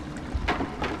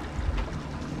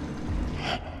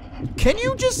 Can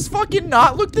you just fucking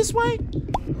not look this way?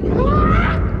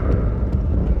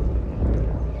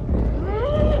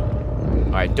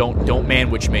 Alright, don't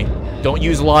man-witch me. Don't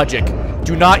use logic.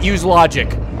 Do not use logic.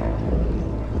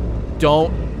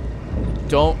 Don't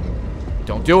do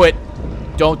it.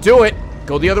 Don't do it.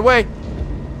 Go the other way.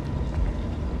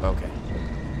 Okay.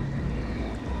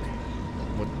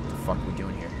 What the fuck are we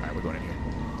doing here? Alright, we're going in here.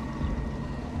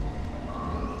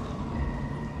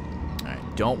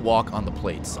 Alright, don't walk on the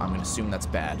plates. I'm gonna assume that's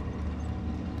bad.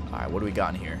 Alright, what do we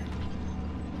got in here?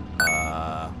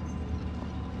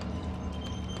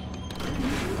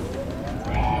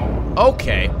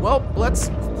 Okay, well, let's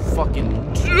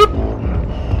fucking...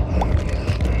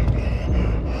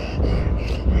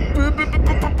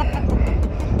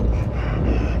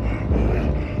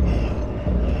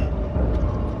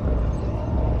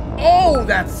 Oh,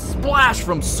 that splash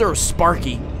from Sir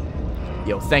Sparky.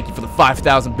 Yo, thank you for the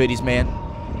 5,000 biddies, man.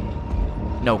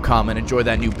 No comment. Enjoy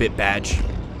that new bit badge.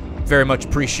 Very much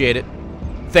appreciate it.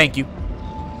 Thank you.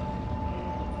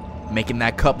 Making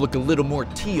that cup look a little more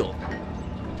teal.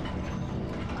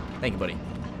 Thank you, buddy.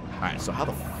 Alright, so how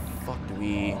the fuck do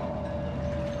we...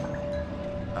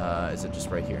 is it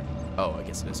just right here? Oh, I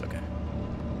guess it is. Okay.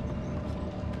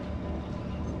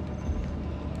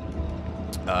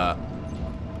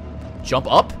 Jump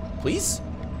up, please?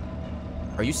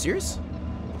 Are you serious?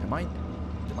 Am I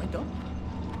dumb?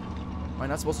 Am I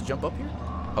not supposed to jump up here?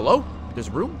 Hello?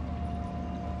 There's room?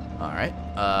 Alright.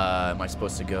 Am I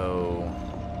supposed to go...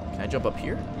 Can I jump up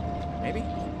here? Maybe?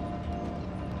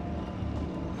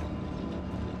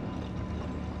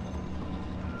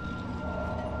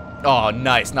 Oh,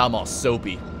 nice. Now I'm all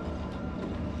soapy.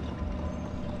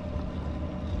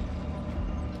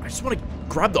 I just want to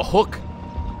grab the hook.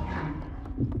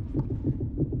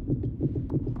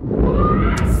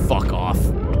 Fuck off.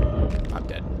 I'm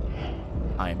dead.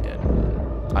 I am dead.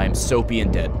 I am soapy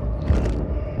and dead.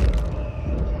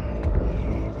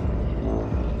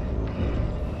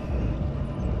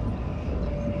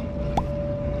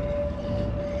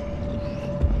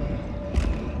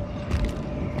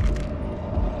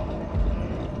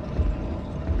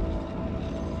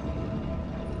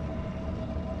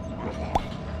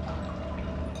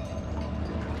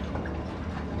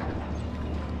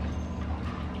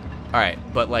 Alright,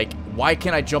 but like, why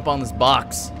can't I jump on this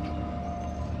box?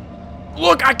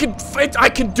 Look, I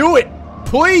can do it!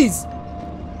 Please!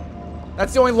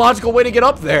 That's the only logical way to get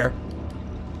up there.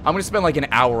 I'm gonna spend like an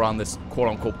hour on this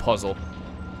quote-unquote puzzle.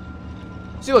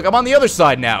 See, look, I'm on the other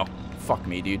side now. Fuck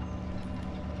me, dude.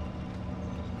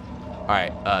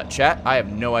 Alright, chat, I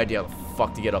have no idea how the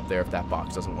fuck to get up there if that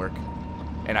box doesn't work.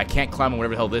 And I can't climb on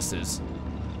whatever the hell this is.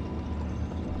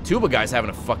 Tuba guy's having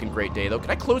a fucking great day, though.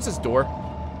 Can I close this door?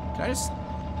 Can I just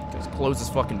close this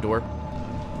fucking door?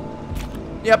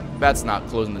 Yep, that's not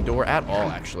closing the door at all,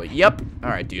 actually. Yep.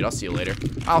 Alright, dude, I'll see you later.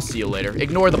 I'll see you later.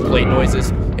 Ignore the plate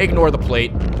noises. Ignore the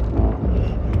plate.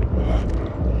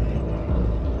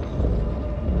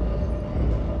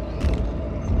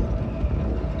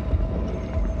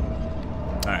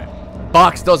 Alright.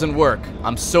 Box doesn't work.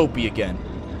 I'm soapy again.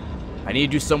 I need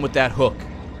to do something with that hook.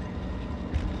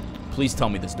 Please tell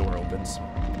me this door opens.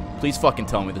 Please fucking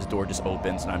tell me this door just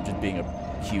opens and I'm just being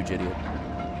a huge idiot.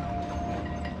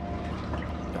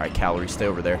 Alright, Calorie, stay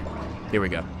over there. Here we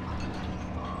go.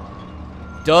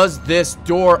 Does this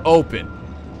door open?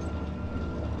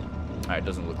 Alright,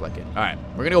 doesn't look like it. Alright,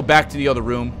 we're gonna go back to the other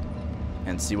room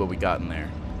and see what we got in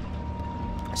there.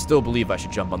 I still believe I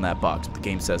should jump on that box, but the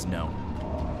game says no.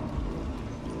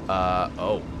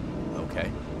 Oh.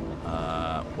 Okay.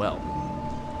 Well.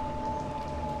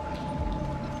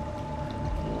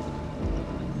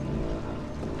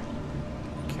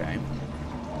 Okay.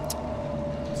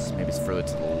 Maybe it's further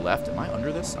to the left. Am I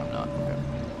under this? I'm not. Okay.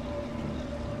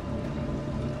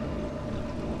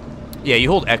 Yeah, you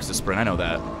hold X to sprint. I know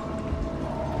that. Do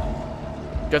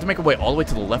I have to make our way all the way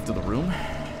to the left of the room?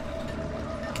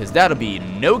 Because that'll be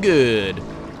no good.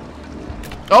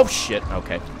 Oh, shit.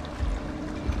 Okay.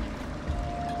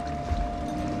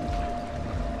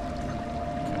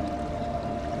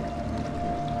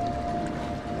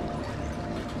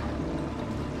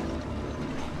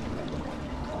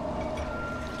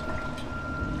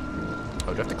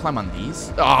 Oh, do I have to climb on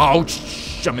these? Oh,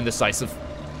 I'm indecisive.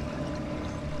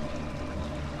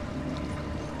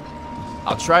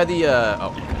 I'll try the,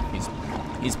 oh,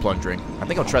 he's plunging. I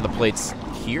think I'll try the plates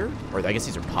here, or I guess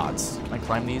these are pods. Can I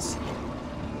climb these?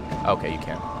 Okay, you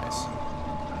can. Nice.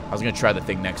 I was gonna try the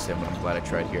thing next to him, but I'm glad I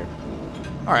tried here.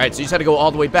 Alright, so you just had to go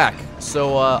all the way back.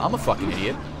 So, I'm a fucking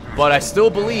idiot. But I still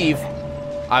believe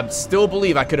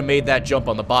I could have made that jump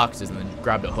on the boxes and then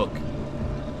grabbed a hook.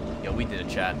 Yo, we did it,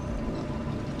 chat.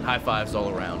 High fives all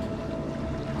around.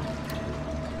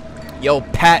 Yo,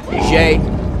 Pat J.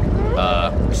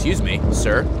 Excuse me,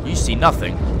 sir. You see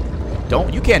nothing.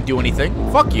 You can't do anything.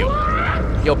 Fuck you.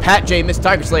 Yo, Pat J, Miss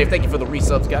Tiger Slave, thank you for the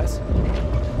resubs, guys.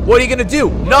 What are you gonna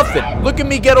do? Nothing. Look at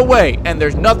me get away, and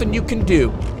there's nothing you can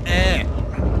do.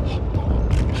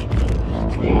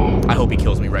 I hope he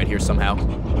kills me right here somehow.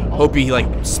 Hope he, like,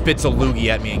 spits a loogie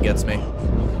at me and gets me.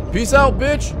 Peace out,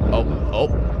 bitch.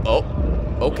 Oh.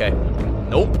 Okay.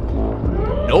 Nope.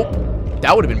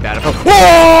 That would have been bad if I...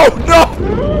 Whoa!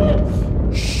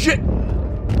 No! Shit!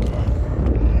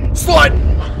 Slut!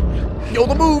 Yo,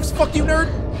 the moves! Fuck you, nerd!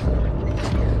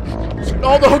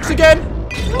 All the hooks again!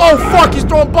 Oh, fuck! He's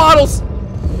throwing bottles!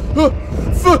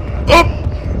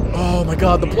 Oh my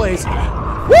god, the plays!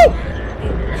 Woo!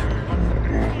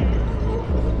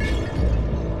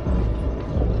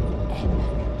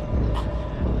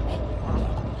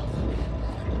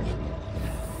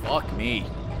 Fuck me.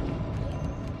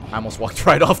 I almost walked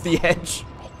right off the edge.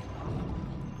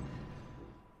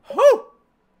 Woo!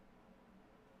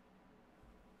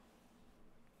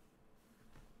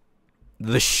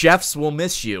 The chefs will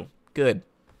miss you. Good.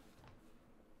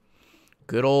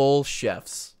 Good old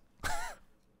chefs.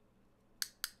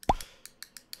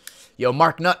 Yo,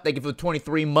 Mark Nutt, thank you for the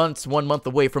 23 months. 1 month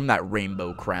away from that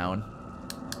rainbow crown.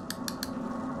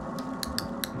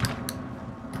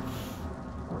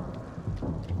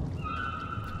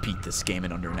 Beat this game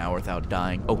in under an hour without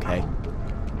dying. Okay.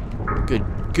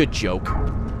 Good joke.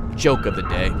 Joke of the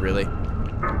day, really.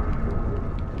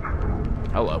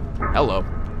 Hello. Hello.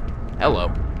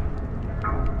 Hello.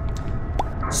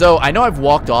 So, I know I've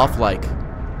walked off, like,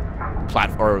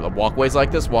 walkways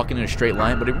like this, walking in a straight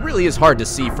line, but it really is hard to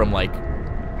see from, like,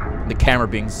 the camera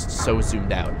being so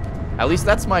zoomed out. At least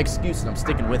that's my excuse, and I'm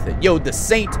sticking with it. Yo, the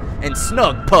Saint and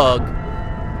Snug Pug.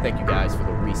 Thank you guys for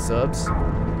the resubs.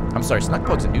 I'm sorry, Snug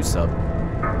Pug's a new sub.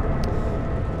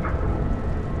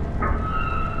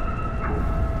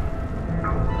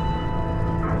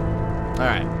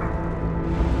 Alright.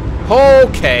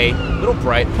 Okay. Little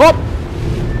bright. Hop!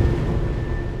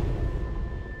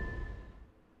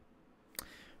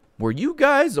 Were you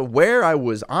guys aware I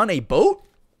was on a boat?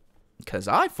 Because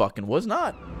I fucking was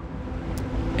not.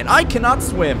 And I cannot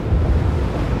swim.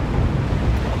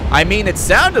 I mean, it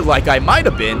sounded like I might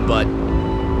have been, but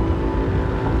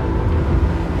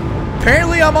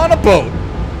apparently I'm on a boat.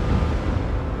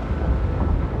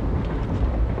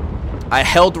 I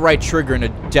held the right trigger in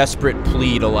a desperate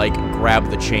plea to, like,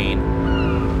 grab the chain.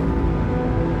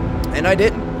 And I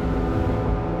didn't.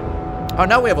 Oh,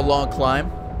 now we have a long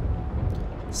climb.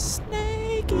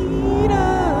 Snake Eater.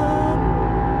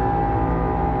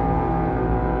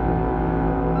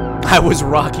 I was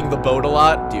rocking the boat a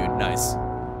lot. Dude, nice.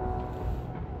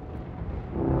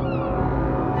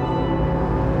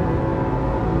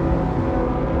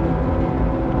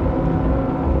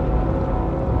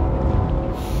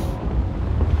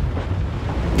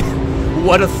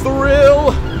 What a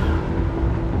thrill!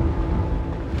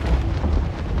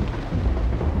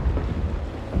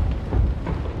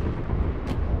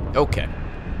 Okay.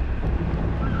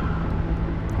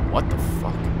 What the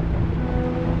fuck?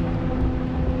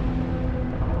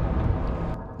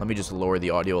 Let me just lower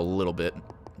the audio a little bit,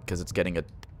 because it's getting a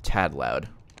tad loud.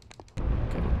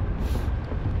 Okay.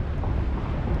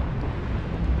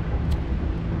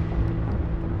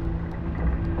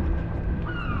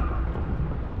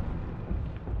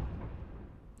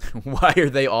 Why are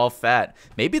they all fat?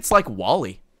 Maybe it's like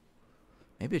Wall-E.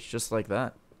 Maybe it's just like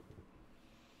that.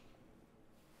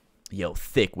 Yo,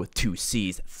 thick with 2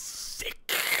 C's.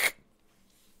 Thick.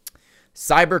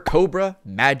 Cyber Cobra,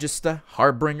 Magista,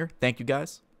 Harbinger. Thank you,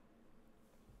 guys.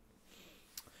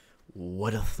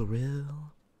 What a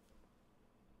thrill.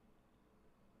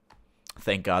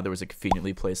 Thank God there was a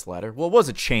conveniently placed ladder. Well, it was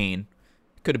a chain.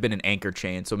 It could have been an anchor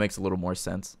chain, so it makes a little more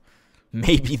sense.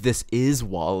 Maybe this is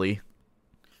Wall-E.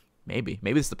 Maybe.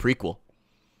 Maybe it's the prequel.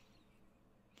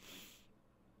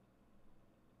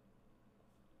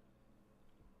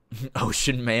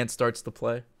 Ocean Man starts to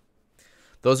play.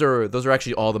 Those are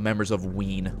actually all the members of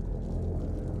Ween.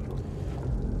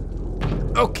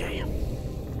 Okay.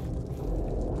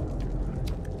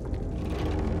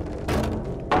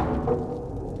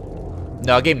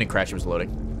 No, game didn't crash. It was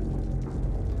loading.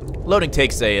 Loading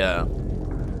takes a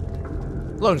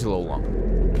loading's a little long.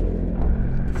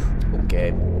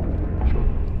 Okay.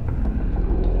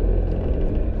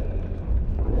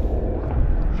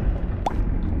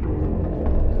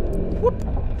 Whoop.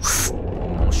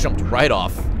 Almost jumped right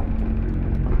off.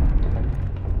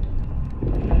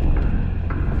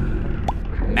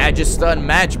 Magista and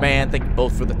Madgeman, thank you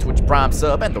both for the Twitch Prime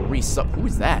sub and the resub. Who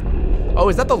is that? Oh,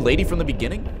 is that the lady from the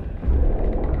beginning?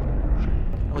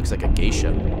 That looks like a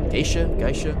geisha. Geisha?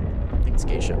 Geisha? I think it's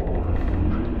geisha.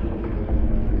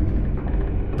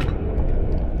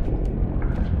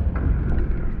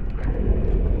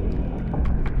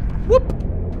 Whoop!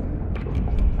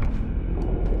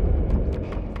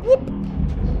 Whoop!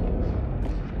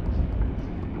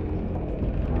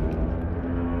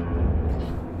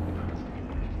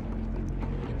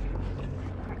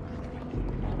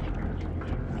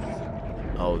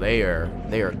 Oh, they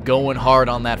are going hard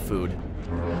on that food.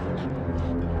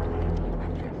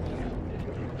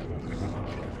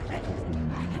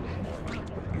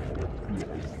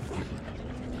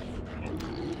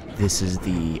 This is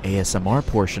the ASMR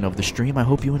portion of the stream. I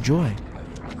hope you enjoy.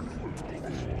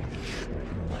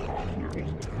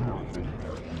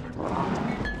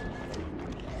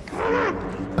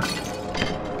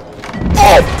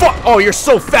 Oh, fuck! Oh, you're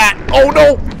so fat! Oh,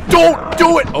 no! Don't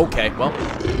do it! Okay, well.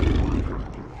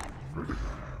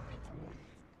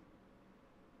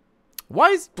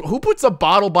 Who puts a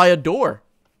bottle by a door?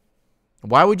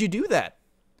 Why would you do that?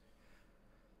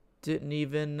 Didn't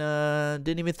even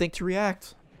think to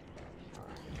react.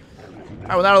 Alright,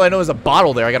 well, now that I know there's a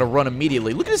bottle there, I gotta run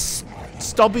immediately. Look at his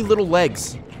stubby little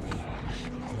legs.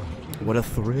 What a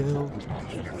thrill.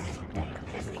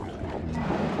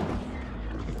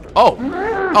 Oh.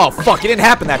 Oh, fuck, it didn't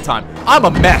happen that time. I'm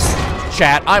a mess,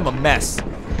 chat. I'm a mess.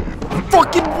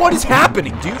 Fucking what is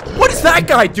happening, dude? What is that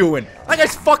guy doing? That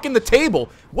guy's fucking the table.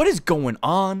 What is going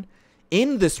on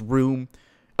in this room?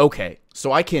 Okay,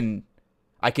 so I can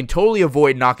totally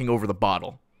avoid knocking over the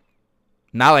bottle.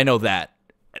 Now I know that.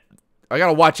 I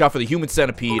gotta watch out for the human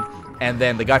centipede and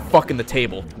then the guy fucking the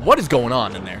table. What is going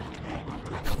on in there?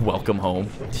 Welcome home.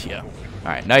 Yeah.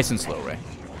 Alright, nice and slow, Ray.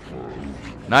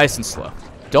 Nice and slow.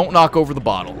 Don't knock over the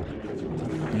bottle.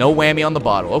 No whammy on the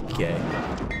bottle. Okay.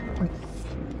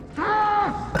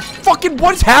 Fucking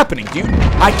what is happening, dude?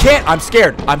 I can't. I'm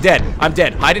scared. I'm dead. I'm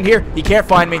dead. Hide in here. He can't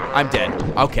find me. I'm dead.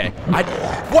 Okay.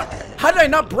 What? How did I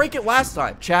not break it last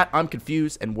time? Chat, I'm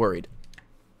confused and worried.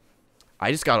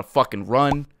 I just gotta fucking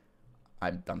run.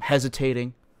 I'm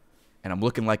hesitating. And I'm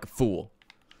looking like a fool.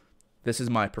 This is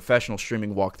my professional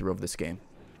streaming walkthrough of this game.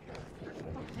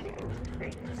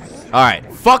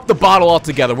 Alright. Fuck the bottle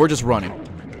altogether. We're just running.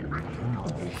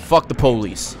 Fuck the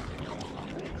police.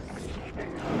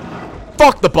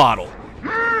 Fuck the bottle.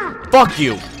 Fuck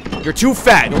you. You're too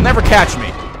fat. You'll never catch me.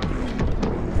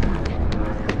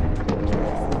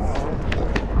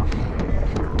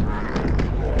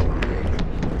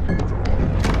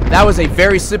 That was a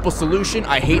very simple solution.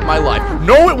 I hate my life.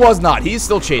 No, it was not. He's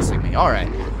still chasing me. Alright.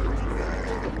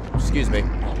 Excuse me.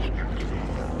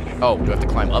 Oh, do I have to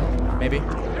climb up? Maybe?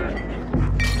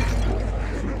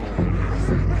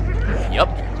 Yep.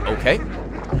 Okay.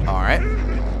 Alright.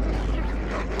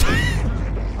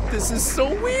 This is so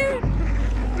weird.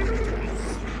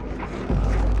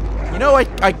 You know,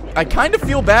 I kind of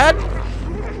feel bad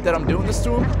that I'm doing this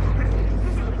to him.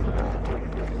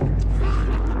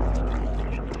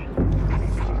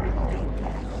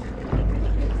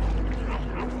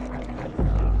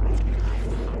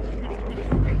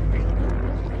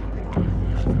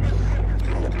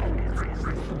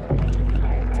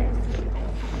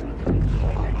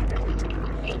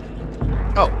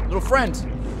 Oh, little friend.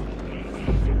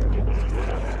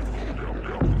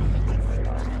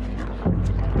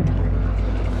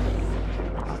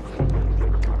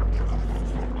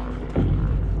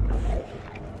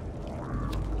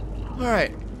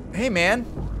 Alright. Hey, man.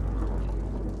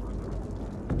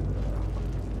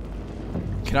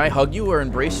 Can I hug you or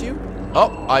embrace you? Oh,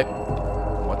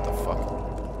 what the fuck?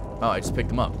 Oh, I just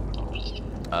picked him up.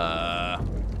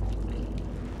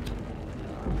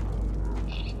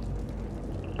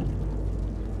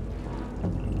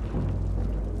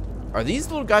 Are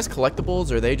these little guys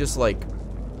collectibles, or are they just, like,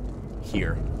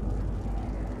 here?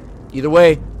 Either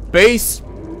way, base!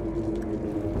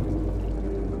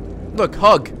 Look,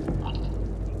 hug.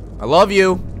 I love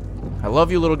you. I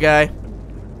love you, little guy.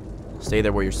 Stay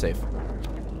there where you're safe.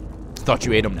 Thought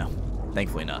you ate them now.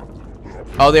 Thankfully not.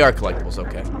 Oh, they are collectibles,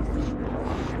 okay. Okay, what the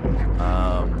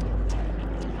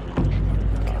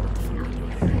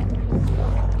fuck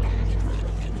are we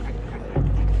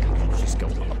doing here? Just go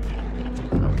up.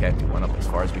 Okay, we went up as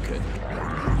far as we could.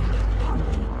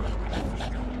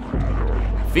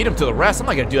 Feed him to the rest. I'm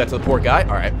not gonna do that to the poor guy.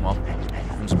 Alright, well,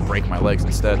 I'm just break my legs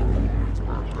instead.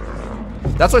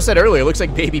 That's what I said earlier. It looks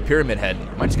like baby pyramid head.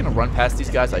 Am I just gonna run past these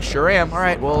guys? I sure am.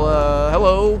 Alright, well,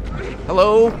 hello.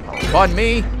 Hello. Pardon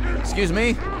me. Excuse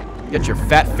me. Get your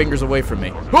fat fingers away from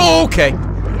me. Oh, okay.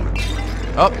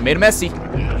 Oh, made a messy.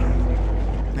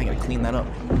 I gotta clean that up.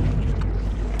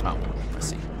 Oh,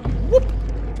 messy. Whoop.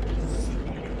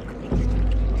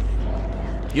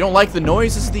 You don't like the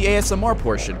noise? This is the ASMR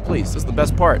portion. Please, this is the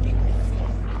best part.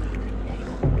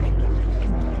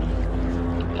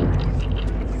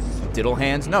 Diddle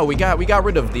hands? No, we got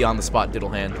rid of the on-the-spot diddle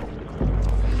hand.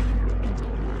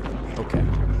 Okay.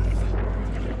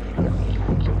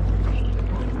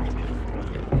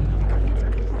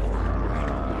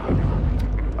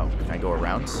 Oh, can I go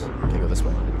around? Can I go this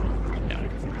way? No.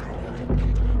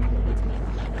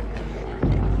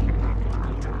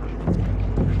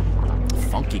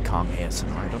 Funky Kong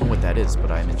ASMR. I don't know what that is, but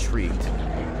I'm intrigued.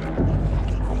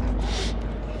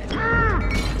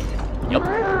 Yep.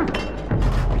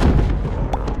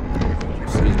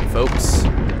 Excuse me, folks.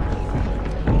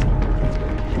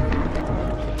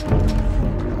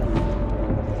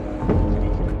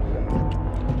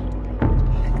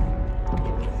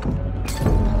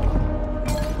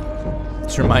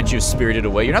 This reminds you of Spirited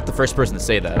Away. You're not the first person to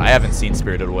say that. I haven't seen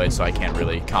Spirited Away, so I can't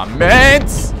really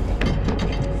comment.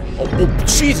 Oh,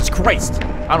 Jesus Christ.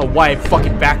 I don't know why I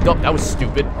fucking backed up. That was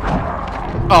stupid.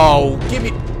 Oh, give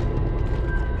me...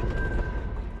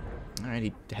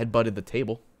 Alright, he headbutted the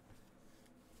table.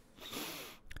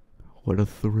 What a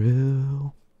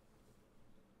thrill.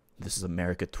 This is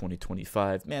America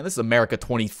 2025. Man, this is America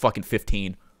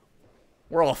 2015.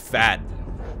 We're all fat.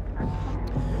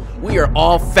 We are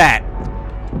all fat.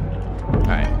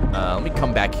 Alright, let me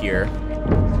come back here.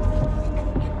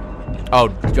 Oh,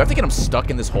 do I have to get him stuck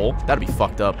in this hole? That'd be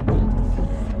fucked up.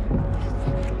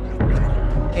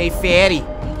 Hey, fatty.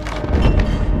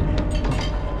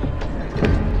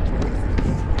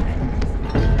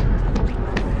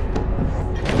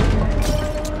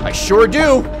 I sure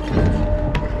do.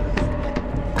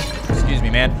 Excuse me,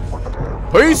 man.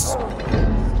 Peace.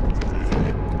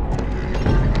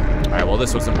 Alright, well,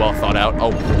 this wasn't well thought out.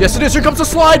 Oh, yes, it is. Here comes the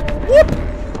slide. Whoop.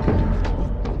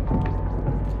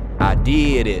 I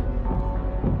did it.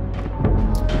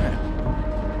 Right.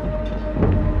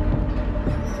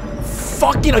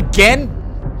 Fucking again?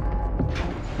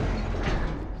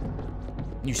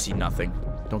 You see nothing.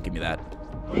 Don't give me that.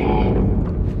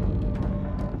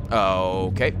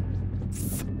 Okay.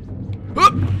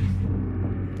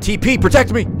 TP,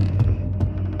 protect me!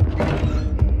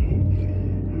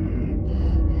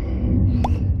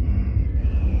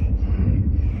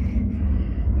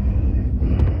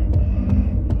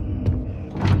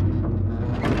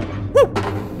 Woo!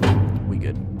 We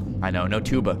good. I know, no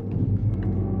tuba.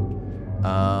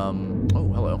 Oh,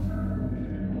 hello.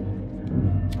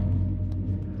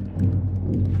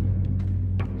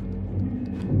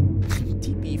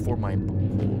 TP for my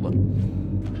hole.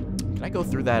 Can I go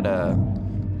through that,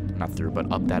 not through,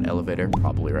 but up that elevator?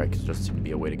 Probably, right? Because there doesn't seem to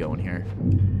be a way to go in here.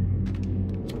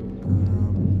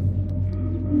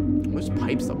 There's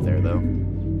pipes up there, though. I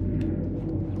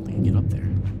don't think I can get up there.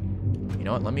 You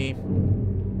know what? Let me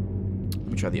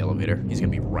try the elevator. He's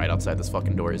gonna be right outside this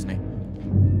fucking door, isn't he?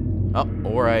 Oh,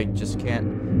 or I just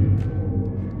can't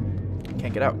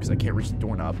get out because I can't reach the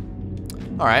doorknob.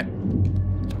 All right.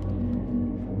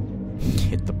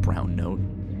 Hit the brown note.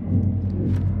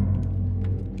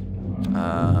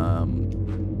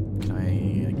 Can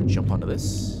I jump onto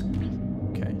this?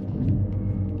 Okay.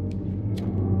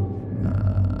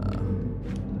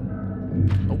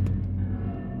 Nope.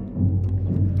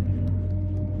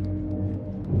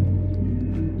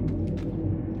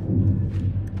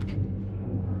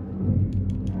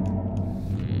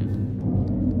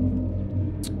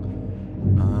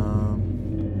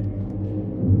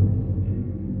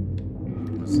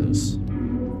 What's this?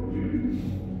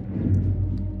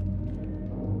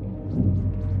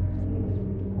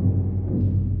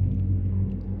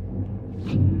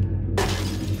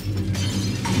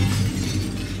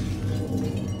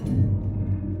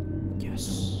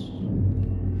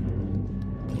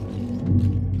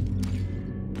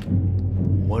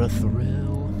 What a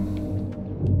thrill.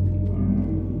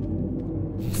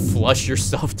 Flush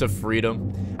yourself to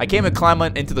freedom. I can't even climb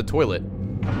into the toilet.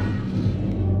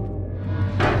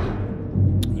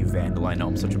 You vandal, I know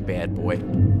I'm such a bad boy.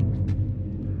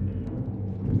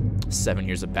 7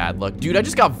 years of bad luck. Dude, I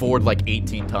just got vored like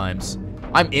 18 times.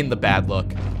 I'm in the bad luck.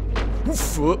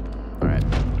 Alright.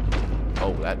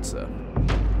 Oh, that's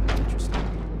interesting.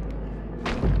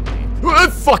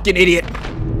 Fucking idiot!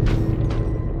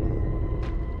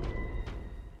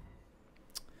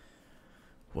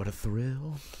 What a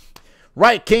thrill.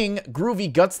 Right King,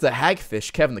 Groovy Guts the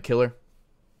Hagfish, Kevin the Killer,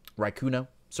 Raikuno,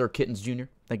 Sir Kittens Jr.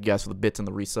 Thank you guys for the bits and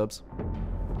the resubs.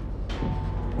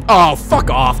 Oh, fuck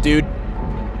off, dude.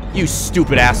 You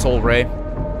stupid asshole, Ray.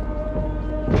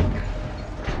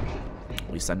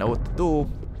 At least I know what to do.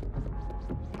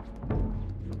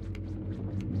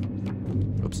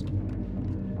 Oops.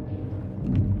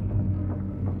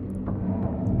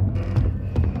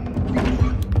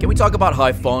 Can we talk about how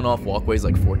I've fallen off walkways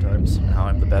like 4 times and how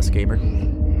I'm the best gamer?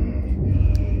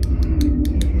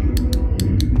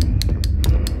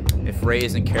 If Ray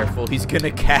isn't careful, he's gonna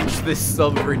catch this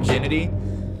sub-virginity.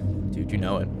 Dude, you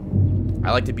know it.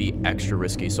 I like to be extra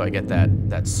risky so I get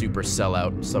that super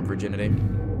sellout sub-virginity.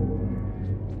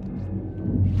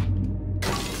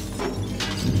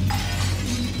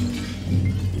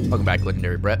 Welcome back,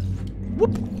 Legendary Brett.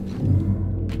 Whoop.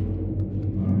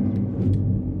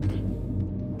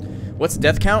 What's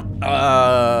death count?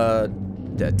 10?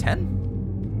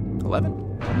 11?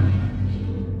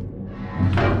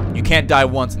 You can't die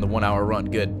once in the 1 hour run.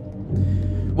 Good.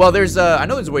 Well, there's I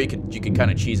know there's a way you can kind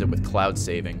of cheese it with cloud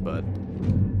saving, but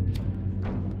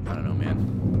I don't know, man.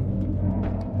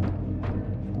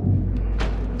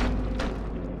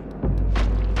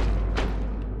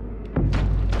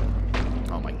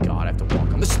 Oh my god, I have to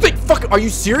walk on this thing. Fuck, are you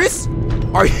serious?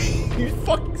 Are you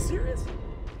fucking serious?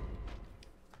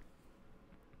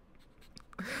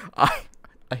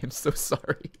 I am so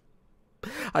sorry.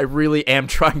 I really am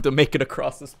trying to make it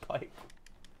across this pipe.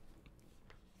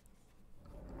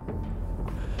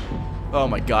 Oh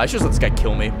my gosh, just let this guy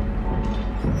kill me.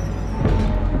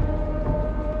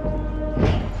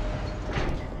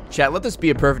 Chat, let this be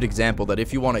a perfect example that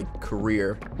if you want a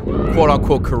career,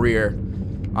 quote-unquote career,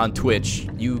 on Twitch,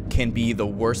 you can be the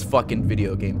worst fucking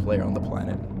video game player on the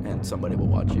planet, and somebody will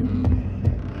watch you.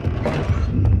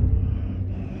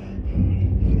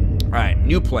 Alright,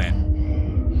 new plan.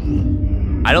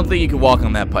 I don't think you can walk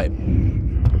on that pipe.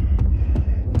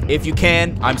 If you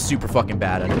can, I'm super fucking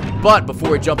bad at it. But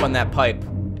before we jump on that pipe,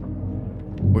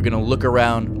 we're gonna look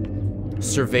around,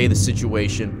 survey the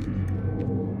situation.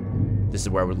 This is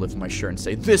where I would lift my shirt and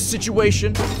say, this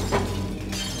situation!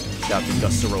 Shout out to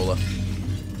Gus Sorolla.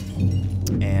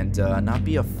 And not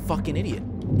be a fucking idiot.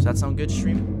 Does that sound good,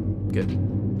 stream? Good.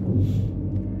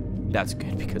 That's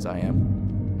good, because I am.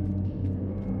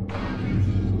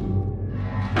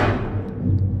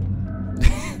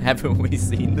 Haven't we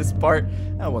seen this part?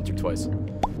 Once or twice.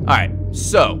 Alright,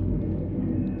 so.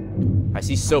 I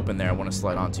see soap in there I want to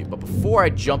slide onto. But before I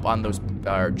jump on those,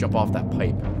 or jump off that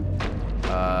pipe,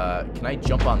 can I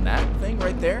jump on that thing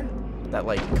right there? That,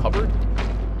 like, cupboard?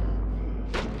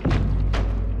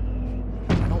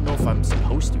 I don't know if I'm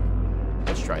supposed to.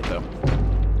 Let's try it, though.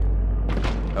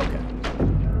 Okay.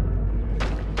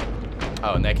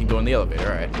 Oh, and that can go in the elevator,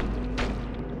 alright.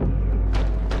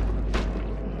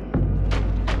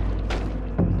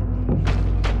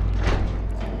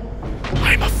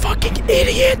 I'm a fucking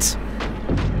idiot!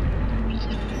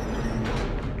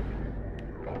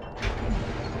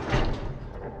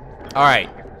 Alright.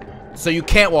 So you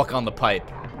can't walk on the pipe.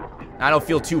 I don't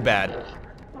feel too bad.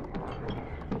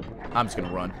 I'm just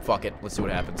gonna run. Fuck it. Let's see what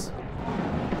happens.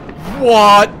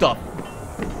 What the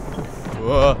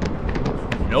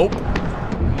Nope.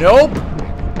 Nope.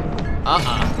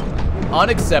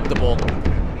 Unacceptable.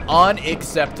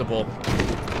 Unacceptable.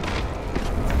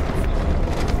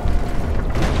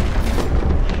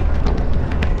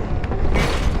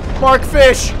 Mark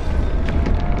Fish!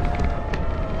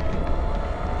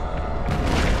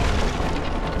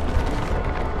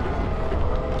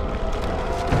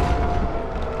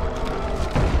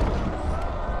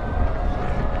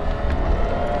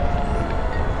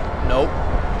 Nope.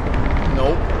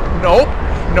 Nope. Nope.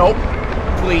 Nope.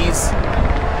 Please.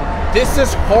 This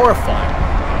is horrifying.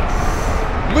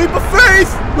 Leap of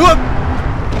faith!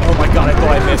 Oh my god, I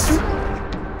thought I missed.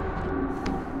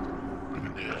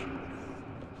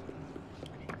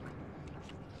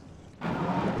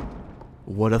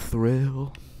 What a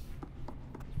thrill.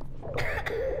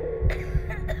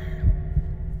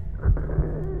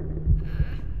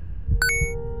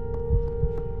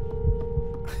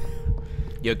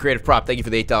 Yo, Creative Prop, thank you for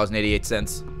the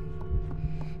 $8.88.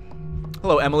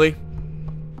 Hello, Emily.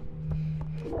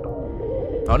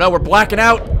 Oh no, we're blacking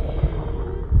out.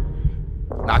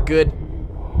 Not good.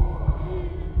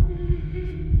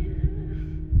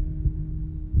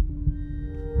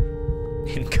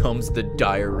 In comes the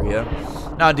diarrhea.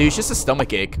 Nah, dude, it's just a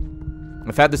stomach ache.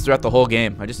 I've had this throughout the whole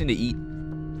game. I just need to eat.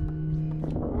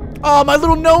 Oh, my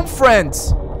little gnome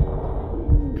friends!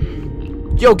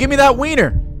 Yo, give me that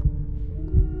wiener.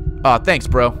 Aw, thanks,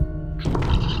 bro.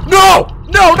 No!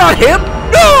 No, not him!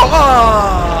 No!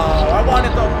 Oh, I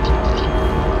wanted the...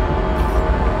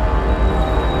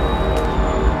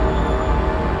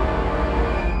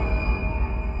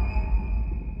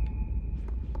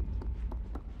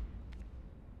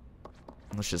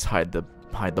 Let's just hide the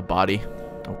body.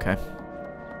 Okay.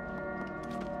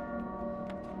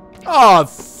 Oh,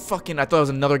 fucking, I thought it was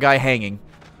another guy hanging.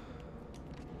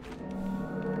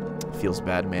 Feels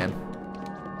bad, man.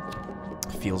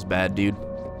 Feels bad, dude.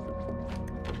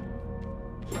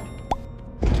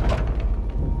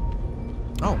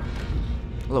 Oh.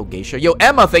 Hello, Geisha. Yo,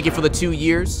 Emma, thank you for the 2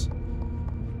 years.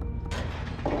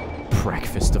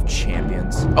 Breakfast of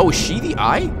Champions. Oh, is she the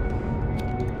eye?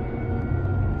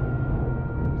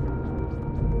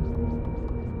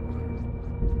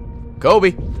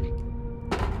 Kobe.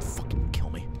 Fucking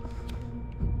kill me.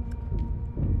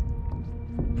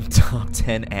 Top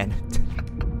 10 and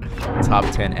top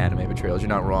 10 anime betrayals. You're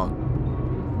not wrong.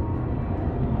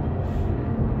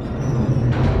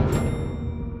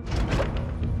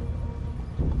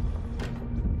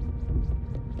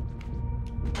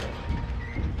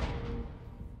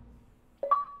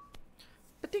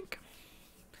 I think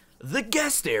the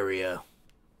guest area.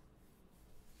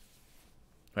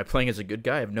 Am I playing as a good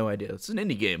guy? I have no idea. It's an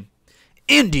indie game.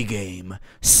 Indie game.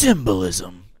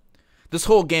 Symbolism. This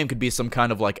whole game could be some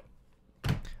kind of, like,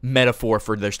 metaphor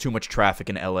for there's too much traffic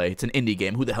in LA. It's an indie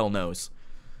game. Who the hell knows?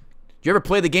 Did you ever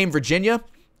play the game Virginia?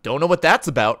 Don't know what that's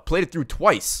about. Played it through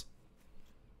twice.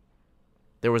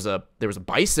 There was a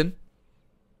bison.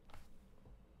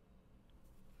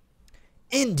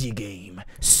 Indie game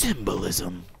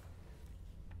symbolism.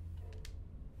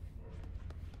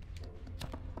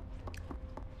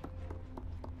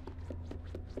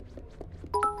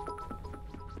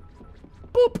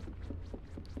 Boop.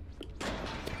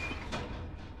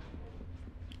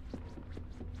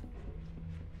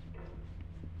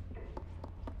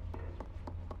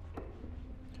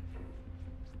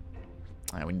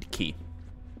 Alright, we need a key.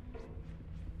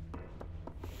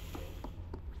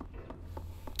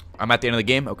 I'm at the end of the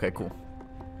game? Okay, cool.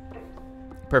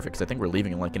 Perfect, 'cause I think we're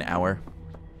leaving in like an hour.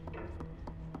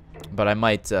 But I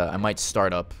might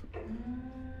start up.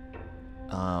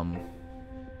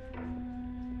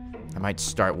 I might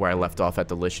start where I left off at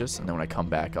Delicious, and then when I come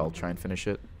back, I'll try and finish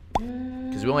it.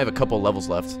 Because we only have a couple levels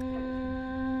left.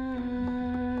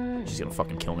 She's gonna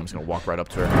fucking kill me. I'm just gonna walk right up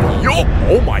to her. Yo!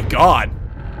 Oh my god!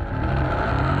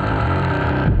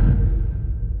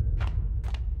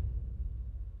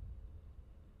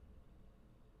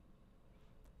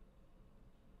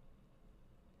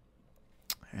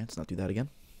 Alright, let's not do that again.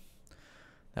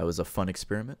 That was a fun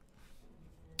experiment.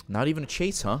 Not even a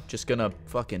chase, huh? Just gonna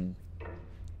fucking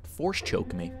force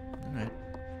choke me. Alright.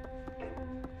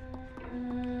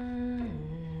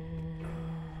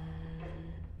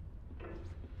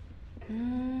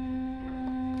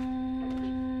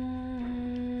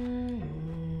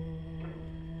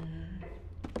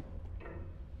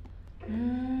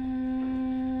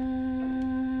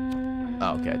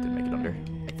 Oh, okay, I did make it under.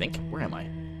 I think. Where am I?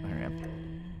 There I am.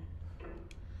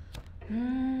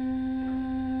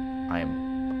 I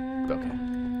am... Okay.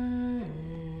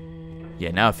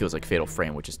 Yeah, now it feels like Fatal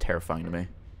Frame, which is terrifying to me.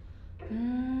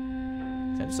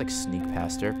 Can I just, like, sneak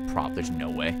past her? There's no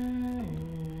way.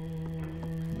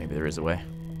 Maybe there is a way.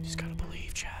 Just gotta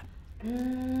believe, chat.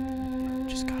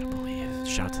 Just gotta believe.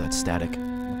 Shout out to that static.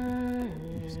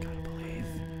 Just gotta believe.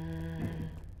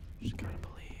 Just gotta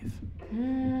believe.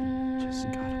 Just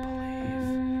gotta believe.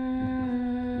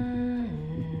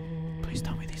 Please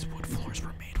tell me these wood floors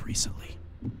were made recently.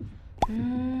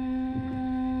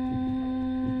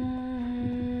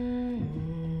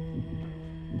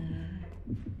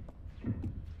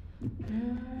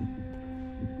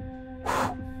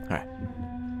 Alright.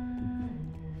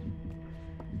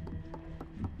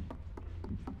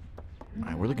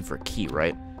 Alright, we're looking for a key,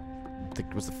 right?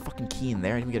 Was the fucking key in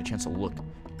there? I didn't even get a chance to look. I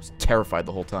was terrified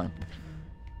the whole time.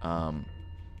 Alright,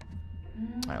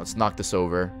 let's knock this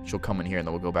over. She'll come in here and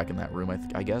then we'll go back in that room,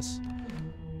 I guess.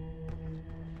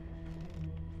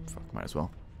 Fuck, might as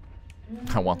well.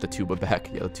 I want the tuba back.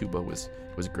 Yeah, the tuba was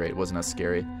great. It wasn't as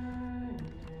scary.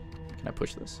 Can I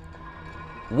push this?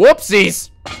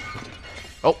 Whoopsies!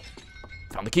 Oh,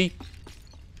 found the key.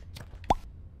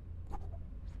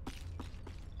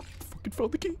 Fucking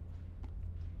found the key.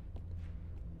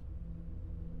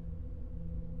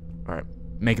 Alright,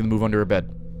 making the move under her bed.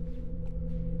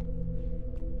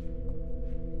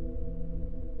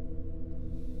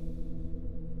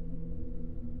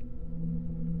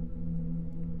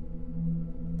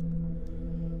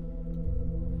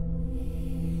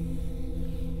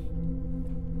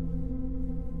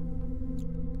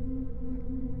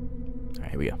 Alright,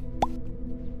 here we go.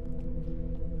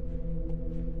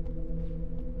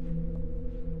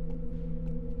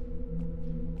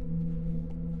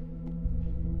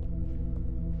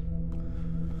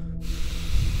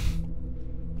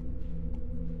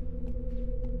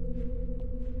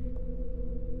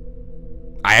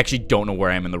 I actually don't know where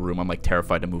I am in the room. I'm like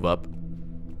terrified to move up.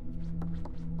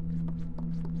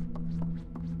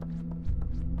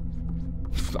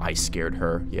 I scared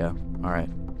her. Yeah. Alright.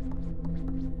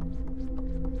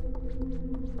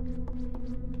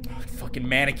 Oh, fucking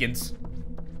mannequins.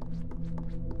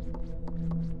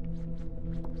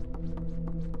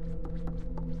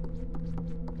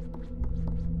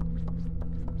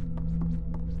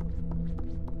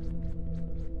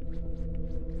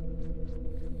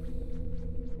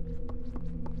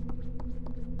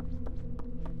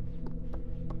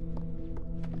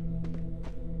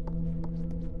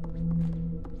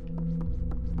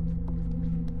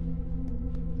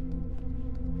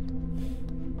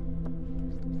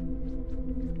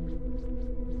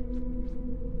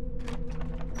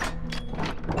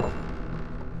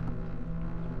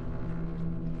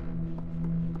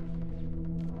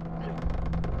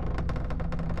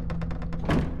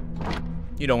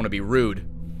 You don't want to be rude.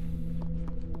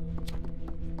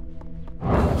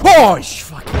 Oh,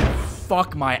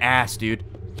 fuck my ass, dude.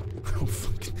 Oh,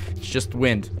 fuck. It's just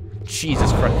wind.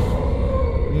 Jesus Christ.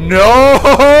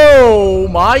 No!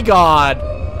 My God.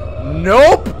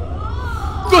 Nope.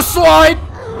 The slide.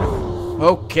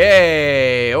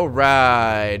 Okay,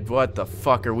 alright. What the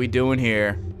fuck are we doing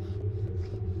here?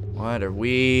 What are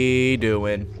we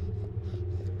doing?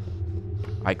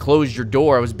 I closed your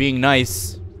door. I was being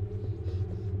nice.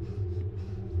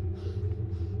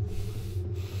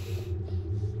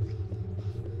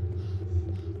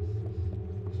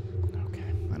 Okay,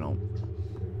 I don't...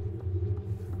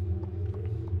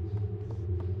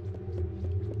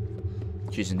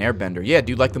 She's an airbender. Yeah,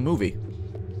 dude, like the movie.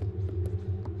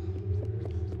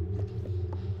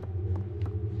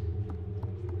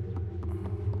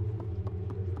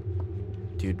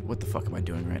 Dude, what the fuck am I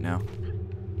doing right now?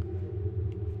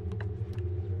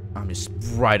 I'm just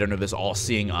right under this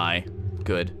all-seeing eye.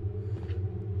 Good.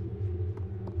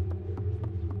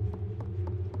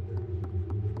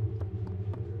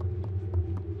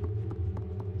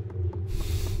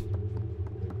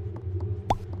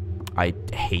 I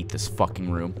hate this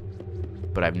fucking room.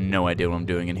 But I have no idea what I'm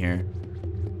doing in here.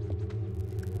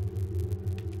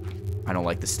 I don't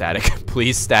like the static.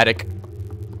 Please, static.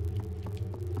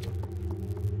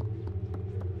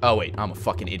 Oh wait, I'm a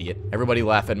fucking idiot. Everybody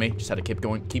laugh at me. Just had to keep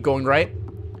going right.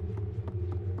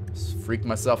 Just freaked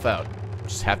myself out.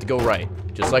 Just have to go right.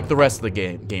 Just like the rest of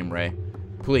the game, Ray.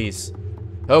 Please.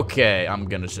 Okay, I'm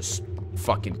gonna just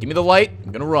fucking give me the light.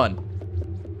 I'm gonna run.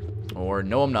 Or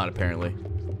no, I'm not apparently.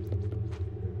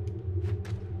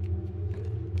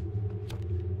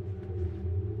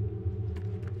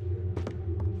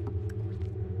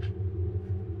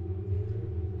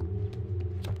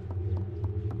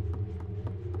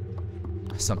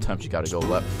 Sometimes you gotta go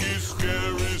left.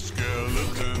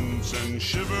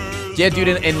 Yeah, dude,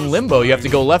 in Limbo, you have to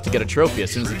go left to get a trophy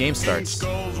as soon as the game starts.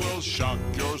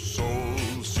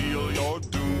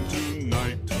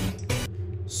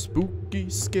 Spooky,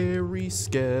 scary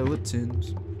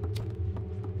skeletons.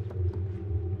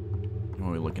 What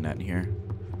are we looking at in here?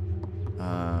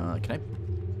 Can I...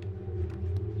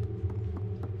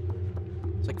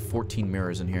 There's like 14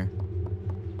 mirrors in here.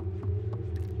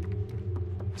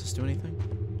 Does this do anything?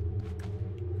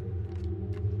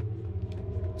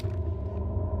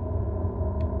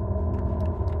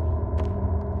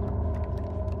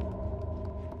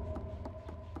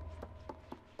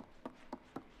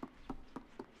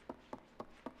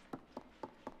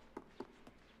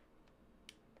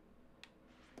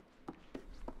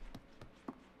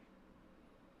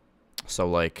 So,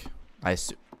 like, I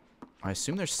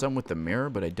assume there's some with the mirror,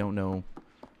 but I don't know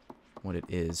what it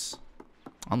is.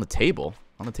 On the table?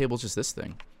 On the table is just this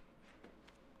thing.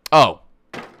 Oh.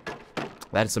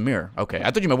 That's a mirror. Okay, I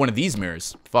thought you meant one of these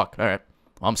mirrors. Fuck, alright.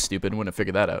 Well, I'm stupid. Wouldn't have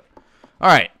figured that out.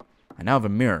 Alright. I now have a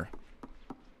mirror.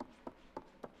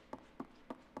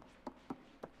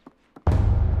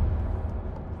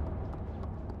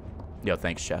 Yo,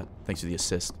 thanks, chat. Thanks for the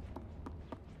assist.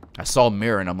 I saw a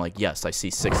mirror and I'm like, yes, I see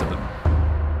 6 of them.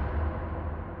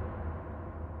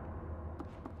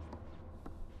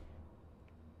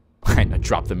 And I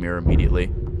dropped the mirror immediately.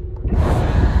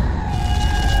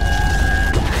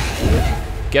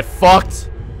 Get fucked!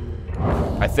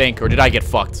 I think. Or did I get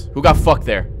fucked? Who got fucked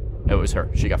there? It was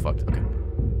her. She got fucked. Okay.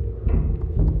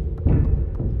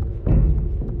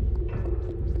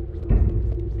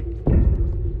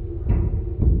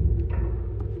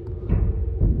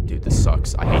 Dude, this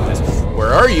sucks. I hate this.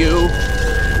 Where are you?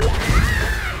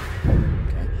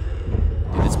 Okay.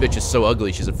 Dude, this bitch is so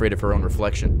ugly, she's afraid of her own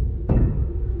reflection.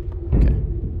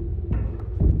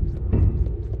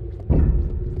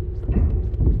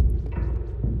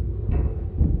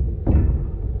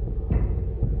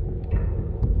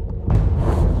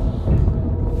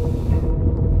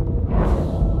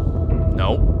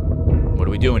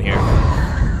 Doing here?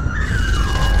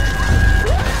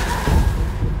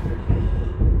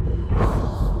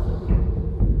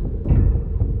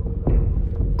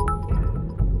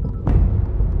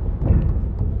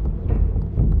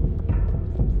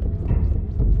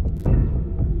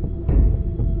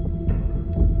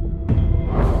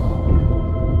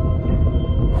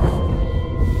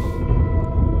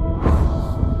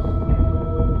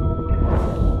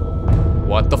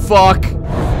 What the fuck?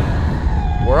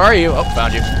 Where are you? Oh,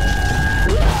 found you.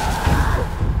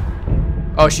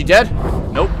 Oh, is she dead?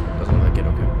 Nope. Doesn't look like it.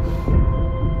 Okay.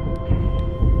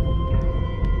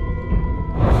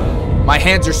 My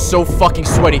hands are so fucking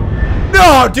sweaty.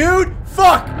 No, dude!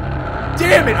 Fuck!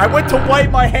 Damn it! I went to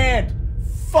wipe my hand.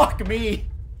 Fuck me.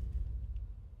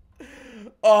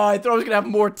 Oh, I thought I was gonna have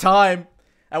more time.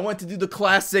 I went to do the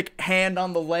classic hand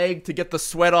on the leg to get the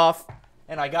sweat off,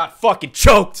 and I got fucking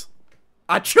choked.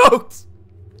 I choked.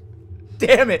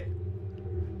 Damn it!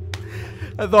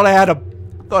 I thought I had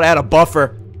a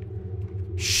buffer.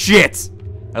 Shit!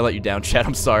 I let you down, chat.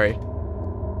 I'm sorry.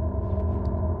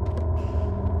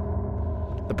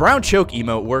 The brown choke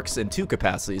emote works in 2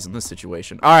 capacities in this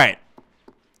situation. All right.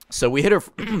 So we hit her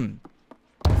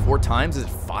 4 times. Is it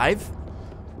 5?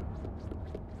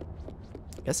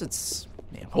 I guess it's...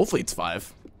 Man, hopefully it's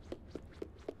 5.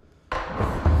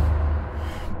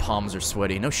 Palms are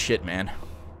sweaty. No shit, man.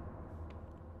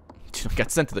 Dude, I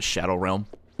got sent to the Shadow Realm.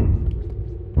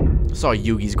 Saw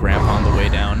Yugi's grandpa on the way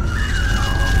down.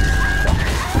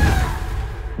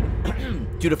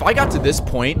 Dude, if I got to this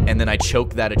point and then I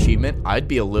choked that achievement, I'd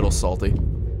be a little salty.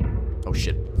 Oh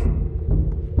shit.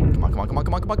 Come on, come on, come on,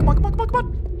 come on, come on, come on, come on, come on, come on.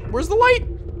 Where's the light?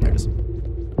 There it is.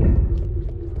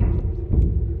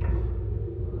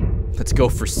 Let's go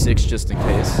for 6 just in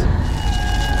case.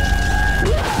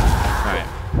 Alright.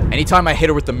 Anytime I hit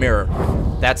her with the mirror,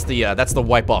 that's the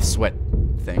wipe off sweat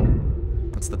thing.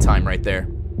 That's the time right there.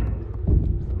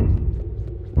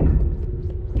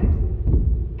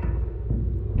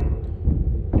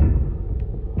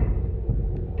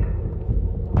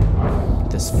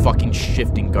 This fucking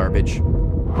shifting garbage.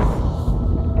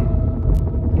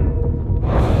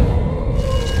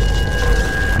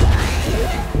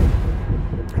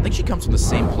 I think she comes from the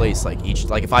same place, like each,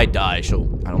 like if I die, I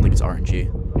don't think it's RNG.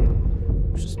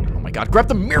 Just, oh my god, grab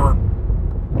the mirror!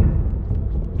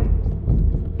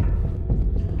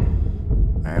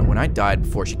 Alright, when I died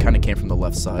before, she kind of came from the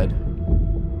left side.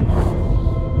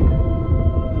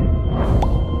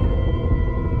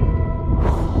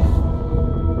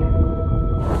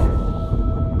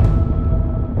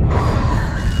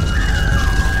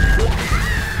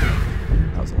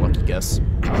 That was a lucky guess.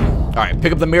 Alright,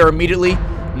 pick up the mirror immediately.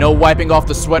 No wiping off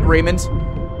the sweat, Raymond.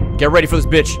 Get ready for this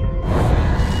bitch.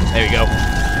 There you go.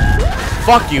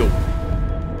 Fuck you.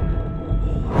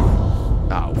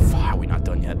 Oh, fuck. Are we not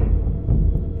done yet?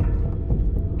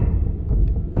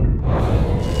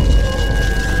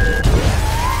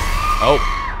 Oh.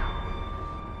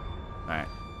 Alright.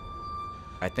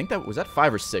 I think that... Was that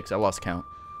 5 or 6? I lost count.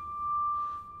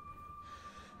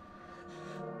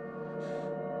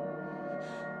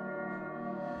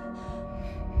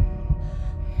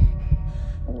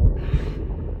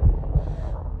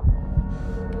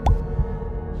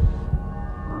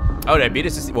 Oh, did I beat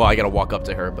it? Well, I gotta walk up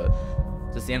to her, but...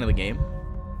 Is this the end of the game?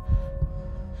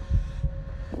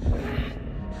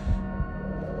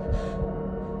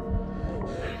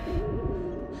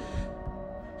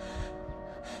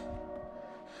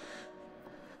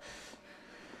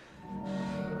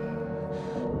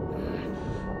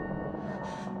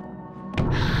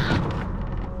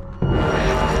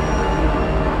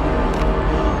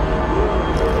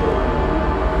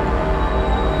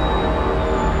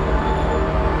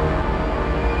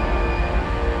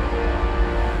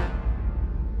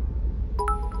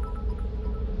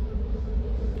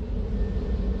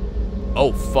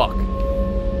 Oh, fuck.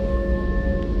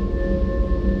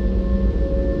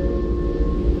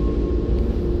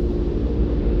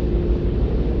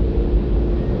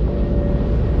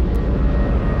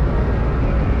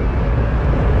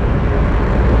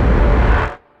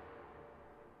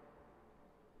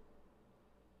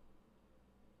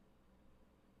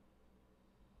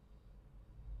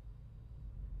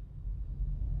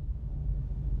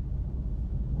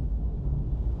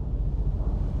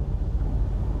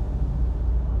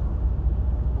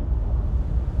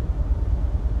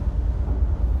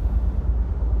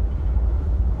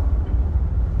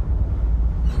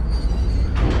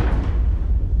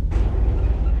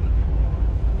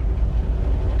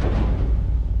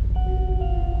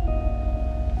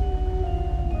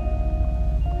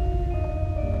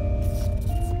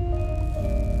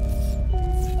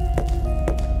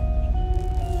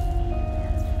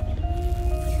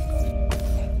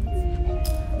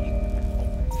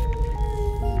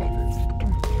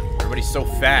 Everybody's so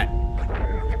fat.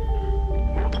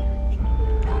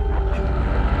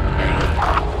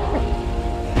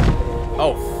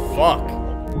 Oh, fuck.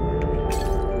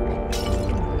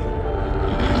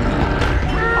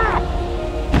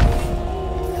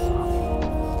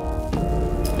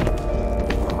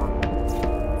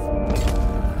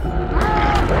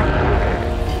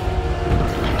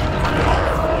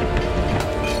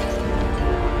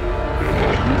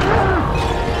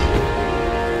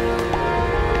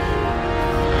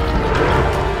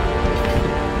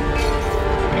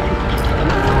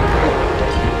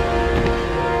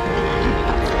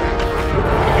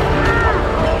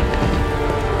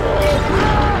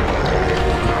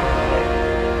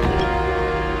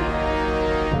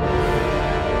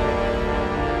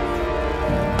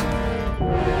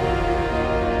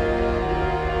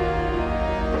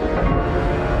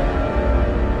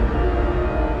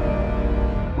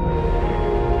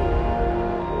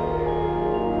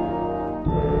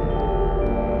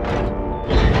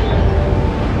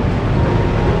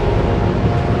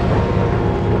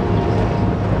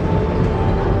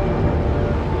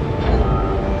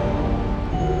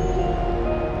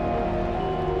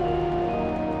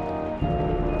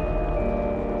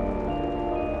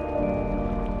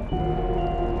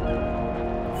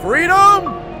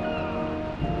 Freedom!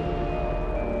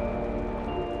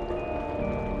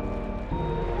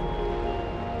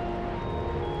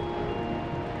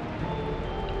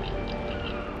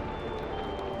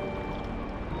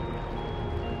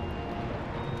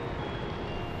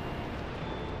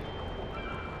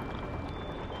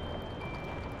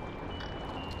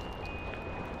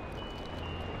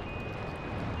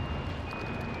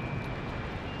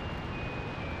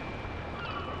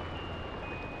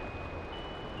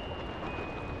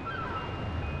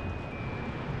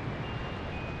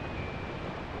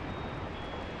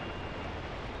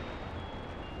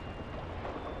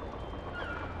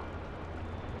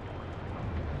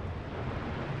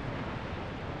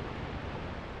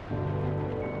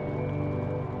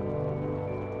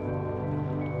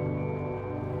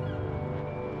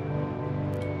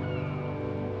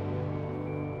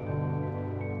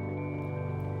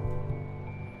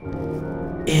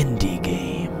 Indie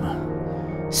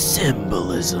game.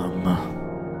 Symbolism.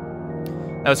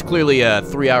 That was clearly a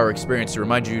 3-hour experience to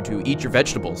remind you to eat your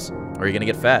vegetables, or you're gonna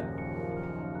get fat.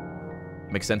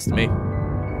 Makes sense to me.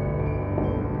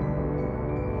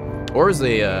 Or is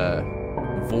a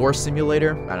vor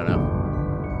simulator? I don't know.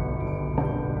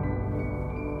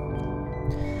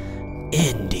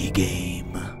 Indie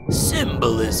game.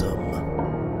 Symbolism.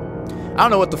 I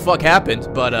don't know what the fuck happened,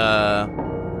 but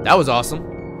that was awesome.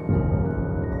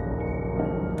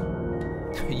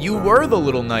 You were the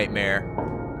little nightmare.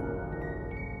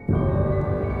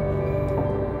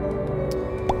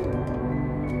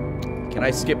 Can I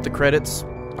skip the credits?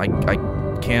 I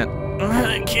can't.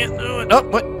 I can't do it. Oh,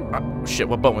 what? Oh, shit,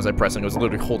 what button was I pressing? I was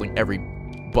literally holding every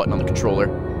button on the controller.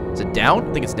 Is it down?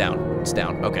 I think it's down. It's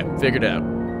down. Okay, figured it out.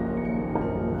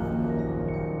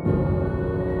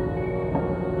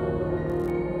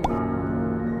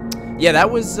 Yeah,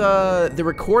 that was, the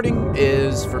recording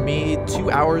is, for me, 2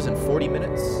 hours and 40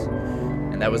 minutes.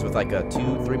 And that was with like a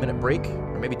 2-3 minute break,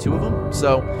 or maybe 2 of them.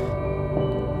 So,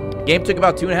 game took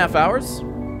about 2.5 hours.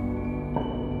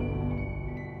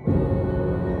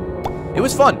 It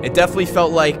was fun. It definitely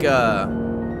felt like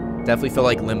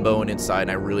Limbo and Inside, and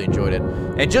I really enjoyed it.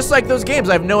 And just like those games,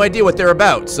 I have no idea what they're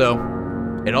about, so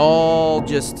it all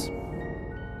just,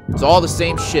 it's all the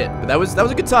same shit. But that was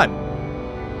a good time.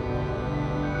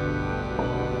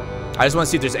 I just want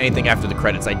to see if there's anything after the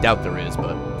credits. I doubt there is,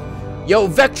 but yo,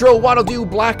 Vectro, Waddle Do,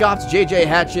 Black Ops, JJ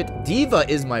Hatchet, Diva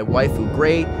is my waifu,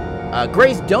 Gray,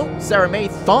 Gray's Don't, Sarah May,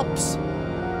 Thumps.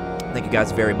 Thank you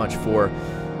guys very much for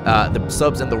the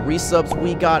subs and the resubs.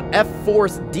 We got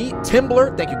F-Force D,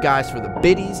 Timbler, thank you guys for the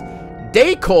biddies.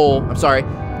 Daycole, I'm sorry,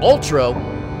 Ultra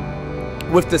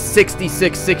with the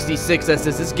 6666 that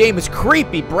says this game is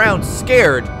creepy, brown,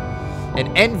 scared.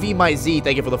 And Envy My Z,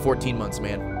 thank you for the 14 months,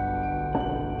 man.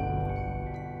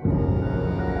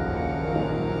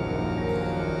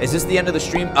 Is this the end of the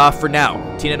stream? For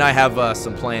now. Tina and I have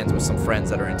some plans with some friends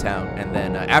that are in town. And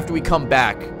then after we come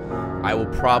back, I will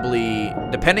probably,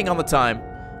 depending on the time,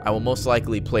 I will most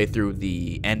likely play through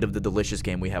the end of the delicious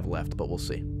game we have left. But we'll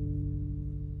see.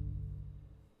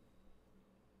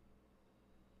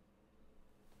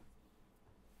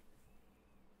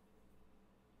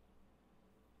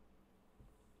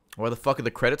 Why the fuck are the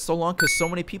credits so long? Because so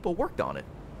many people worked on it.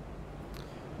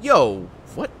 Yo,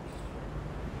 what?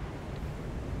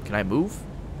 Can I move?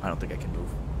 I don't think I can move.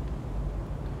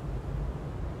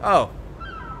 Oh.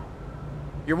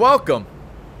 You're welcome.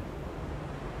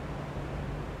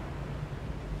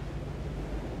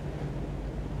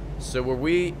 So were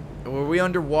we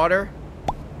underwater?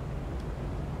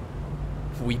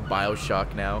 We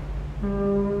BioShock now.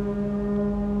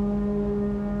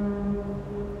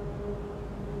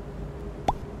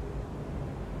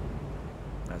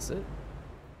 That's it.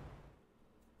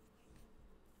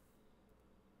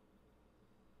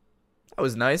 That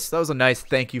was nice. That was a nice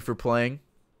thank you for playing.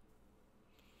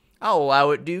 I'll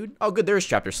allow it, dude. Oh, good. There's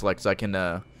chapter select, so I can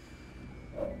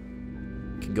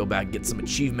go back and get some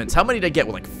achievements. How many did I get?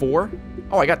 Well, like 4?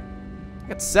 Oh, I got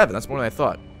 7. That's more than I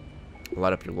thought.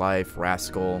 Light Up Your Life,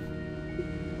 Rascal,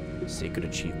 Sacred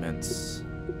Achievements,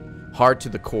 Hard to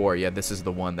the Core. Yeah, this is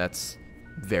the one that's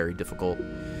very difficult.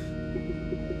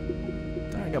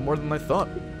 I got more than I thought.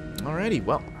 Alrighty.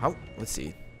 Well, let's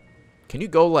see. Can you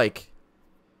go like?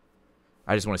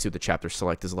 I just want to see what the chapter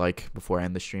select is like before I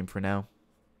end the stream for now.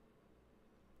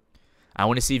 I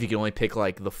want to see if you can only pick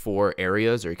like the 4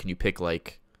 areas, or can you pick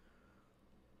like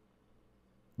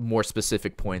more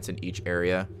specific points in each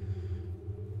area.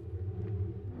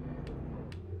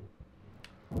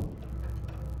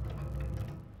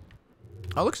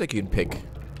 Oh, looks like you can pick.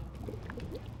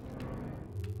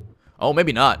 Oh,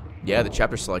 maybe not. Yeah, the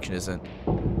chapter selection isn't.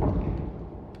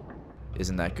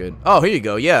 isn't that good. Oh, here you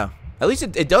go. Yeah. At least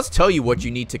it does tell you what you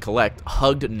need to collect.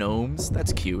 Hugged gnomes.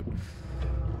 That's cute.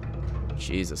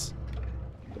 Jesus.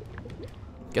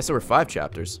 Guess there were 5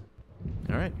 chapters.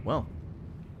 All right. Well.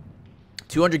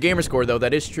 200 gamer score, though.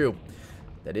 That is true.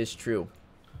 That is true.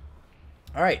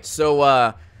 All right.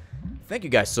 So, thank you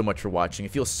guys so much for watching.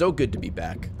 It feels so good to be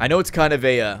back. I know it's kind of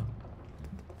a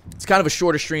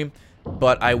shorter stream,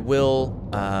 but I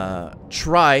will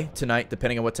try tonight,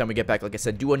 depending on what time we get back. Like I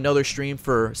said, do another stream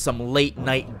for some late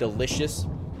night delicious.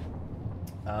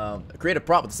 Create a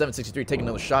prop with the 763, take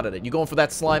another shot at it. You going for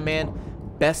that slime, man?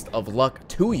 Best of luck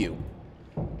to you.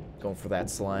 Going for that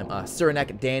slime.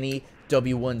 Cyrenek, Danny,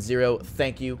 W10,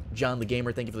 thank you. John the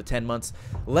Gamer, thank you for the 10 months.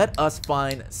 Let us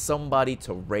find somebody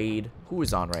to raid. Who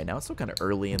is on right now? It's still kind of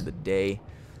early in the day.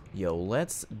 Yo,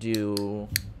 let's do...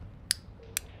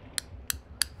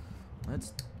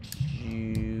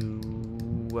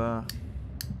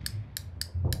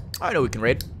 I know we can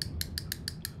raid.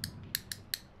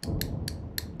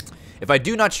 If I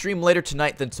do not stream later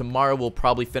tonight, then tomorrow we'll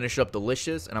probably finish up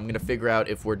Delicious, and I'm gonna figure out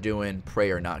if we're doing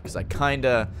Prey or not, because I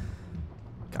kinda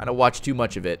watched too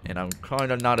much of it, and I'm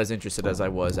kinda not as interested as I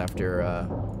was after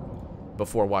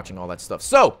before watching all that stuff.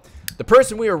 So the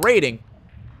person we are raiding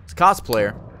is a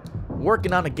cosplayer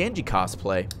working on a Genji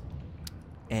cosplay.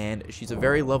 And she's a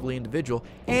very lovely individual.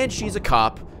 And she's a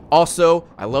cop. Also,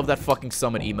 I love that fucking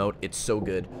summon emote. It's so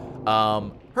good.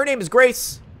 Her name is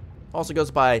Grace. Also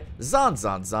goes by Zon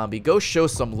Zombie. Go show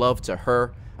some love to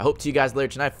her. I hope to see you guys later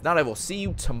tonight. If not, I will see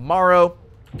you tomorrow.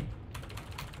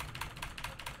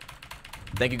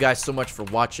 Thank you guys so much for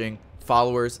watching.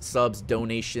 Followers, subs,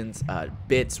 donations,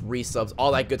 bits, resubs,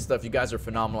 all that good stuff. You guys are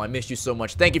phenomenal. I miss you so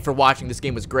much. Thank you for watching. This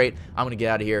game was great. I'm going to get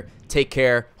out of here. Take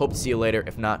care. Hope to see you later.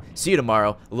 If not, see you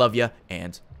tomorrow. Love ya,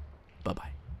 and bye-bye.